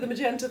happy with the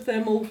magenta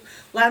thermal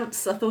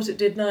lamps. I thought it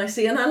did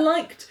nicely, and I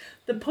liked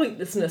the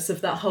pointlessness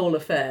of that whole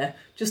affair.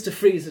 Just to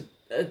freeze a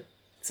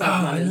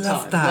Cyberman in time. I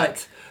love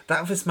that.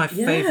 That was my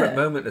favourite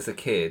moment as a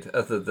kid,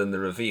 other than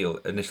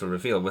the initial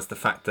reveal, was the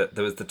fact that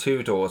there was the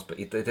 2 doors, but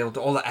they did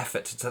all that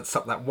effort to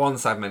stop that one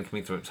Cyberman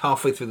coming through. It was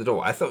halfway through the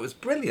door. I thought it was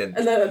brilliant.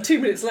 And then 2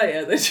 minutes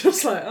later, they're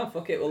just like, oh,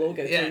 fuck it, we'll all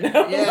go through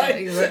now. Yeah,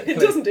 exactly. It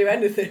doesn't do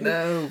anything.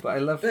 No, but I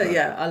love that.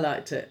 Yeah, I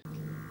liked it.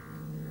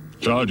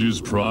 Charges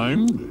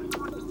primed?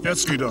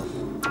 Yes, Leader.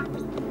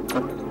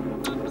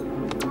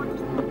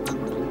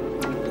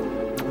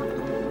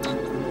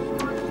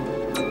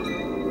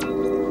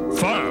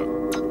 Fire!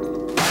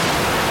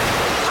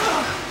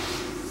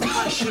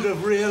 I should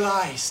have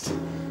realised.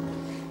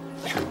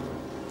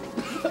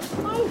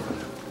 Oh!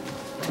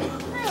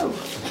 No!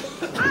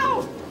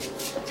 Ow!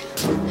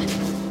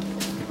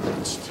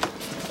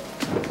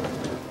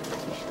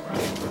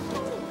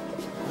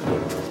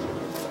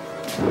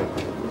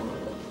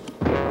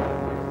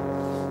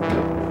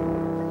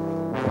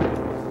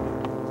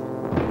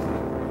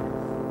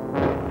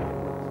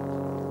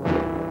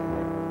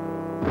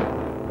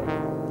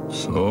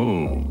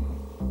 So,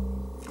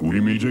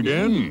 we meet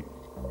again,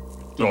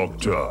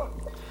 Doctor.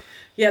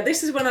 Yeah,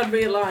 this is when I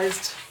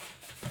realised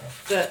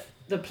that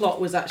the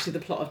plot was actually the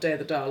plot of Day of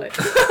the Daleks.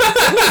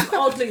 It was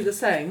oddly the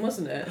same,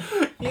 wasn't it?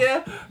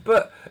 Yeah,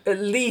 but at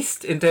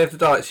least in Day of the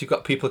Daleks, you've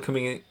got people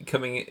coming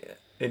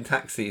in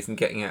taxis and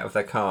getting out of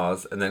their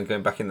cars and then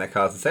going back in their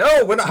cars and say,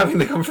 "Oh, we're not having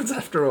the conference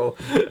after all,"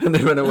 and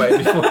they run away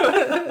before.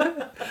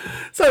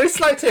 So it's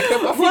like take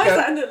up off. Why is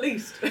that an at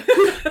least?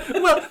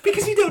 Well,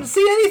 because you don't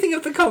see anything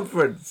of the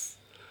conference.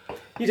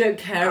 You don't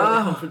care about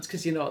the conference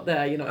because you're not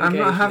there. You're not. I'm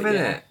not having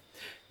it.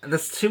 it.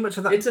 There's too much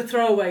of that. It's a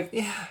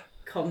throwaway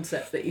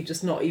concept that you're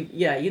just not.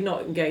 You're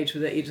not engaged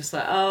with it. You're just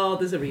like, oh,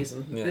 there's a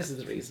reason. Yeah. This is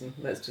the reason.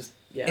 Let's just.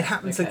 Yeah. It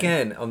happens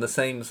again on the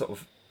same sort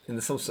of. In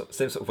the same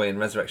sort of way in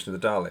Resurrection of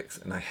the Daleks,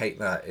 and I hate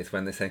that, is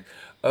when they say,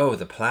 "Oh,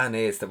 the plan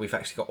is that we've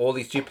actually got all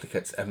these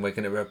duplicates and we're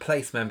going to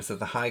replace members of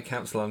the High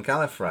Council on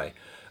Gallifrey,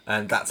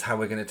 and that's how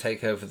we're going to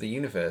take over the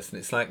universe." And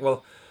it's like,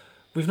 well,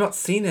 we've not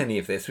seen any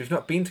of this. We've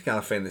not been to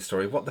Gallifrey in this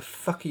story. What the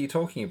fuck are you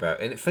talking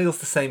about? And it feels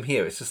the same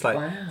here. It's just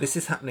like, this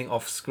is happening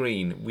off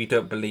screen. We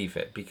don't believe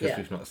it because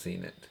we've not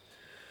seen it.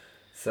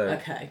 So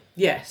okay,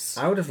 yes.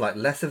 I would have liked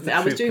less of the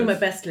troopers. I was doing my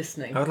best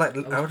listening. I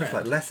would have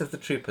liked less of the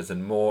troopers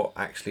and more.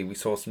 Actually, we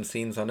saw some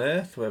scenes on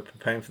Earth. We're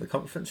preparing for the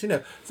conference. You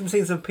know, some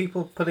scenes of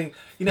people putting.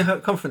 You know how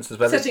at conferences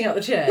where setting up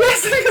the chairs.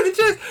 Yes, setting up the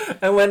chairs.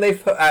 And when they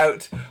put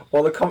out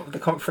all the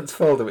conference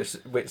folder,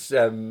 which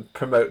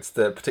promotes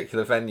the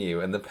particular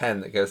venue and the pen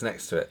that goes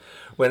next to it.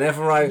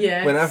 Whenever I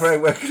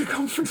work at a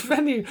conference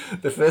venue,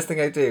 the first thing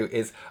I do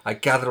is I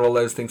gather all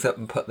those things up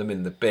and put them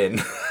in the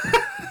bin.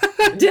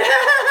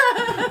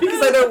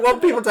 Because I don't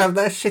want people to have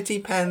their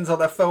shitty pens or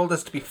their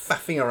folders to be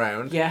faffing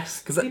around.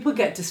 Yes, because people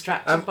get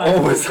distracted. I'm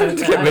always having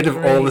to get rid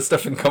of all the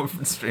stuff in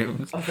conference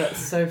rooms. Oh, that's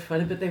so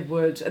funny, but they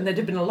would. And there'd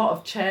have been a lot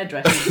of chair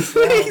dresses as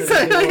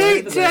well. I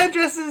hate chair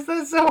dresses,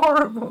 they're so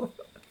horrible.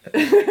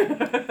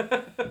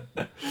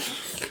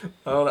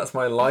 Oh, that's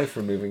my life,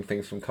 removing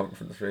things from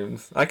conference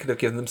rooms. I could have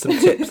given them some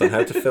tips on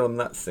how to film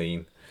that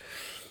scene.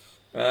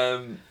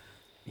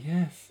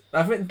 Yes.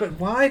 I've written, but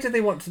why do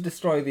they want to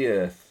destroy the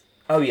Earth?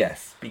 Oh,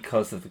 yes,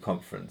 because of the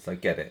conference. I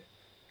get it.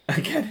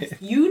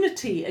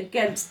 Unity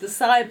against the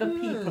cyber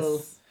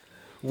people.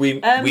 We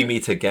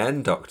meet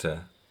again,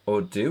 Doctor.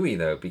 Or do we,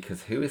 though?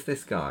 Because who is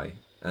this guy?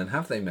 And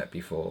have they met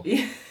before?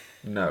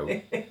 No.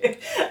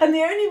 And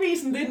the only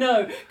reason they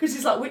know, because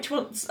it's like, which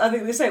one's, I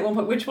think they say at one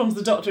point, which one's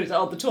the Doctor? It's,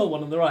 the tall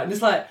one on the right. And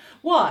it's like,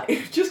 why?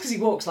 Just because he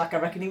walks like I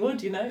reckon he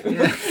would, you know?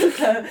 Yeah.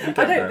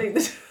 I don't think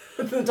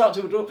the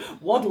Doctor would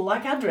waddle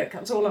like Adric.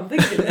 That's all I'm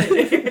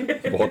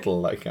thinking.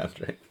 Waddle like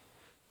Adric.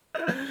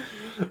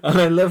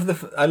 And I love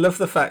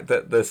the fact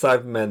that the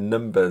Cybermen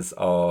numbers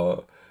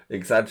are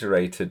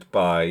exaggerated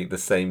by the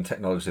same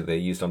technology they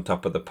used on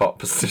top of the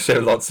pops to show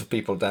lots of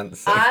people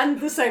dancing. And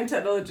the same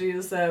technology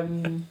as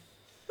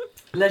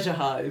Leisure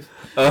Hive.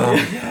 Oh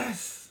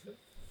yes.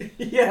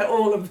 Yeah,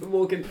 all of them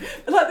walking.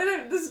 Like they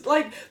don't. This,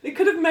 like they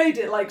could have made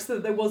it like so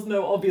that there was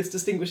no obvious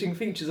distinguishing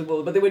features of all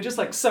of them, but they were just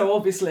like so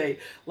obviously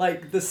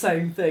like the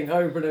same thing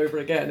over and over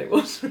again. It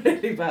was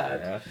really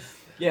bad. Yeah.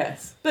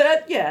 Yes,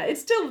 but it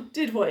still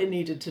did what it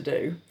needed to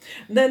do.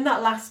 And then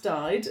that last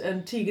died,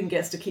 and Tegan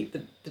gets to keep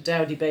the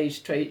dowdy beige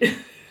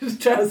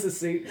trouser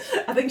suit.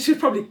 I think she was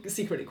probably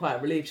secretly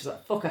quite relieved. She's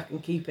like, "Fuck, I can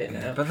keep it now."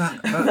 Yeah, but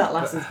that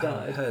lass has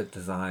died. Her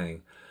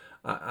designing,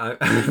 I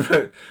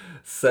wrote,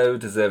 "So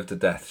deserved a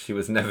death. She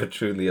was never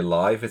truly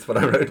alive." Is what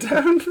I wrote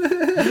down.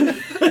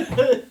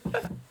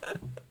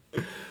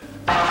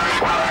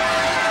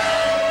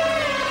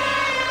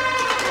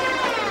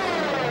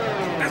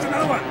 There's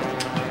another one.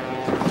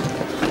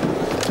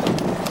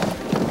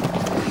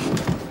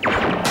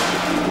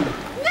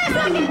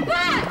 Get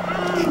back!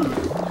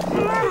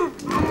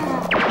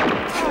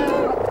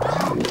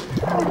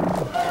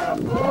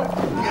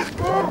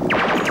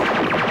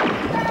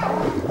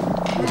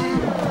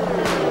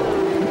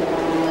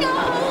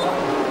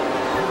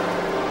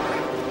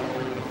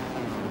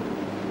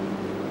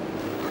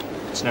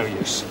 It's no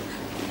use.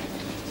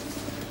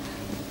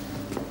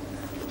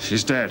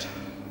 She's dead.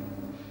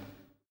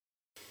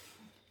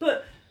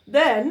 But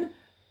then,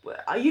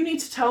 you need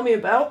to tell me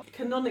about,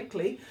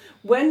 canonically,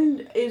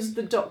 when is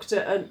the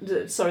Doctor,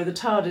 the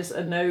TARDIS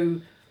a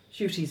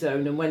no-shooty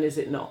zone and when is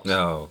it not?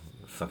 No,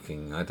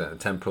 fucking, I don't know,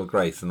 temporal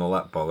grace and all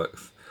that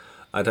bollocks.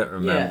 I don't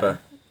remember.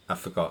 Yeah. I've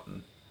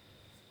forgotten.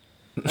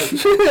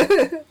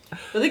 Okay.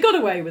 But they got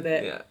away with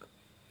it. Yeah.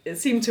 It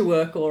seemed to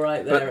work all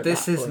right there. But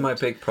this is my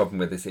big problem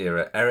with this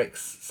era. Eric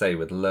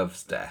Saward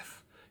loves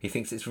death. He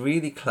thinks it's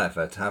really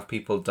clever to have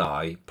people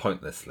die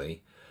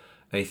pointlessly.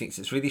 And he thinks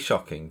it's really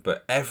shocking,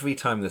 but every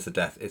time there's a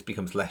death, it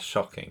becomes less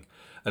shocking.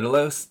 And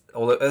although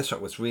Earthshock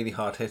was really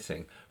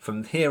hard-hitting,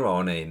 from here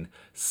on in,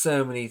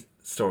 so many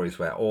stories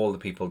where all the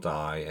people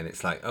die, and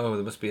it's like, oh,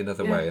 there must be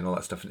another way, and all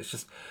that stuff. And it's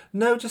just,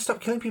 no, just stop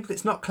killing people.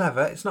 It's not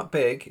clever, it's not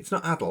big, it's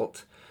not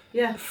adult.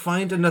 Yeah.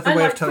 Find another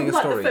way of telling a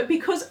story.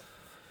 Because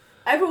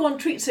everyone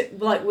treats it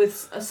like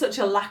with such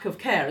a lack of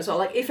care as well.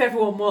 Like, if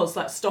everyone was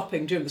like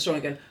stopping during the story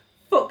and going,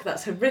 fuck,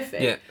 that's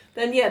horrific,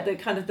 then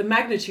the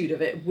magnitude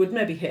of it would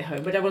maybe hit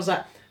home. But everyone's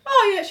like,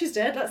 oh yeah, she's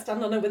dead, let's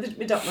stand on her with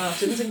my Doc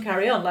Martens and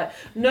carry on. Like,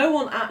 no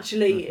one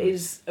actually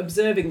is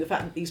observing the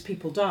fact that these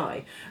people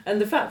die.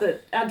 And the fact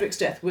that Adric's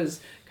death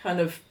was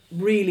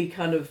really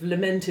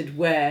lamented,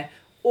 where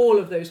all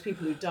of those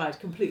people who died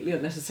completely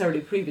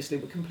unnecessarily previously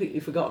were completely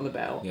forgotten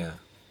about. Yeah.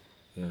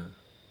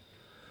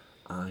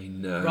 I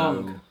know.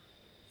 Wrong.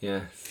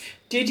 Yes.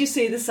 Did you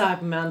see the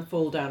Cyberman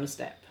fall down a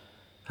step?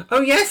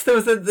 Oh yes, there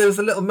was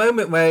a little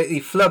moment where he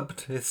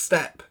flubbed his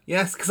step.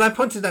 Yes, because I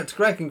pointed out to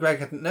Greg and Greg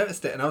hadn't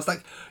noticed it, and I was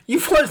like,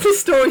 "You've watched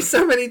this story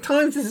so many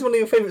times. This is one of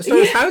your favourite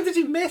stories. Yeah. How did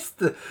you miss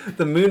the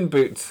moon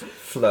boot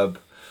flub?"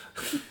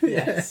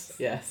 Yes,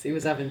 he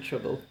was having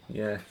trouble.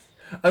 Yes.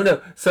 Oh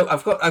no. So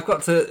I've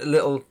got a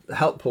little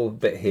helpful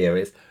bit here.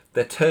 Is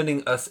they're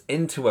turning us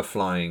into a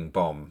flying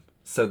bomb.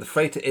 So the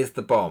freighter is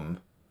the bomb,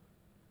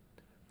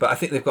 but I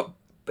think they've got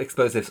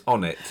explosives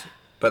on it.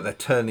 But they're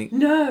turning...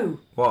 No!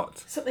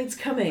 What? Something's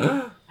coming.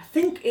 I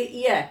think,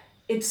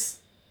 this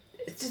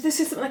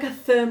is something like a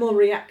thermal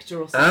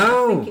reactor or something.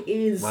 Oh! I think it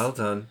is. Well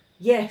done.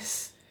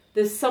 Yes.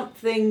 There's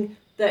something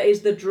that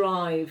is the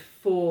drive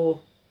for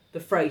the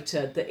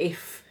freighter that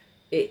if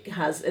it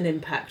has an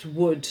impact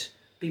would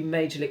be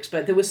majorly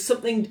exploded. There was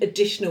something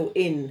additional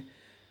in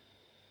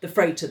the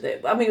freighter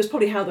that... I mean, it was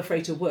probably how the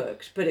freighter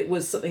worked, but it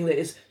was something that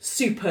is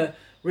super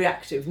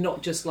reactive,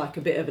 not just like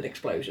a bit of an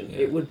explosion.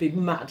 Yeah. It would be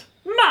mad.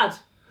 Mad!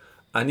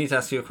 I need to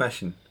ask you a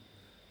question.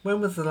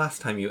 When was the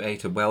last time you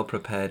ate a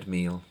well-prepared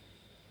meal?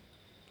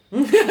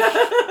 He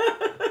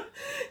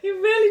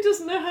really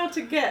doesn't know how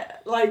to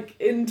get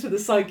into the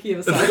psyche of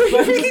a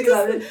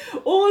Cyberman.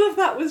 All of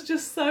that was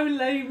just so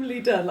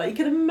lamely done. Like, you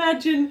can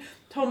imagine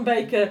Tom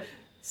Baker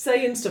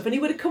saying stuff, and he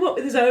would have come up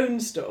with his own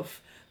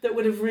stuff that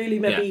would have really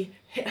maybe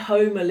hit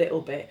home a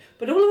little bit.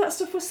 But all of that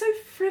stuff was so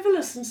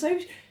frivolous and so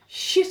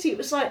shitty. It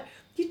was like,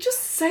 you're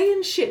just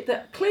saying shit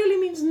that clearly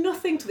means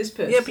nothing to this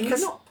person. Yeah,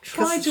 because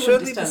surely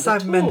the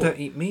Cybermen don't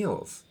eat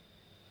meals.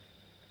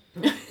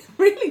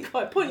 Really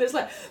quite pointless.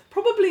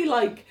 Probably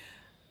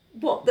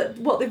what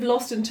they've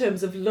lost in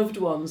terms of loved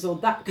ones or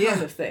that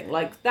kind of thing.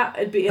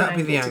 That'd be an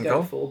angle to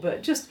go for.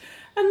 But just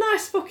a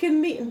nice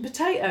fucking meat and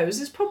potatoes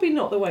is probably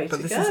not the way to go.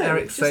 But this is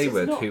Eric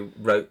Saward who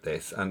wrote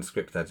this and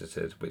script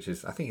edited, which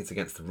is, I think it's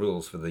against the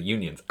rules for the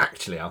unions.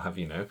 Actually, I'll have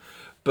you know.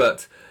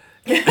 But...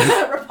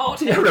 Report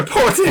him.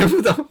 Report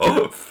him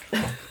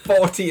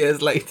 40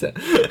 years later.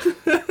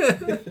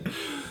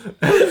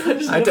 I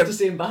just love to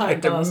see him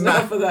behind bars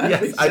now for that.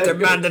 Yes, I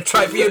demand a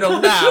tribunal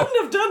now. I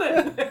shouldn't have done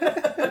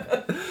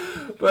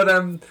it. But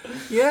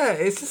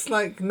it's just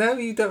like, no,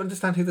 you don't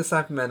understand who the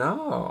Cybermen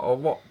are or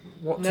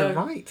what to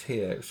write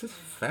here. It's just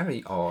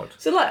very odd.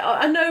 So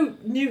I know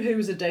New Who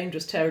is a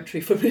dangerous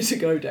territory for me to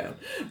go down,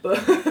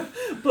 but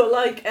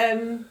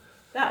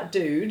that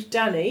dude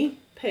Danny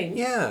Pink.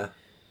 Yeah.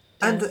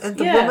 And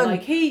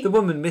the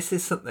woman Mrs.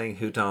 Something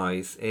who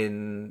dies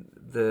in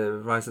the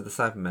Rise of the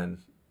Cybermen,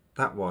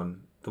 that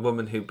one, the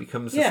woman who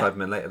becomes the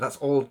Cybermen later, that's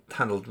all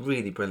handled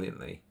really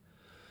brilliantly.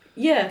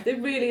 Yeah, they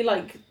really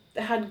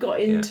had got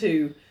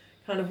into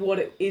kind of what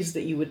it is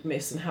that you would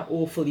miss and how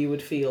awful you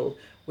would feel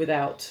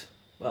without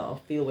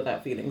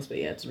feelings, but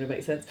yeah, it doesn't really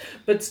make sense.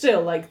 But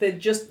still,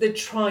 they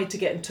tried to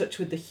get in touch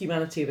with the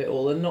humanity of it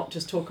all and not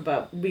just talk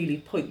about really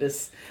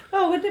pointless,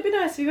 oh, wouldn't it be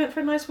nice if you went for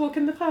a nice walk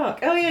in the park?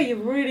 Oh yeah,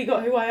 you've really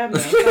got who I am now.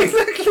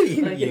 Exactly,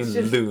 you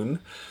loon.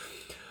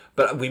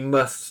 But we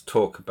must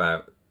talk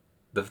about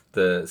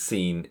the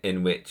scene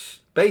in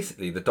which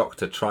basically the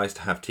Doctor tries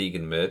to have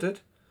Tegan murdered.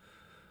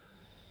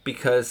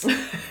 Because the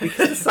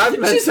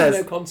Cyberman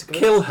says,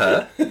 kill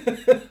her.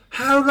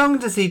 How long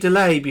does he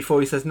delay before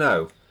he says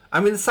no? I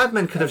mean, the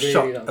Cybermen could have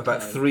shot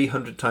about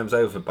 300 times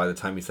over by the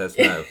time he says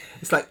no.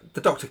 It's like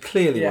the Doctor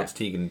clearly wants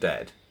Tegan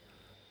dead.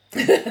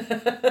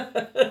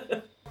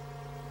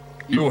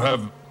 You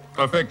have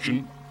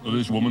affection for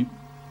this woman.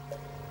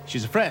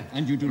 She's a friend.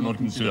 And you do not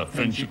consider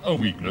friendship a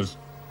weakness.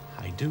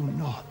 I do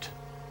not.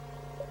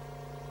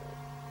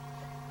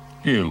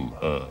 Kill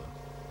her.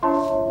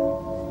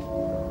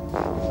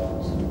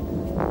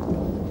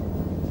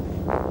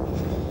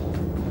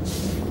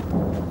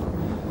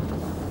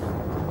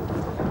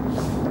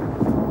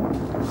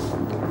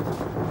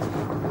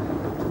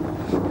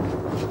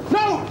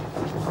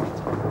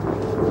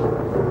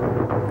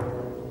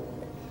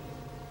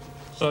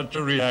 Such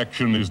a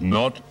reaction is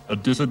not a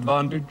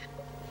disadvantage?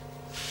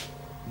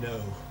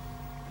 No.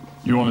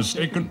 You are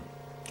mistaken.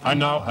 I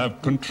now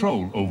have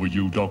control over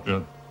you,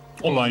 Doctor.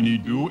 All I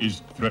need do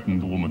is threaten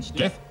the woman's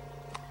death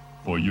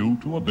for you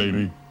to obey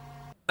me.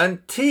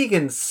 And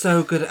Tegan's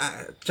so good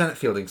at... Janet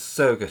Fielding's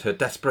so good. Her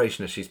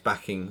desperation as she's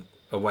backing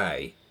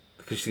away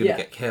because she's going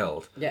to get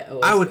killed. Yeah,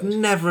 I would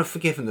never have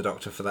forgiven the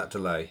Doctor for that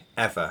delay.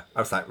 Ever. I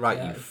was like,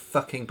 right, you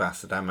fucking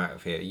bastard, I'm out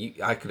of here.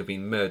 I could have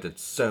been murdered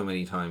so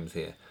many times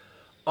here.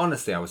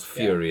 Honestly, I was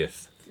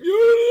furious.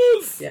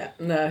 Furious! Yeah,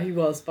 no, he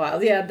was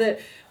vile. Yeah,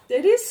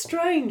 it is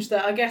strange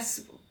that I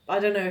guess, I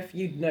don't know if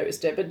you'd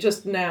noticed it, but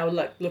just now,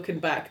 looking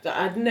back, that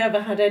I'd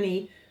never had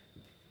any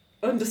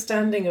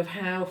understanding of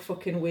how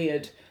fucking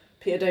weird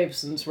Peter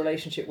Davison's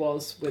relationship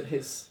was with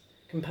his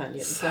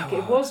companions. So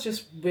it was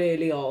just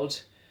really odd.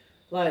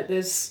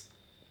 There's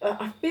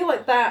I feel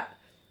like that.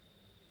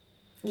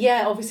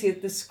 Yeah, obviously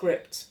the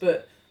scripts,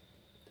 but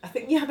I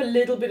think you have a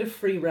little bit of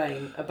free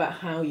reign about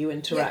how you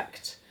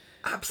interact.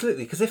 Yeah,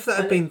 absolutely, because if that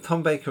had been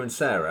Tom Baker and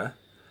Sarah,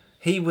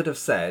 he would have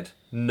said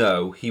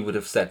no. He would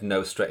have said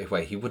no straight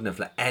away. He wouldn't have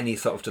let any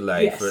sort of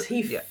delay. Yes,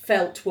 he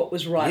felt what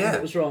was right and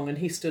what was wrong, and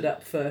he stood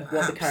up for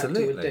what the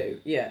character would do.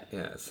 Yeah.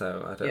 Yeah.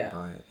 So I don't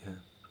buy it. Yeah.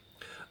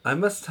 I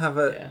must have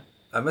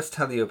I must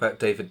tell you about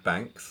David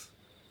Banks,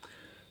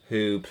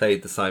 who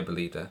played the cyber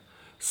leader.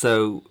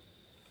 So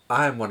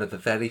I am one of the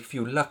very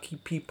few lucky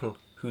people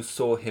who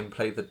saw him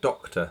play the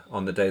Doctor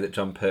on the day that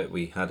John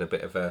Pertwee had a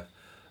bit of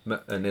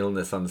an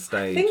illness on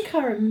stage. I think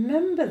I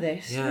remember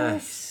this.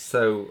 Yes.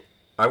 So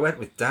I went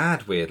with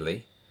Dad,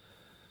 weirdly.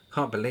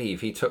 Can't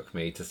believe he took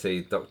me to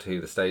see Doctor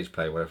Who, the stage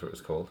play, whatever it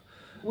was called.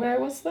 Where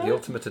was that? The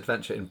Ultimate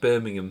Adventure in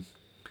Birmingham.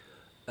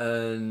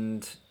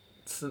 And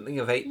something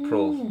of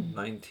April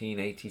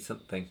 1980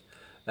 something.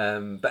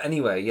 But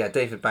anyway,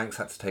 David Banks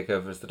had to take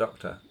over as the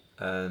Doctor.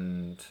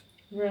 And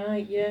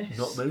right, yes.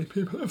 Not many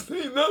people have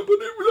seen that, but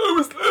I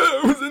was there.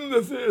 I was in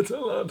the theatre,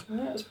 lad.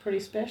 That was pretty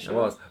special. It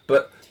was.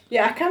 But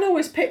yeah, I can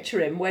always picture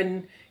him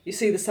when you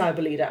see the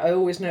cyber leader. I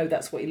always know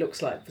that's what he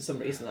looks like for some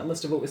reason. That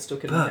must have always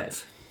stuck in my head.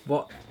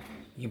 What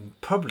you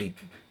probably...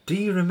 Do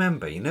you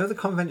remember? You know the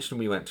convention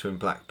we went to in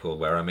Blackpool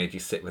where I made you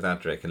sit with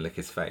Adric and lick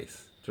his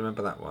face? Do you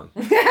remember that one?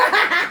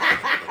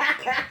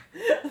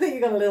 I think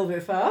you got a little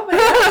bit far.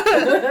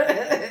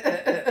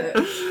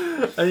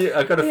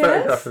 I got a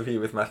photograph of you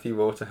with Matthew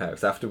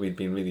Waterhouse after we'd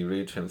been really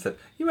rude to him and said,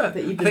 you weren't...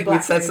 I think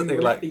we'd said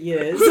something like... For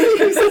years.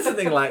 We said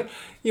something like,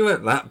 you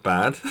weren't that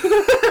bad.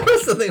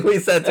 Something we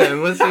said to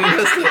him was you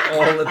missed it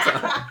all the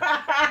time.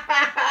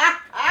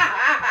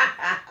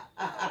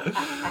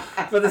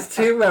 But there's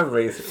two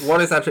memories.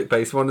 One is Adric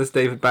based, one is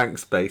David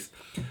Banks based.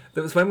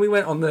 That was when we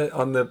went on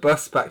the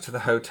bus back to the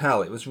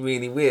hotel. It was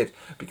really weird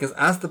because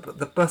as the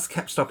bus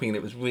kept stopping and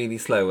it was really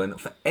slow,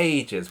 and for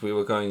ages we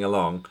were going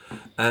along,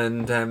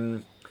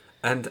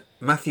 and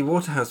Matthew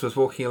Waterhouse was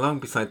walking along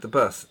beside the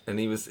bus, and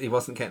he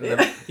wasn't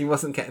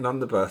getting on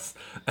the bus,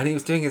 and he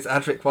was doing his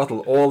Adric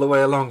waddle all the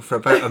way along for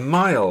about a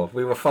mile.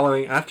 We were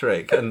following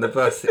Adric and the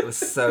bus. It was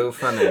so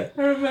funny.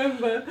 I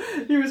remember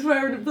he was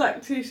wearing a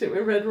black t-shirt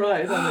with red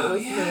riders on it,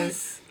 wasn't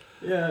yes.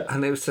 he? Yeah.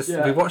 And it was just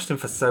we watched him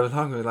for so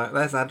long. We were like,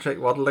 "There's Adric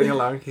waddling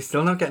along. He's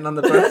still not getting on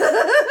the bus."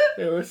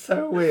 It was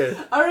so weird.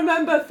 I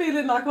remember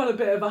feeling like on a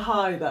bit of a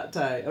high that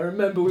day. I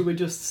remember we were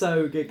just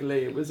so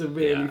giggly. It was a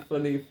really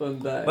funny, fun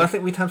day. Well, I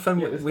think we'd had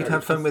fun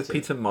with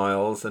Peter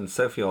Miles, and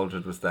Sophie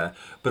Aldred was there,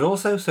 but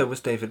also so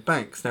was David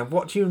Banks. Now,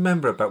 what do you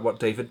remember about what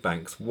David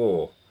Banks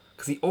wore?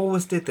 Because he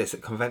always did this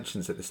at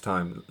conventions at this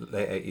time,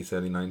 late 80s,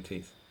 early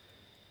 90s.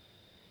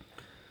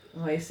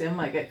 Oh, you see, I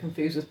might get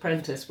confused with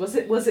Prentice. Was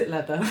it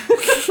leather?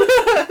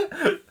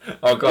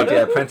 Oh God,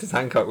 yeah, Prentice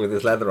Hancock with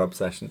his leather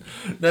obsession.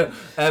 No,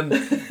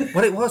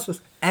 what it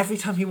was every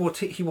time he wore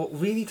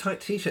really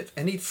tight t-shirts,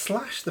 and he'd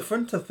slash the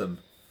front of them.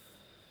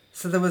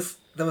 So there was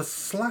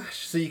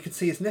slash, so you could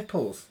see his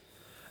nipples,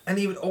 and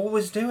he would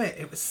always do it.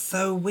 It was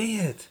so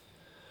weird,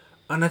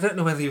 and I don't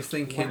know whether he was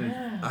thinking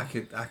I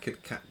could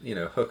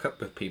hook up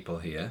with people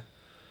here.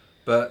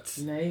 But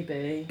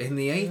maybe in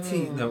the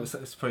 80s, no, it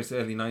was probably the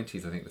early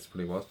 90s, I think this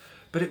probably was.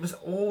 But it was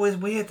always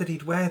weird that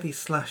he'd wear these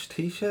slash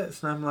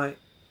t-shirts, and I'm like,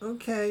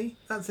 okay,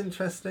 that's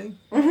interesting.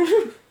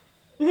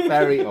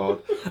 Very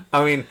odd.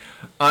 I mean,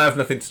 I have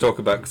nothing to talk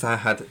about because I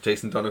had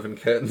Jason Donovan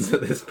curtains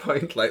at this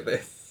point like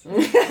this.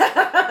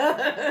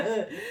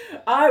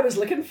 I was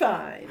looking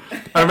fine.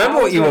 I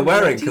remember what you were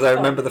wearing because I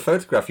remember the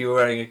photograph. You were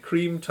wearing a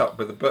cream top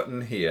with a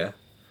button here.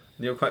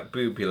 You were quite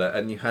boobular,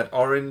 and you had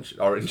orange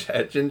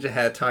hair, ginger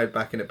hair tied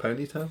back in a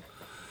ponytail.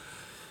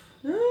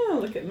 Oh,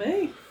 look at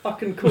me.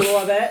 Fucking cool,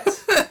 I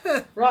bet.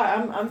 Right,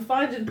 I'm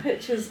finding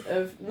pictures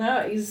of...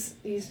 No, he's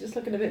just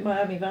looking a bit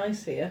Miami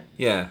Vice here.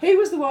 Yeah. He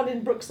was the one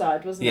in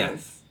Brookside, wasn't he?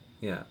 Yes.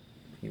 Yeah,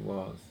 he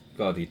was.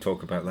 God, he'd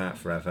talk about that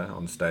forever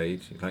on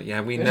stage. He's like,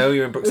 yeah, we know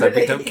you're in Brookside,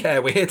 we don't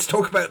care. We're here to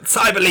talk about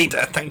Cyber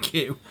Leader, thank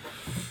you.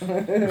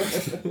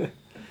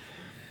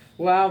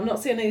 Wow, I'm not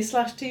seeing any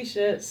slash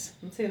t-shirts.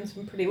 I'm seeing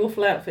some pretty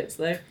awful outfits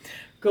though.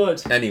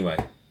 Good. Anyway.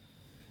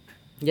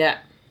 Yeah.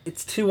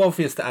 It's too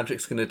obvious that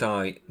Adric's going to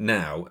die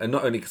now, and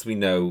not only because we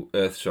know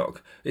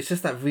Earthshock. It's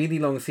just that really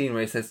long scene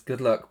where he says, good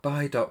luck,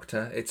 bye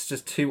doctor. It's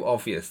just too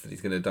obvious that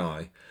he's going to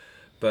die.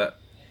 But...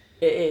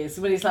 It is.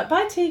 When he's like,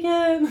 bye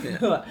Tegan.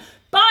 Yeah.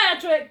 Bye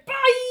Adric,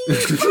 bye!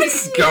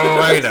 Just go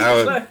away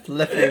now.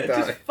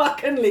 Just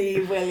fucking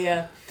leave, will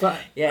you? But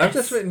yes. I've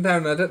just written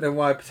down, I don't know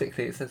why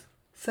particularly, it says,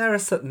 Sarah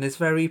Sutton is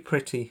very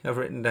pretty, I've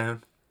written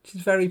down.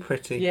 She's very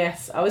pretty.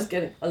 Yes, I was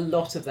getting a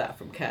lot of that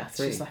from Kath.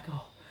 She's like,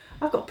 oh,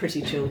 I've got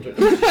pretty children.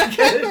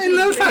 I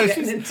love how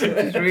she's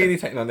really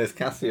taken on this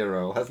Cassia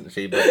role, hasn't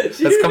she? But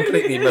has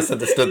completely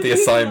misunderstood the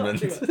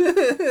assignment.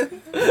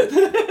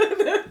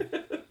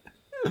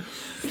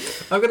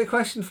 I've got a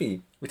question for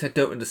you, which I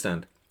don't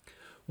understand.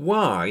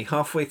 Why,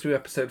 halfway through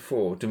episode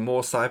 4, do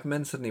more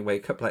Cybermen suddenly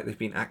wake up like they've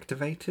been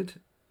activated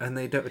and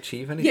they don't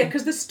achieve anything? Yeah,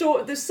 because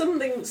there's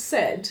something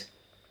said...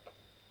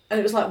 And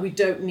it was like, we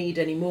don't need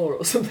any more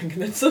or something.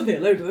 And then suddenly a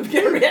load of them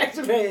get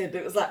reactivated.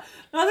 It was like,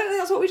 no, I don't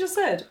think that's what we just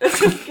said.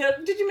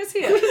 Did you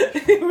mishear?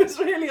 It was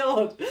really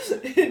odd.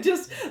 It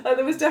just, like,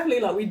 there was definitely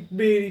like, we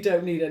really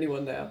don't need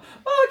anyone now.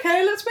 Oh,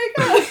 okay, let's make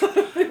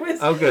up. It was,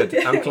 Oh, good.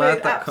 yeah, I'm it glad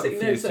made that absolutely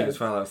confused no you sense. as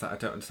well. I was like, I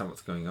don't understand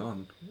what's going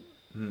on.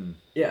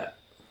 Yeah.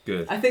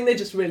 Good. I think they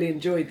just really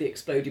enjoyed the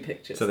explodey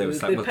pictures. So they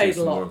was like, they we'll paid do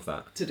some a lot more of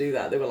that. to do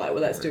that. They were like,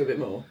 well, let's do a bit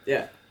more.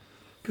 Yeah.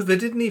 Because they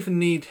didn't even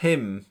need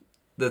him,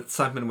 the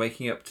Cybermen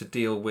waking up, to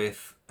deal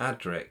with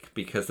Adric,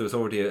 because there was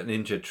already an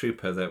injured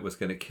trooper that was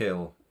going to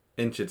kill,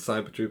 injured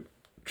cyber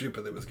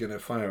trooper that was going to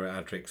fire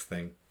at Adric's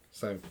thing.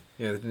 So,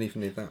 yeah, they didn't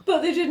even need that.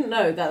 But they didn't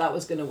know that that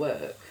was going to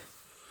work.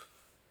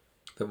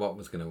 That what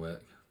was going to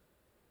work?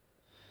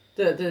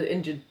 The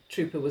injured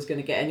trooper was going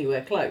to get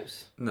anywhere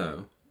close.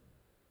 No.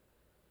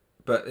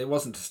 But it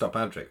wasn't to stop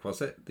Adric,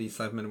 was it? The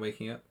Cybermen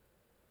waking up?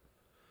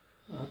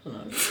 I don't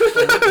know.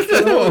 I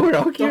don't know what we're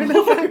arguing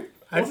about.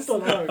 I'm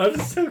I'm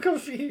just so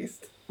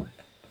confused.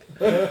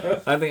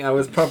 I think I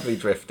was probably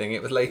drifting.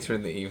 It was later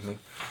in the evening.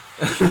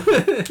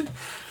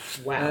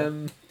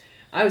 Wow.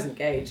 I was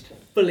engaged.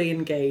 Fully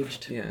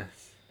engaged.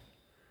 Yes.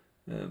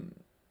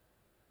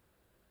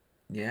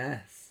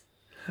 Yes.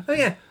 Oh,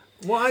 yeah.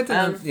 What I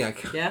don't know...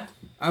 Yeah?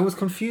 I was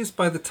confused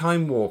by the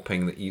time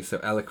warping that you so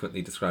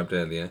eloquently described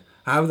earlier.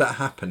 How that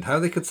happened. How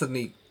they could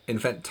suddenly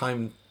invent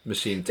time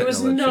machine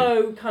technology. There was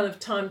no kind of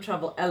time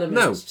travel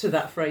element to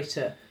that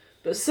freighter.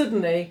 But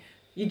suddenly,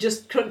 you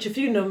just crunch a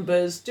few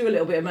numbers, do a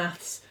little bit of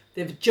maths.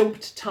 They've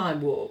jumped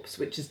time warps,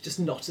 which is just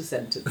not a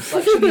sentence.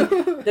 Like,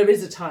 there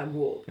is a time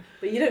warp,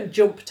 but you don't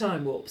jump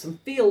time warps and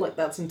feel like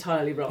that's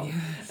entirely wrong.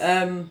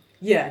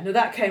 Yes. No,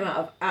 that came out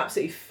of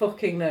absolutely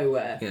fucking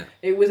nowhere. Yeah.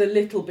 It was a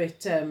little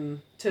bit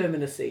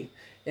Terminus-y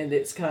in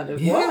its kind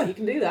of, wow, you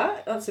can do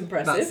that. That's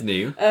impressive. That's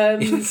new.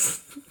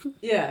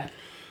 Yeah.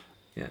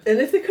 Yeah. And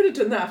if they could have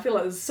done that, I feel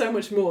like there's so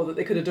much more that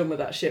they could have done with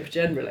that ship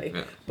generally.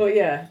 Yeah. But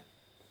yeah.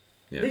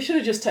 They should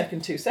have just taken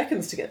 2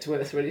 seconds to get to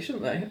Earth, really,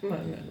 shouldn't they?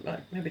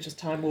 Maybe just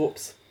time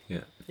warps.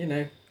 Yeah. You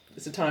know,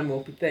 it's a time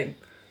warpy thing.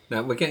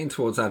 Now, we're getting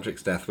towards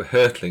Adric's death. We're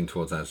hurtling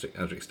towards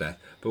Adric's death.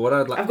 But what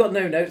I'd like... I've got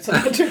no notes on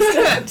Adric's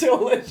death at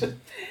all. It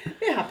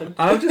happened.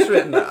 I've just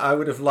written that I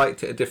would have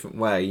liked it a different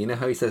way. You know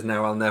how he says,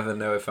 now I'll never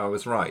know if I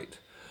was right?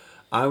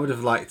 I would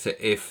have liked it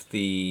if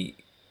he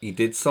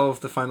did solve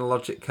the final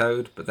logic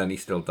code, but then he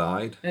still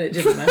died. And it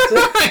didn't matter.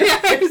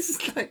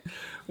 It's like,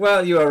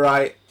 well, you were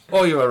right.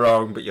 Or you were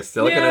wrong, but you're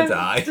still going to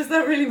die. Does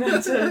that really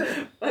matter?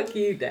 Fuck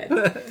you,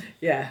 dead.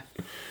 Yeah.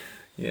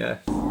 Yeah.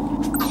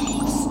 Of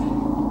course.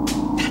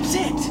 That's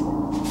it.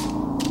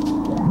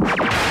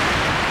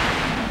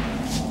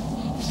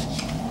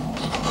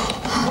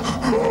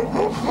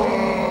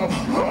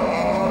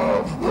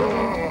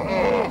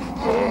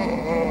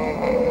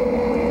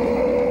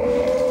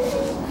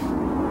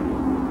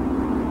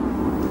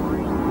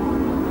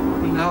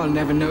 Now I'll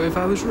never know if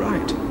I was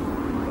right.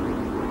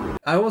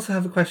 I also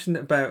have a question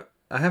about...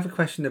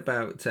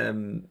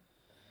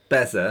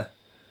 Beza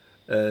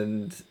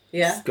and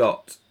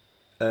Scott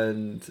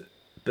and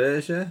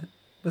Berger.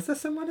 Was there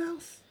someone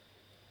else?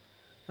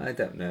 I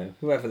don't know.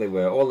 Whoever they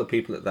were, all the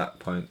people at that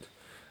point.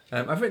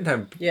 I've written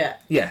down. Yeah.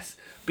 Yes,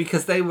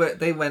 because they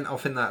went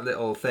off in that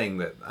little thing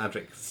that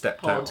Adric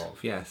stepped out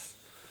of. Yes.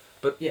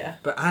 But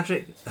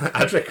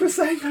Adric was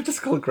saying, I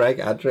just called Greg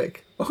Adric.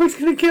 Oh, he's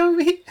going to kill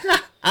me.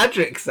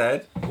 Adric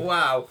said,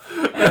 wow.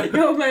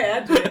 Your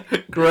mate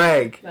Adric.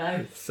 Greg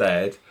Nice.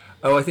 said,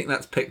 oh, I think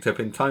that's picked up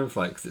in Time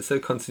Flight because it's so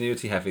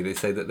continuity heavy. They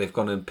say that they've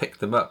gone and picked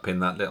them up in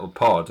that little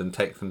pod and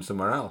take them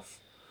somewhere else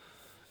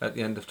at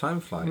the end of Time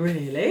Flight.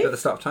 Really? At the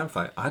start of Time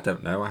Flight. I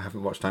don't know. I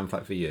haven't watched Time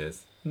Flight for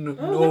years.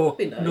 that would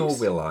be nice. Nor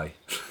will I.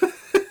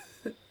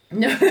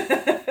 No.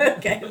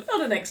 Okay,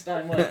 not a next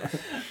time one.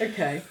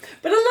 Okay.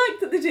 But I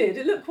liked that they did.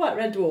 It looked quite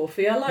Red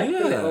Dwarfy. I liked the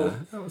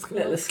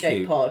little escape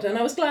cute. pod. And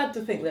I was glad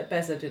to think that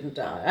Beza didn't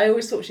die. I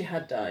always thought she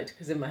had died,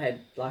 because in my head,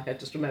 like, I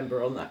just remember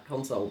her on that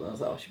console, and I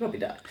was like, oh, she probably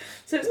died.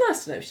 So it's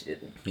nice to know she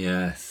didn't.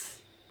 Yes.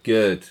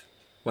 Good.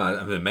 Well,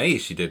 I'm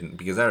amazed she didn't,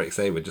 because Eric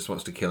Saward just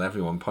wants to kill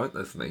everyone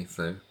pointlessly,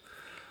 so...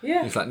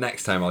 Yeah. He's like,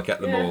 next time I'll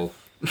get them all.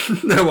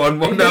 No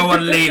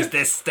one leaves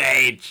this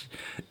stage.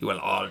 You will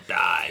all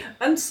die.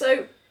 And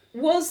so,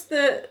 was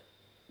the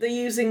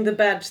using the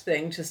badge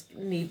thing just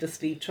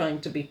needlessly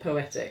trying to be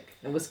poetic?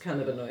 It was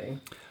kind of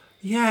annoying.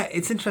 Yeah,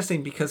 it's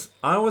interesting because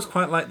I always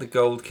quite like the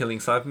gold killing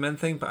Cybermen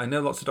thing, but I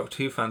know lots of Doctor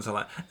Who fans are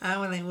like,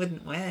 oh, well, it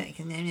wouldn't work.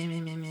 And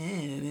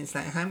it's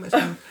like, how much...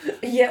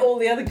 Yeah, all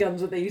the other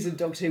guns that they use in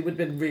Doctor Who would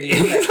have been really...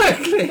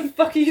 Exactly. What the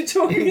fuck are you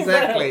talking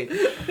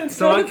about?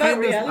 So I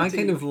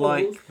kind of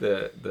like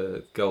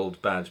the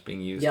gold badge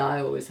being used. Yeah,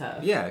 I always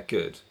have. Yeah,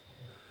 good.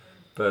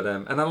 But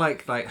and I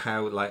like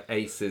how like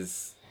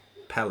Ace's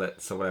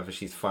pellets or whatever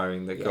she's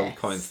firing, the gold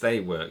coins, they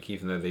work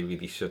even though they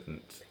really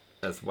shouldn't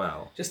as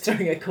well. Just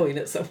throwing a coin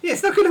at someone. Yeah,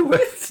 it's not going to work.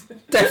 It's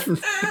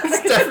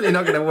definitely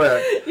not going to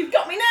work. You've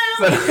got me now.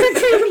 But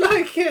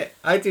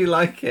I do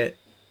like it.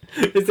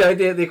 It's the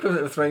idea, the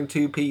equivalent of throwing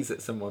 2 peas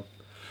at someone.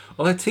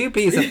 Although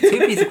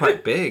 2Ps are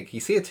quite big. You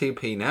see a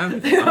 2P now. And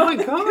you think, oh my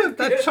god,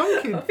 they're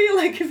chunky. I feel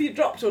like if you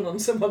dropped one on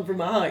someone from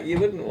a height, you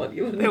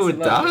wouldn't. They would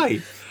die.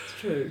 It's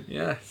true.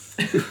 Yes.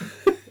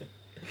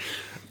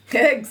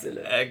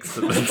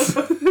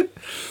 Excellent.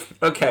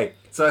 Okay,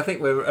 so I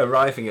think we're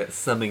arriving at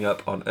summing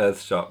up on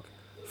Earthshock.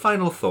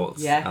 Final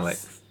thoughts, Yes.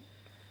 Alex.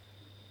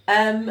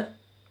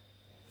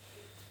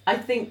 I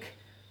think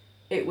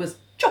it was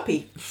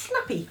choppy,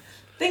 snappy.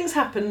 Things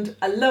happened.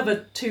 I love a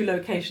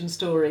 2-location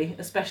story,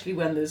 especially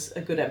when there's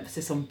a good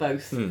emphasis on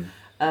both.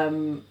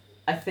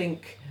 I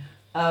think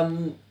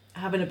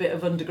having a bit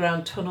of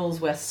underground tunnels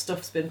where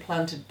stuff's been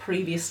planted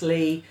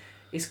previously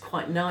is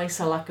quite nice.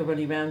 I like a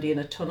runny roundy in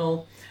a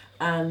tunnel,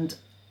 and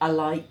I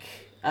like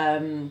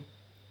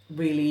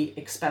really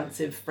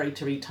expansive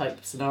freighter-y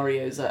type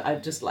scenarios. I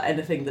just like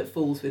anything that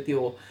fools with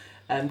your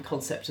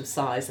concept of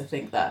size. I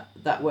think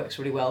that works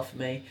really well for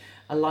me.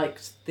 I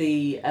liked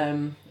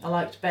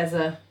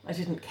Beza. I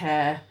didn't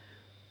care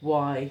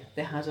why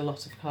they had a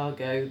lot of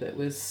cargo that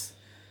was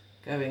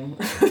going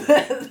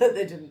that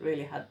they didn't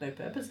really had no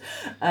purpose.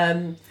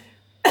 I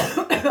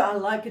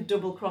like a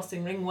double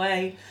crossing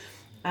ringway,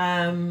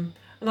 and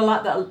I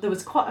like that there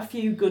was quite a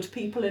few good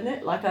people in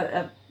it. Like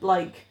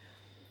like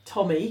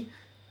Tommy,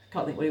 I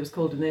can't think what he was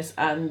called in this,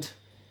 and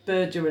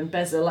Berger and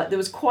Beza. Like there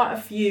was quite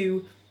a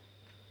few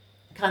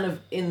kind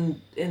of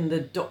in the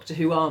Doctor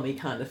Who army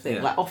kind of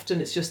thing. Like often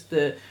it's just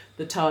the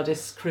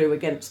TARDIS crew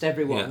against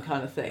everyone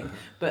kind of thing.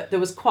 But there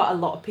was quite a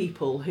lot of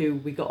people who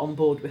we got on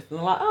board with, and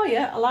they're like, oh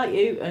yeah, I like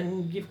you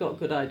and you've got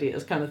good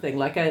ideas kind of thing.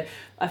 Like I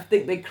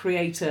think they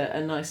create a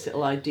nice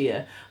little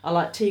idea. I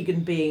like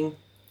Tegan being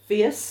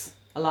fierce.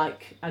 I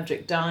like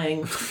Adric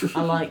dying.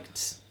 I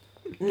liked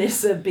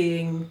Nyssa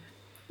being...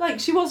 Like,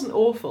 she wasn't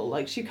awful.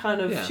 Like, she kind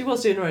of... She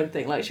was doing her own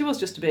thing. Like, she was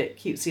just a bit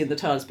cutesy in the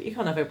TARDIS, but you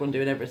can't have everyone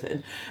doing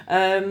everything.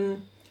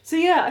 So,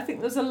 yeah, I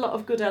think there's a lot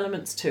of good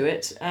elements to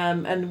it,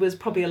 and was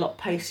probably a lot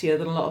pacier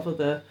than a lot of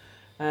other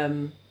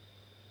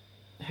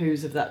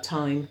Who's of that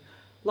time.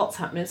 Lots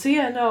happening. So,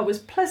 yeah, no, I was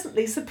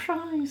pleasantly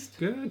surprised.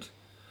 Good.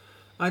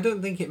 I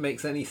don't think it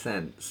makes any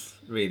sense,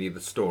 really,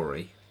 the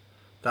story.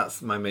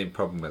 That's my main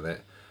problem with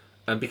it.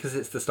 And because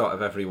it's the start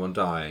of everyone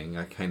dying,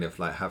 I kind of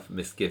like have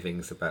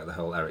misgivings about the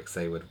whole Eric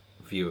Saward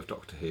view of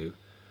Doctor Who.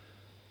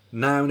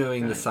 Now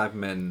knowing the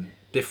Cybermen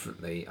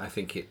differently, I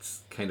think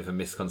it's kind of a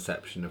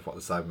misconception of what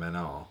the Cybermen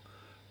are.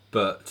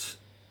 But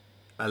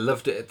I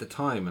loved it at the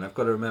time, and I've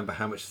got to remember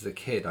how much as a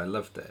kid I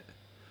loved it.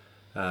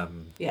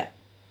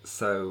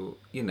 So,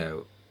 you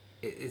know,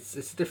 it's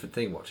a different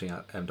thing watching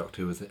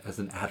Doctor Who as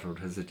an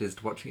adult as it is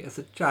to watching it as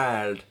a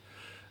child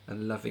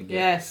and loving it.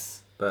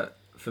 Yes. But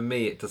for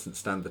me, it doesn't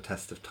stand the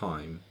test of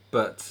time.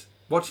 But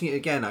watching it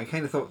again, I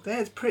kind of thought,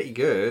 it's pretty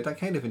good. I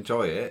kind of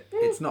enjoy it.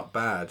 It's not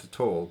bad at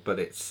all, but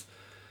it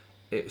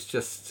was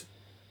just,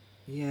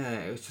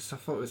 I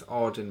thought it was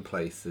odd in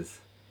places.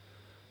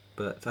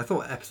 But I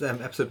thought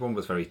episode 1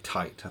 was very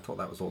tight. I thought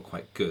that was all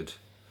quite good.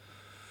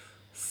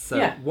 So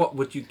what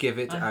would you give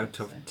it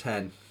out of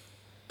 10?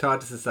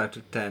 TARDIS is out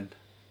of 10.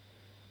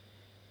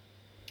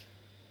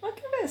 I'll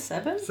give it a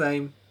 7.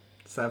 Same.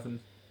 7.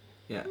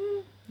 Yeah.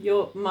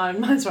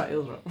 Mine's right,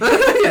 yours wrong.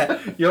 Yeah,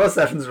 your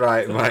 7's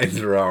right,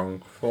 mine's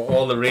wrong. For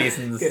all the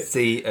reasons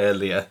see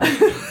earlier.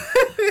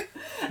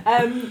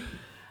 I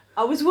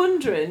was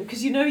wondering,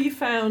 because you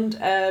found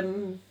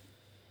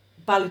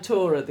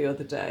Balitora the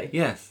other day.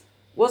 Yes.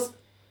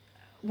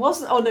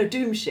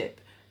 Doomship.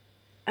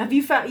 Have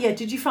you found? Yeah,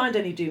 did you find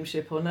any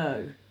Doomship or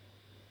no?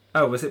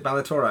 Oh, was it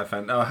Balitora I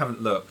found? No, I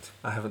haven't looked.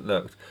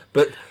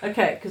 But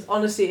okay, because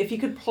honestly, if you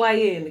could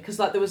play in, because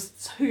like there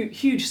was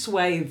huge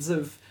swathes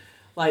of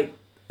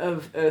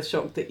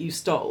Earthshock that you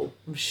stole,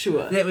 I'm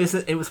sure. Yeah,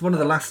 it was one of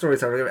the last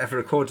stories I ever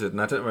recorded,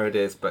 and I don't know where it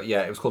is, but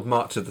yeah, it was called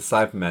March of the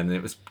Cybermen, and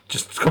it was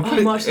just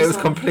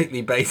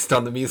completely based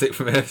on the music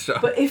from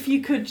Earthshock. But if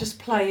you could just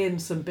play in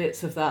some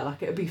bits of that,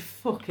 like, it would be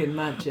fucking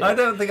magic. I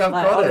don't think I've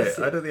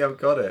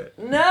got it.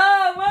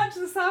 No, March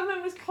of the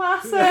Cybermen was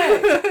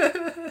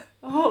classic.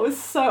 Oh, it was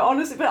so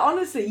honestly, but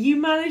honestly, you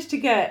managed to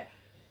get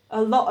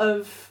a lot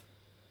of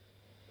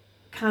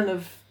kind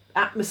of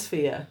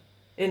atmosphere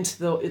into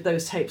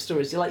those tape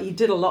stories. You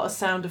did a lot of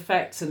sound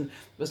effects, and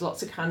there was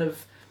lots of kind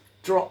of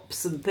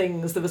drops and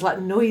things. There was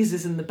like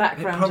noises in the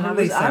background. It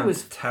probably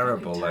sounds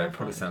terrible, though. It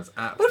probably sounds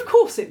absolutely... But of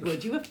course it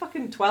would. You were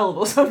fucking 12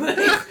 or something.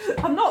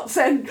 I'm not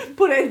saying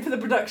put it in for the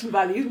production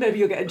value. Maybe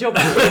you'll get a job.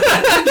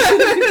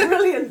 It would be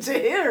brilliant to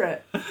hear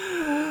it.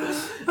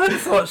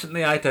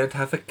 Unfortunately, I don't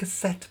have a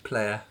cassette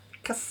player.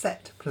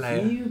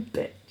 You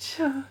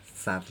bitch.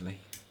 Sadly.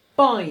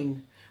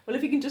 Fine. Well,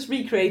 if you can just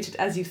recreate it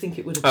as you think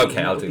it would have been,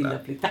 okay, I'll would do be that.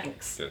 Lovely.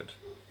 Thanks. Good.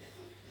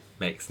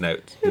 Makes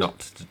note not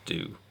to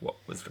do what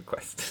was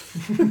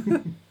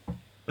requested.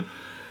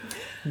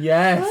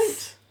 Yes.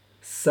 Right.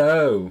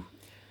 So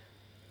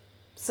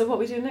what are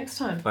we doing next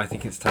time? I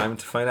think it's time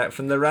to find out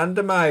from the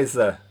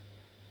randomizer.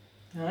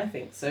 I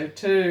think so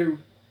too.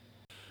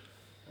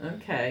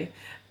 Okay.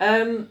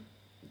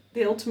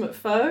 The ultimate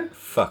foe?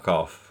 Fuck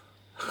off.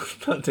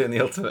 Not doing the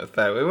ultimate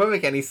foe. It won't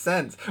make any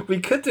sense. We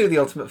could do the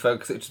ultimate foe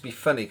because it would just be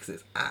funny because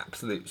it's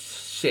absolute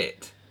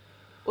shit.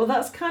 Well,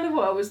 that's kind of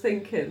what I was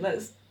thinking.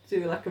 Let's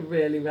do like a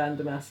really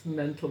random ass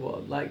mental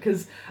one, like,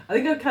 because I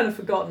think I'd kind of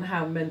forgotten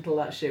how mental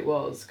that shit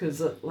was,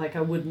 because like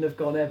I wouldn't have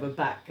gone ever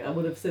back. I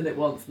would have seen it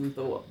once and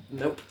thought,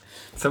 nope.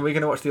 So we're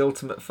going to watch The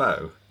Ultimate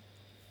Foe?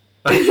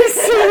 Are you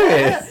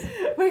serious?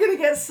 We're going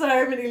to get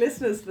so many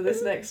listeners for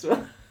this next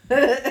one.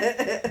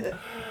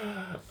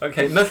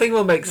 Okay, nothing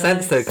will make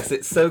sense though, because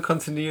it's so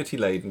continuity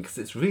laden, because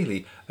it's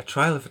really a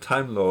Trial of a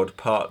Time Lord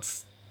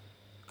parts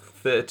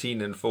 13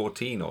 and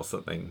 14 or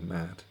something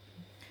mad.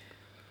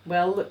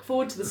 Well, look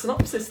forward to the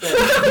synopsis then.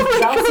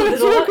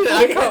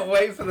 I can't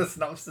wait for the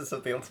synopsis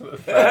of The Ultimate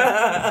Foe.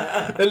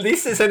 At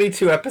least it's only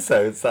 2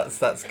 episodes.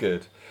 That's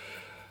good.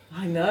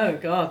 I know,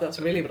 God,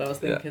 that's really what I was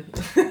thinking.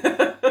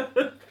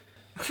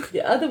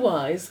 Yeah,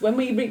 otherwise, when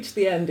we reach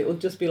the end, it will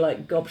just be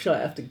like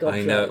gobshite after gobshite.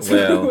 I know, so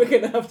well, we're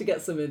going to have to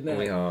get some in there.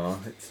 We are,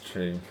 it's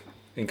true.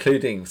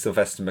 Including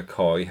Sylvester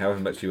McCoy,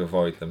 however much you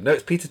avoid them. No,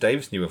 it's Peter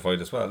Davison you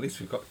avoid as well. At least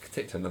we've got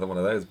ticked another one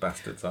of those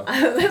bastards off.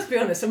 Let's be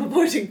honest, I'm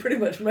avoiding pretty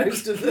much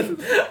most of them.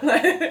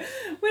 Like,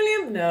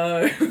 William,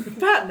 no.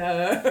 Pat,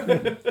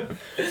 no.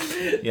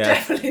 Yeah.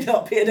 Definitely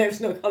not Peter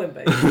Davison or Colin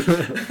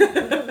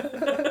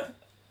Baker.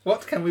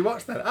 What can we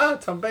watch then? Ah,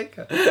 Tom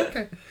Baker.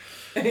 Okay.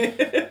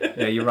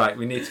 Yeah, you're right.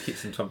 We need to keep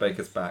some Tom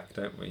Bakers back,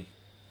 don't we?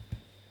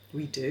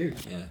 We do.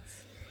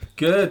 Yes.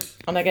 Good.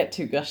 And I get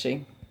too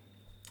gushy.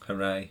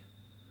 Hooray.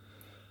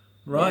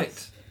 Right.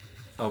 Yes.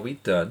 Are we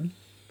done?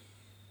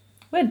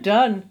 We're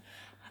done.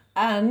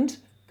 And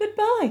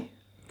goodbye.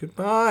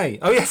 Goodbye.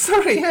 Oh, yeah,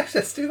 sorry. Yeah,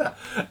 let's do that.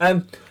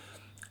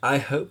 I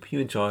hope you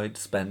enjoyed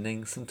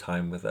spending some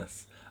time with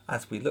us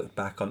as we look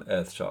back on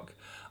Earthshock.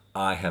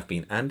 I have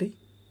been Andy.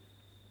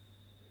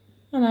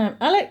 And I'm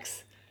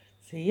Alex.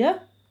 See ya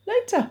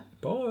later.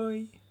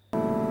 Bye.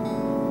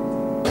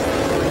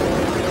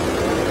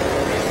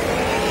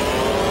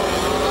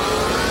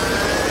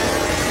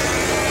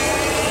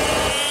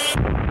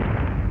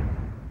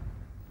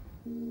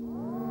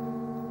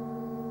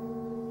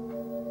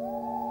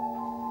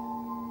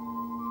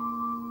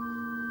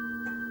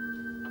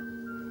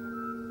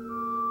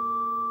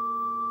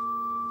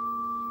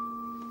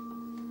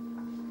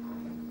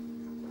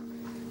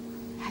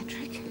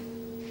 Adric?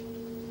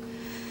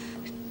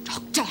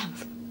 Doctor!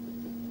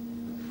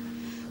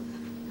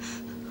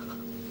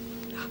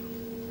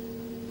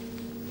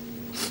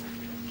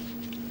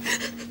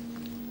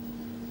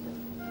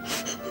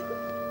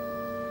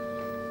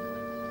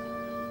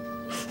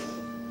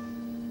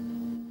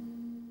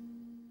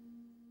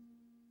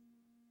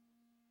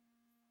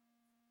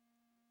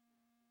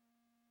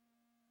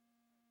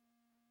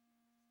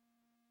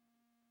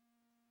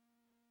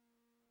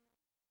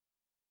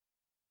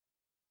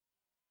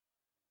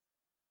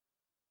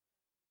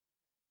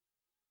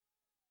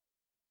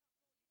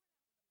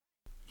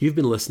 You've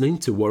been listening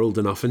to World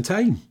Enough in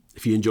Time.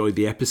 If you enjoyed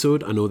the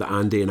episode, I know that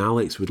Andy and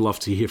Alex would love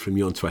to hear from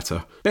you on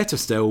Twitter. Better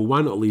still,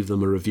 why not leave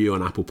them a review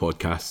on Apple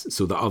Podcasts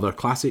so that other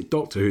classic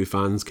Doctor Who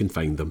fans can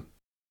find them.